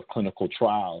round of clinical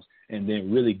trials, and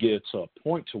then really get to a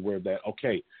point to where that,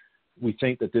 okay, we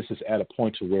think that this is at a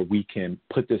point to where we can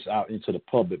put this out into the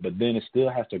public, but then it still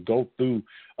has to go through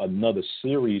another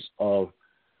series of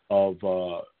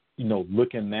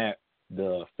looking at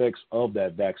the effects of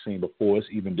that vaccine before it's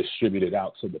even distributed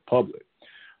out to the public.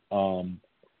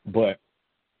 But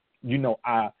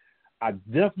I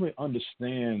definitely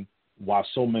understand why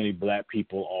so many Black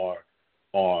people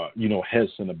are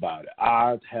hesitant about it.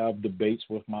 I have debates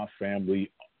with my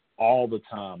family all the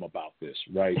time about this,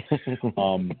 right?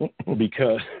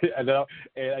 Because and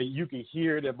you can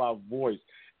hear it in my voice.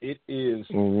 It is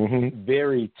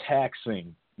very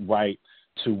taxing, right?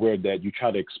 To where that you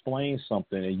try to explain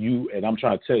something and I'm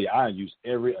trying to tell you, I use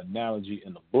every analogy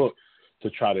in the book to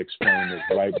try to explain this,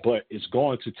 right? But it's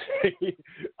going to take,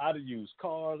 I done use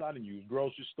cars, I done use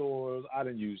grocery stores, I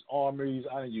done use armories,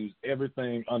 I done use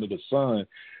everything under the sun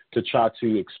to try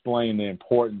to explain the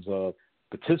importance of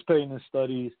participating in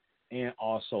studies and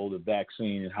also the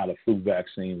vaccine and how the flu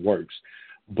vaccine works.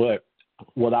 But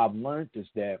what I've learned is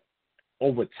that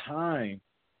over time,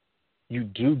 you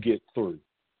do get through,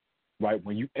 right?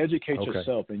 When you educate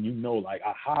yourself and like,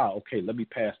 aha, okay, let me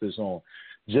pass this on.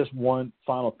 Just one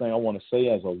final thing I want to say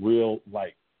as a real,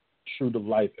 like,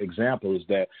 true-to-life example is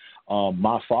that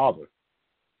my father,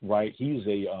 right, he's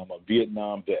a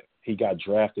Vietnam vet. He got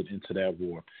drafted into that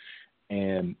war.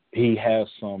 And he has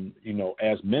some,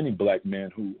 as many Black men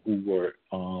who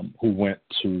went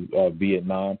to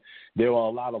Vietnam, there were a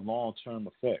lot of long-term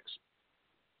effects.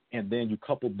 And then you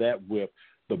couple that with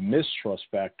the mistrust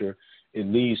factor, it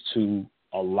leads to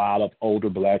a lot of older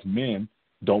Black men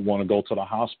don't want to go to the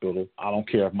hospital. I don't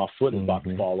care if my foot is about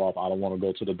to fall off. I don't want to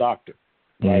go to the doctor.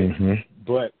 Right?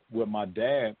 But with my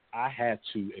dad, I had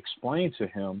to explain to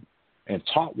him and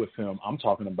talk with him. I'm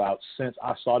talking about since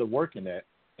I started working at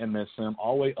MSM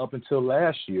all the way up until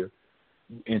last year,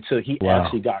 until he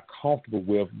actually got comfortable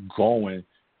with going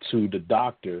to the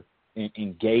doctor and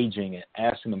engaging and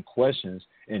asking them questions,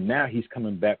 and now he's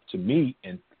coming back to me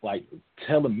and like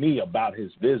telling me about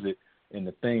his visit and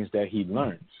the things that he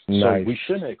learned. Nice. So we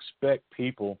shouldn't expect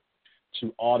people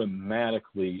to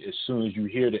automatically, as soon as you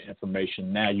hear the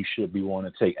information, now you should be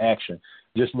wanting to take action.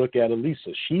 Just look at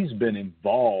Elisa. She's been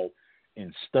involved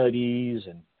in studies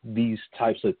and these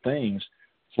types of things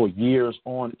for years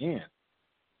on end,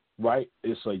 right?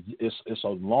 It's a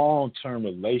long-term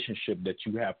relationship that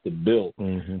you have to build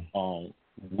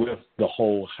with the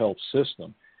whole health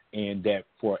system. And that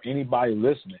for anybody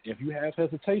listening, if you have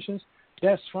hesitations,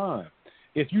 that's fine.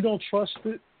 If you don't trust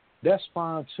it, that's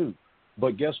fine too.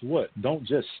 But guess what? Don't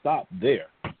just stop there.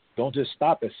 Don't just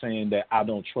stop at saying that I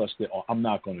don't trust it or I'm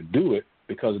not going to do it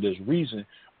because of this reason.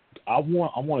 I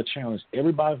want to challenge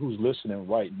everybody who's listening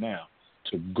right now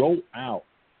to go out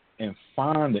and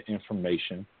find the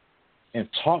information and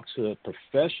talk to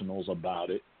professionals about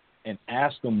it and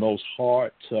ask them those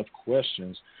hard, tough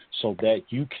questions so that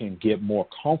you can get more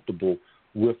comfortable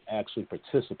with actually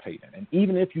participating. And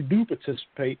even if you do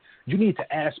participate, you need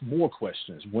to ask more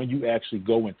questions when you actually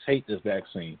go and take this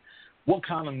vaccine. What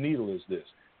kind of needle is this?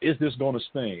 Is this going to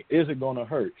sting? Is it going to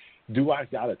hurt? Do I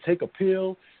got to take a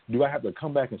pill? Do I have to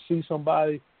come back and see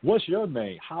somebody? What's your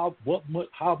name? How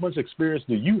much experience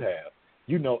do you have?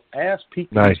 You know, ask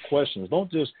people these questions.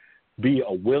 Don't just be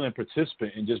a willing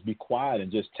participant and just be quiet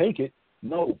and just take it.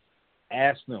 No,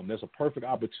 ask them. There's a perfect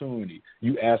opportunity.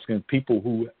 You asking people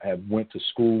who have went to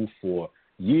school for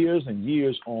years and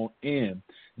years on end,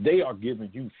 they are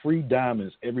giving you free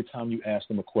diamonds every time you ask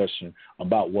them a question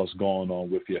about what's going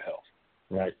on with your health,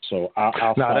 right? So I'll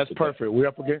that's perfect. We're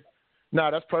up against. No,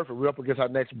 that's perfect. We're up against our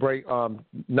next break.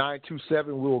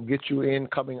 927, we will get you in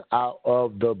coming out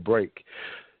of the break.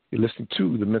 You're listening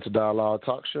to the Mental Dialogue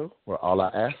Talk Show, where all I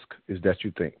ask is that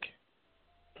you think.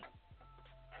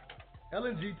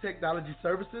 LNG Technology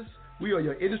Services, we are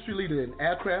your industry leader in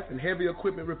aircraft and heavy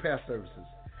equipment repair services.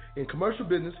 In commercial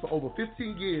business for over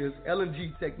 15 years,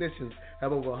 LNG technicians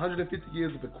have over 150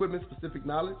 years of equipment-specific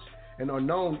knowledge and are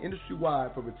known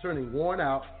industry-wide for returning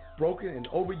worn-out, broken, and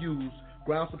overused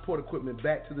ground support equipment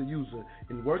back to the user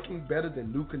in working better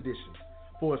than new conditions.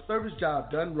 For a service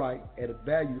job done right at a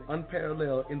value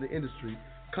unparalleled in the industry,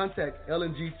 contact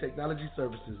LNG Technology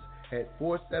Services at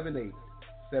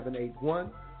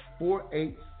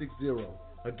 478-781-4860.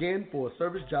 Again, for a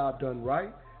service job done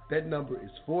right, that number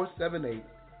is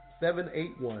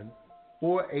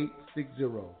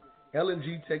 478-781-4860.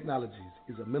 LNG Technologies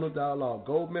is a Mental Dialogue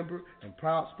Gold member and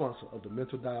proud sponsor of the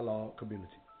Mental Dialogue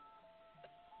community.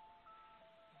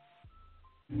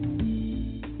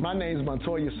 My name is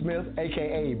Montoya Smith,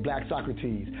 a.k.a. Black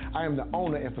Socrates. I am the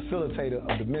owner and facilitator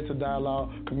of the Mental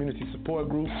Dialogue Community Support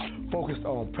Group, focused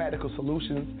on practical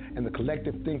solutions and the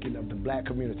collective thinking of the black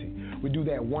community. We do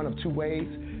that one of two ways.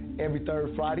 Every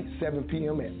third Friday, 7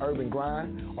 p.m. at Urban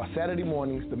Grind, or Saturday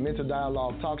mornings, the Mental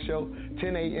Dialogue Talk Show,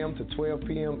 10 a.m. to 12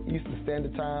 p.m. Eastern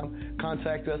Standard Time.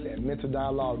 Contact us at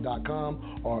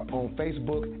mentaldialogue.com or on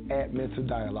Facebook at Mental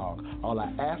Dialogue. All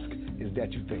I ask is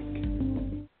that you think.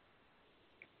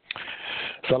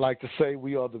 So I like to say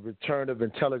we are the return of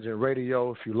intelligent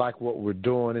radio. If you like what we're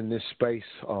doing in this space,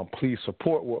 please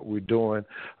support what we're doing.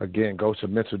 Again, go to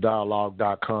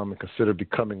mentaldialogue.com and consider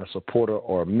becoming a supporter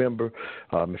or a member.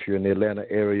 If you're in the Atlanta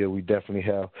area, we definitely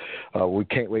have. We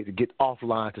can't wait to get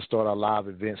offline to start our live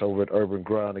events over at Urban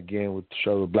Grind again with the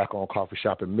show, the Black Owned Coffee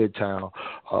Shop in Midtown.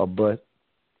 But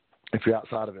if you're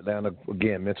outside of Atlanta,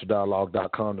 again,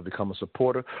 mentaldialogue.com to become a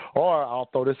supporter. Or I'll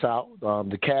throw this out,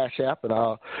 the Cash App, and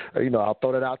I'll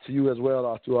throw that out to you as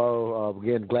well.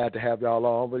 Again, glad to have y'all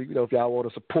on. But if y'all want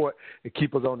to support and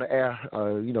keep us on the air,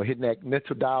 hitting that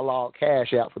Mental Dialogue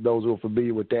Cash App, for those who are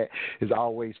familiar with that, is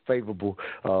always favorable.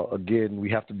 Again, we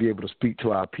have to be able to speak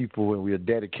to our people, and we are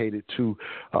dedicated to,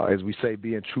 as we say,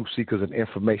 being truth seekers and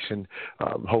information.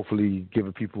 Hopefully,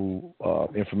 giving people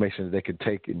information that they can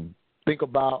take and think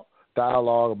about,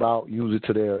 dialogue about, use it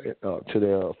to their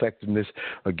effectiveness,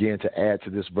 again, to add to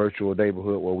this virtual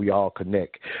neighborhood where we all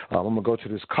connect. I'm going to go to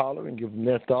this caller and give them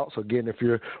their thoughts. Again,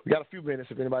 we got a few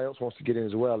minutes if anybody else wants to get in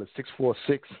as well. It's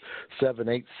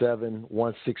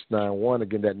 646-787-1691.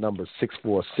 Again, that number is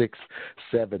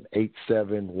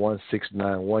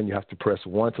 646-787-1691. You have to press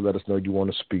 1 to let us know you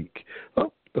want to speak.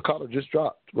 Oh, the caller just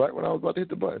dropped right when I was about to hit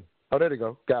the button. Oh, there they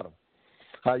go. Got him.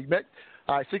 You met?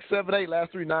 All right, 678,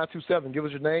 last 3, 927. Give us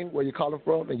your name, where you're calling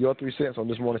from, and your 3 cents on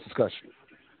this morning's discussion.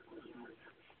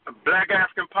 Black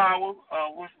African Power,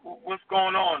 what's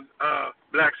going on,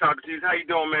 Black Socrates? How you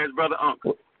doing, man? It's Brother Unc.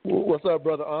 What's up,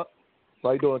 Brother Unc? How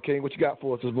you doing, King? What you got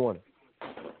for us this morning?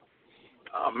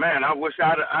 Man, I wish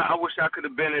I could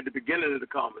have been at the beginning of the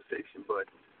conversation, but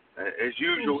as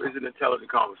usual, is an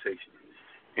intelligent conversation.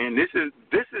 And this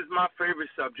is my favorite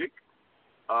subject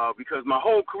because my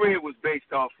whole career was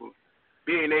based off of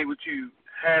being able to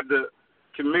have the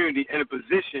community in a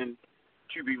position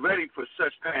to be ready for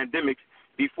such pandemics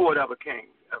before it ever came.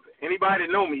 Anybody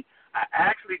that know me, I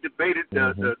actually debated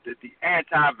the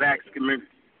anti-vax community.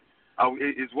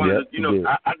 It's one of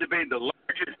the, I debated the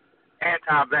largest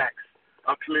anti-vax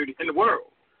community in the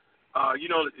world.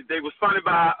 They was funded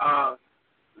by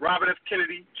Robert F.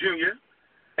 Kennedy Jr.,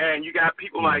 and you got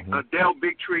people like Del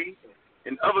Bigtree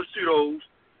and other pseudos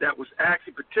that was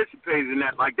actually participating in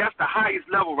that. Like, that's the highest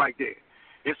level right there.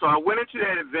 And so I went into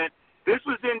that event. This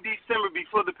was in December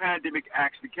before the pandemic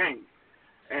actually came.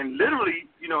 And literally,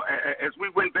 as we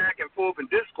went back and forth in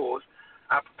discourse,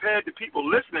 I prepared the people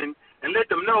listening and let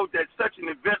them know that such an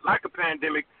event like a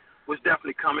pandemic was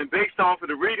definitely coming based off of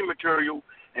the reading material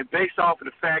and based off of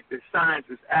the fact that science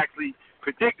is actually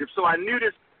predictive. So I knew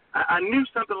I knew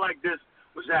something like this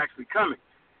was actually coming.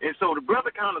 And so the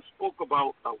brother kind of spoke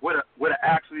about what a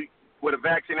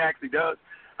vaccine actually does.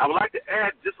 I would like to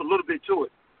add just a little bit to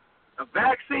it. A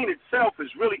vaccine itself is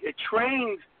really, it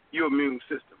trains your immune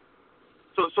system.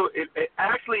 So it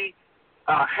actually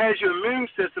has your immune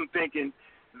system thinking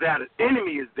that an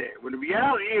enemy is there. When the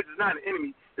reality is it's not an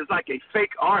enemy, it's like a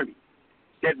fake army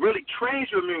that really trains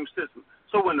your immune system.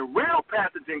 So when the real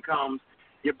pathogen comes,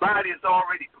 your body is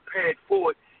already prepared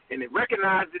for it, and it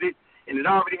recognizes it, and it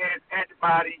already has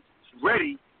antibodies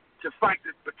ready to fight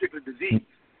this particular disease.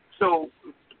 So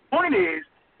the point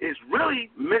is really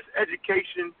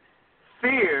miseducation,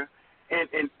 fear,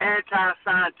 and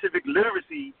anti-scientific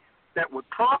literacy that would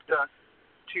prompt us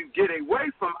to get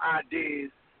away from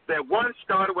ideas that, one,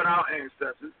 started with our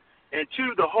ancestors, and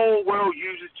two, the whole world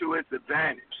uses to its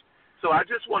advantage. So I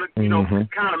just want to,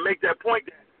 kind of make that point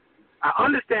that I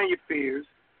understand your fears,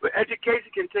 but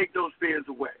education can take those fears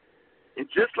away. And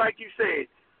just like you said,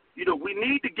 we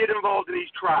need to get involved in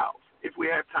these trials if we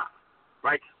have time,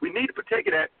 right? We need to partake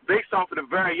of that based off of the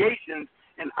variations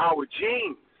in our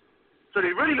genes. So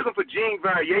they're really looking for gene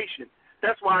variation.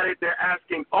 That's why they're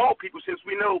asking all people, since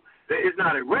we know there is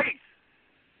not a race.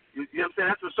 You know what I'm saying?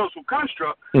 That's a social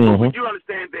construct. But we do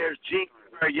understand there's gene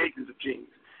variations of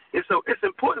genes. And so it's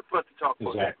important for us to talk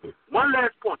about that. One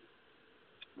last point.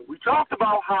 We talked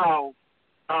about how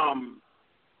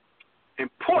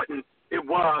important it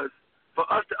was for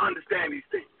us to understand these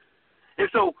things. And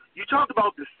so you talked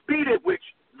about the speed at which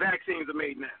vaccines are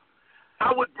made now.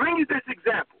 I would bring you this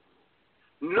example.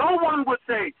 No one would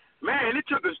say, man, it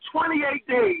took us 28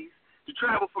 days to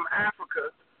travel from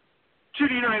Africa to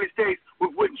the United States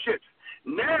with wooden ships.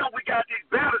 Now we got these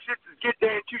battleships that get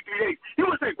there in 2-3 days. You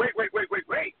would say, wait.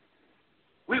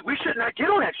 We should not get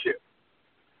on that ship.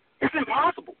 It's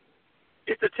impossible.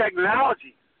 It's the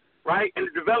technology, right, and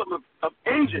the development of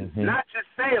engines, not just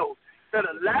sails, that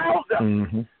allows us.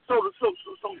 So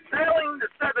sailing the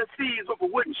 7 seas with a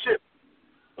wooden ship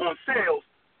on sails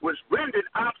was rendered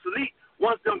obsolete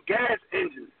once them gas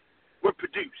engines were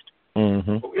produced. You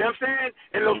know what I'm saying?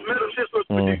 And those metal ships were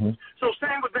produced. So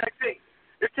same with vaccines.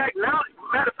 The technology,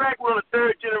 matter of fact, we're on the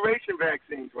 3rd generation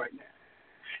vaccines right now.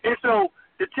 And so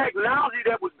the technology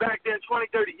that was back then 20,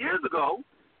 30 years ago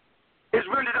is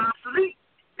rendered obsolete.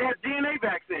 They have DNA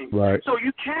vaccines. Right. So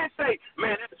you can't say,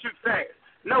 man, it's too fast.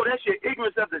 No, that's your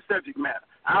ignorance of the subject matter.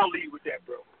 I'll leave with that,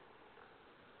 bro.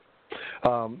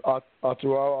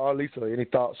 Arturo, Lisa, any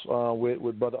thoughts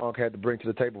with Brother Unc had to bring to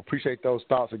the table? Appreciate those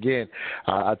thoughts again.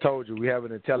 I told you we have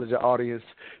an intelligent audience,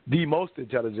 the most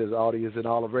intelligent audience in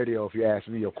all of radio. If you ask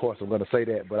me, of course, I'm going to say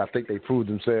that, but I think they prove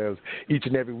themselves each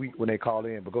and every week when they call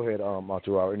in. But go ahead,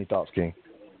 Arturo. Any thoughts, King?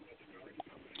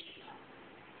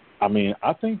 I mean,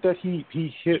 I think that he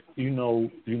hit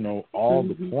all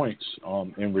the points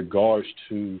in regards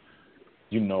to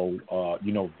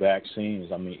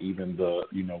vaccines. I mean, even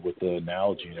with the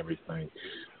analogy and everything,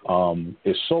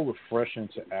 it's so refreshing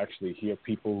to actually hear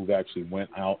people who've actually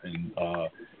went out and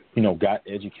got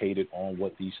educated on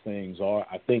what these things are.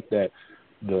 I think that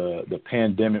the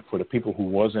pandemic, for the people who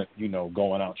wasn't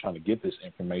going out trying to get this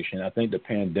information, I think the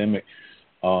pandemic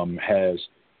has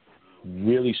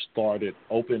really started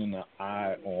opening the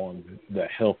eye on the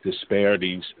health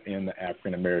disparities in the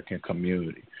African American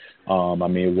community. I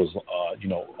mean, it was,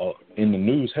 in the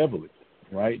news heavily,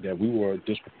 right, that we were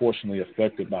disproportionately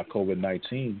affected by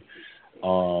COVID-19,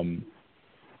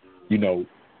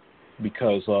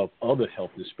 because of other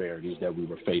health disparities that we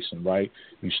were facing, right?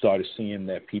 You started seeing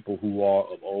that people who are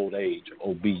of old age,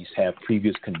 obese, have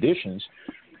previous conditions,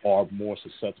 are more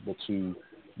susceptible to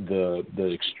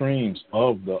the extremes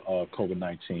of the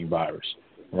COVID-19 virus,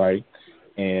 right?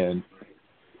 And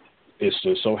it's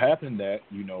just so happened that,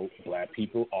 black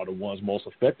people are the ones most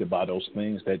affected by those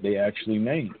things that they actually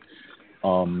named.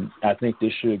 I think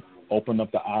this should open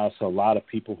up the eyes to a lot of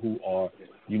people who are,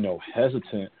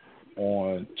 hesitant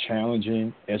on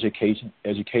challenging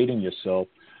educating yourself,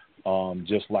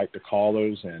 just like the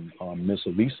callers and Miss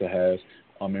Elisa has,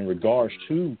 in regards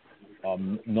to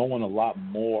knowing a lot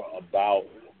more about,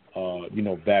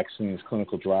 vaccines,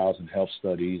 clinical trials, and health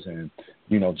studies, and,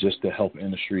 just the health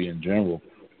industry in general.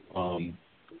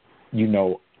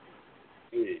 You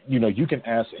can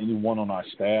ask anyone on our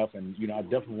staff, and, I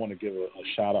definitely want to give a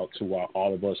shout out to our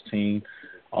All of Us team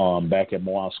back at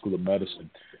Morehouse School of Medicine.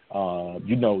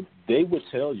 They would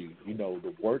tell you,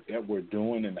 the work that we're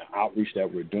doing and the outreach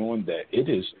that we're doing, that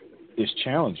it's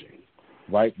challenging,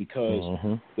 right? Because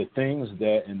the things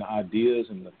that and the ideas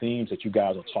and the themes that you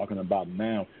guys are talking about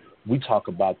now, we talk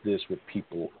about this with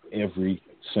people every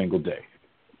single day,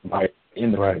 right?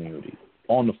 In the community,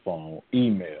 on the phone,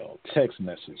 email, text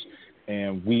message,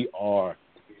 and we are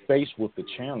faced with the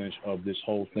challenge of this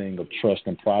whole thing of trust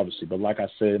and privacy. But like I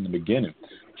said in the beginning,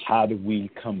 how do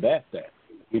we combat that?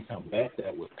 We combat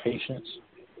that with patience,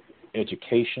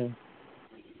 education,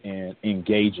 and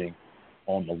engaging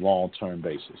on a long-term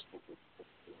basis.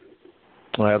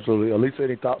 Oh, absolutely. Elisa,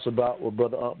 any thoughts about what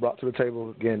Brother brought to the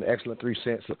table? Again, excellent 3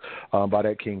 cents by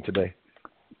that king today.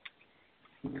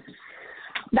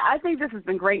 I think this has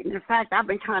been great. And in fact, I'll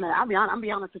be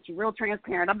honest with you, real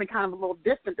transparent. I've been kind of a little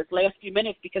distant this last few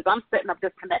minutes because I'm setting up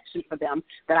this connection for them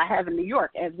that I have in New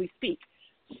York as we speak.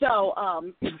 So,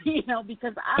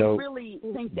 because I really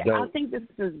think I think this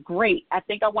is great. I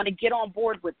think I want to get on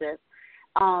board with this,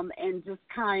 and just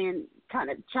kind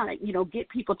of trying to, get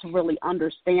people to really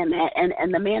understand that.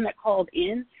 And the man that called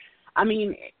in, I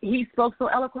mean, he spoke so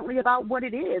eloquently about what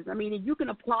it is. I mean, you can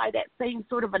apply that same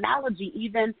sort of analogy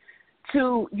even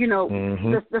to,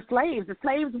 the slaves. The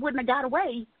slaves wouldn't have got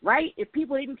away, right, if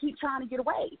people didn't keep trying to get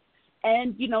away.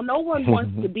 And, no one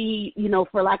wants to be,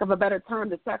 for lack of a better term,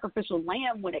 the sacrificial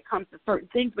lamb when it comes to certain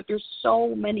things, but there's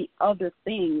so many other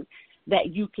things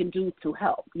that you can do to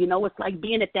help. It's like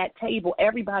being at that table.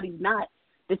 Everybody's not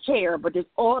the chair, but there's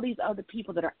all these other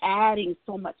people that are adding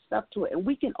so much stuff to it, and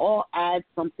we can all add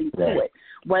something to it,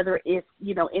 whether it's,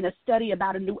 in a study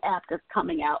about a new app that's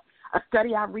coming out, a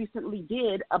study I recently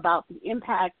did about the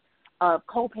impact of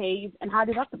co-pays and high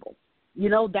deductibles.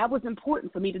 That was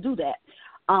important for me to do that.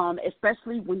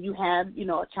 Especially when you have,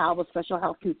 a child with special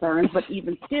health concerns, but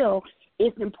even still,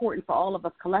 it's important for all of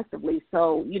us collectively.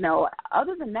 So,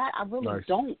 other than that, I really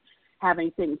don't have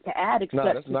anything to add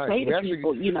except to say to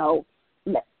people,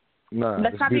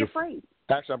 let's not be afraid.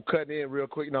 Actually, I'm cutting in real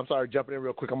quick. I'm sorry, jumping in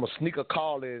real quick. I'm gonna sneak a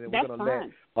call in, and That's we're gonna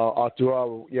fine. let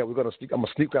Arturo. Yeah, we're gonna sneak. I'm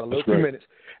gonna sneak out a little few minutes,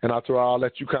 and Arturo, I'll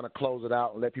let you kind of close it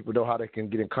out and let people know how they can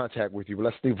get in contact with you. But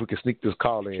let's see if we can sneak this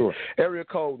call in. Sure. Area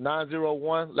code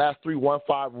 901, last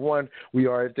 3151. We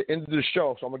are at the end of the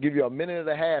show, so I'm gonna give you a minute and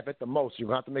a half at the most. You're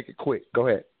gonna have to make it quick. Go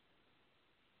ahead.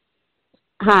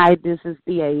 Hi, this is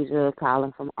Deasia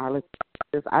calling from Arlington.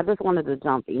 I just wanted to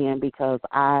jump in because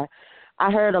I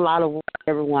heard a lot of what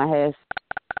everyone has,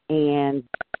 and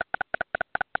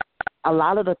a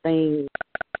lot of the things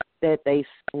that they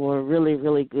were really,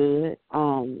 really good.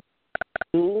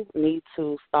 You need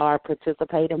to start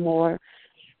participating more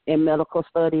in medical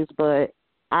studies, but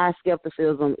our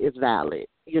skepticism is valid.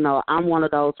 I'm one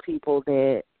of those people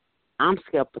that I'm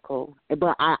skeptical,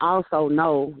 but I also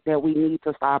know that we need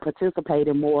to start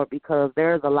participating more because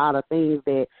there's a lot of things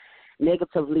that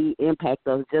negatively impact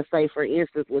us. Just say, for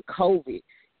instance, with COVID,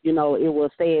 it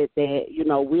was said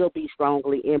that, we'll be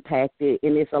strongly impacted,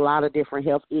 and it's a lot of different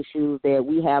health issues that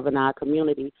we have in our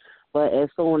community. But as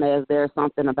soon as there's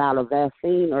something about a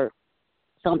vaccine or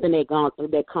something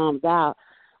that comes out,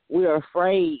 we're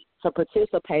afraid to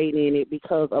participate in it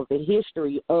because of the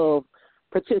history of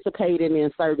participating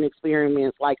in certain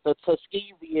experiments, like the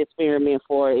Tuskegee experiment,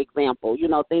 for example,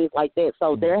 things like that.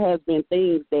 So there has been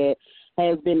things that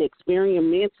has been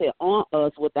experimented on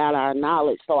us without our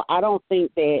knowledge. So I don't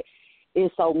think that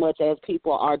it's so much as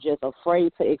people are just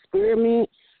afraid to experiment.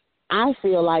 I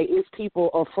feel like it's people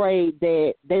afraid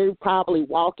that they're probably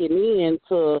walking in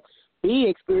to be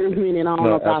experimenting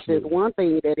on about this one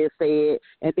thing that is said,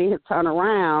 and then turn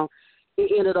around,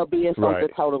 it ended up being something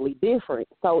totally different.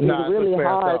 So it's really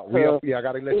hard to... I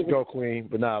got to let you go, Queen.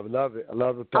 But I love it. I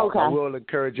love it. Okay. I will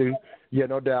encourage you Yeah,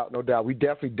 no doubt, no doubt. We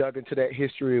definitely dug into that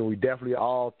history, and we definitely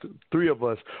all three of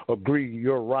us agree.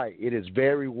 You're right. It is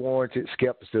very warranted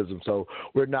skepticism. So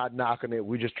we're not knocking it.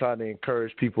 We're just trying to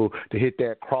encourage people to hit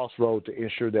that crossroad to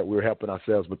ensure that we're helping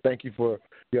ourselves. But thank you for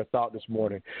your thought this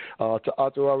morning. To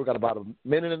Arthur, we've got about a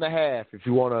minute and a half. If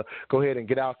you want to go ahead and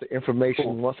get out the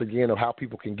information once again of how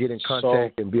people can get in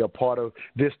contact and be a part of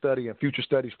this study and future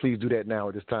studies, please do that now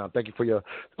at this time. Thank you for your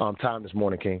time this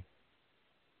morning, King.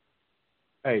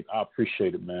 Hey, I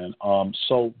appreciate it, man.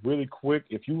 So really quick,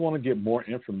 if you want to get more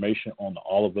information on the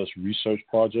All of Us Research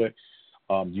Project,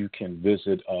 you can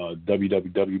visit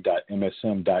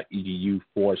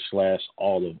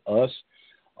www.msm.edu/allofus,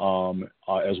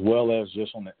 as well as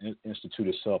just on the institute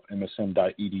itself,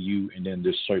 msm.edu, and then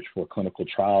just search for clinical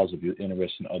trials if you're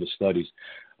interested in other studies.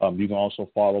 You can also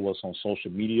follow us on social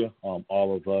media,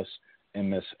 All of Us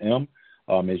MSM.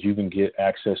 As you can get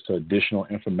access to additional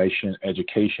information,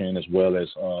 education, as well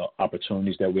as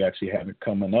opportunities that we actually have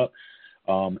coming up.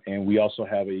 And we also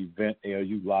have an event,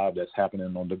 ALU Live, that's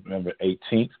happening on November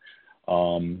 18th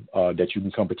that you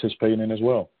can come participate in as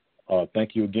well.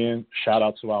 Thank you again. Shout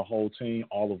out to our whole team,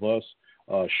 all of us.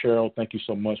 Cheryl, thank you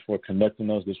so much for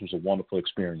connecting us. This was a wonderful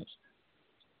experience.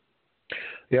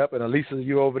 Yep, and Alisa,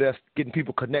 you over there getting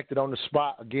people connected on the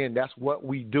spot. Again, that's what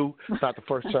we do. It's not the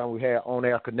first time we had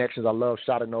on-air connections. I love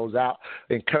shouting those out.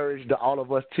 Encourage the All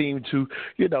of Us team to,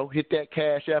 hit that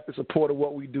Cash App in support of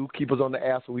what we do. Keep us on the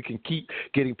app so we can keep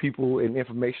getting people and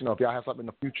information. If y'all have something in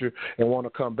the future and want to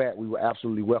come back, we will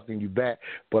absolutely welcome you back.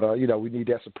 But, we need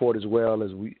that support as well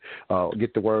as we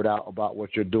get the word out about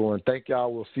what you're doing. Thank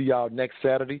y'all. We'll see y'all next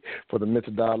Saturday for the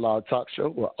Mental Dialogue Talk Show,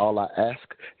 where all I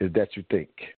ask is that you think.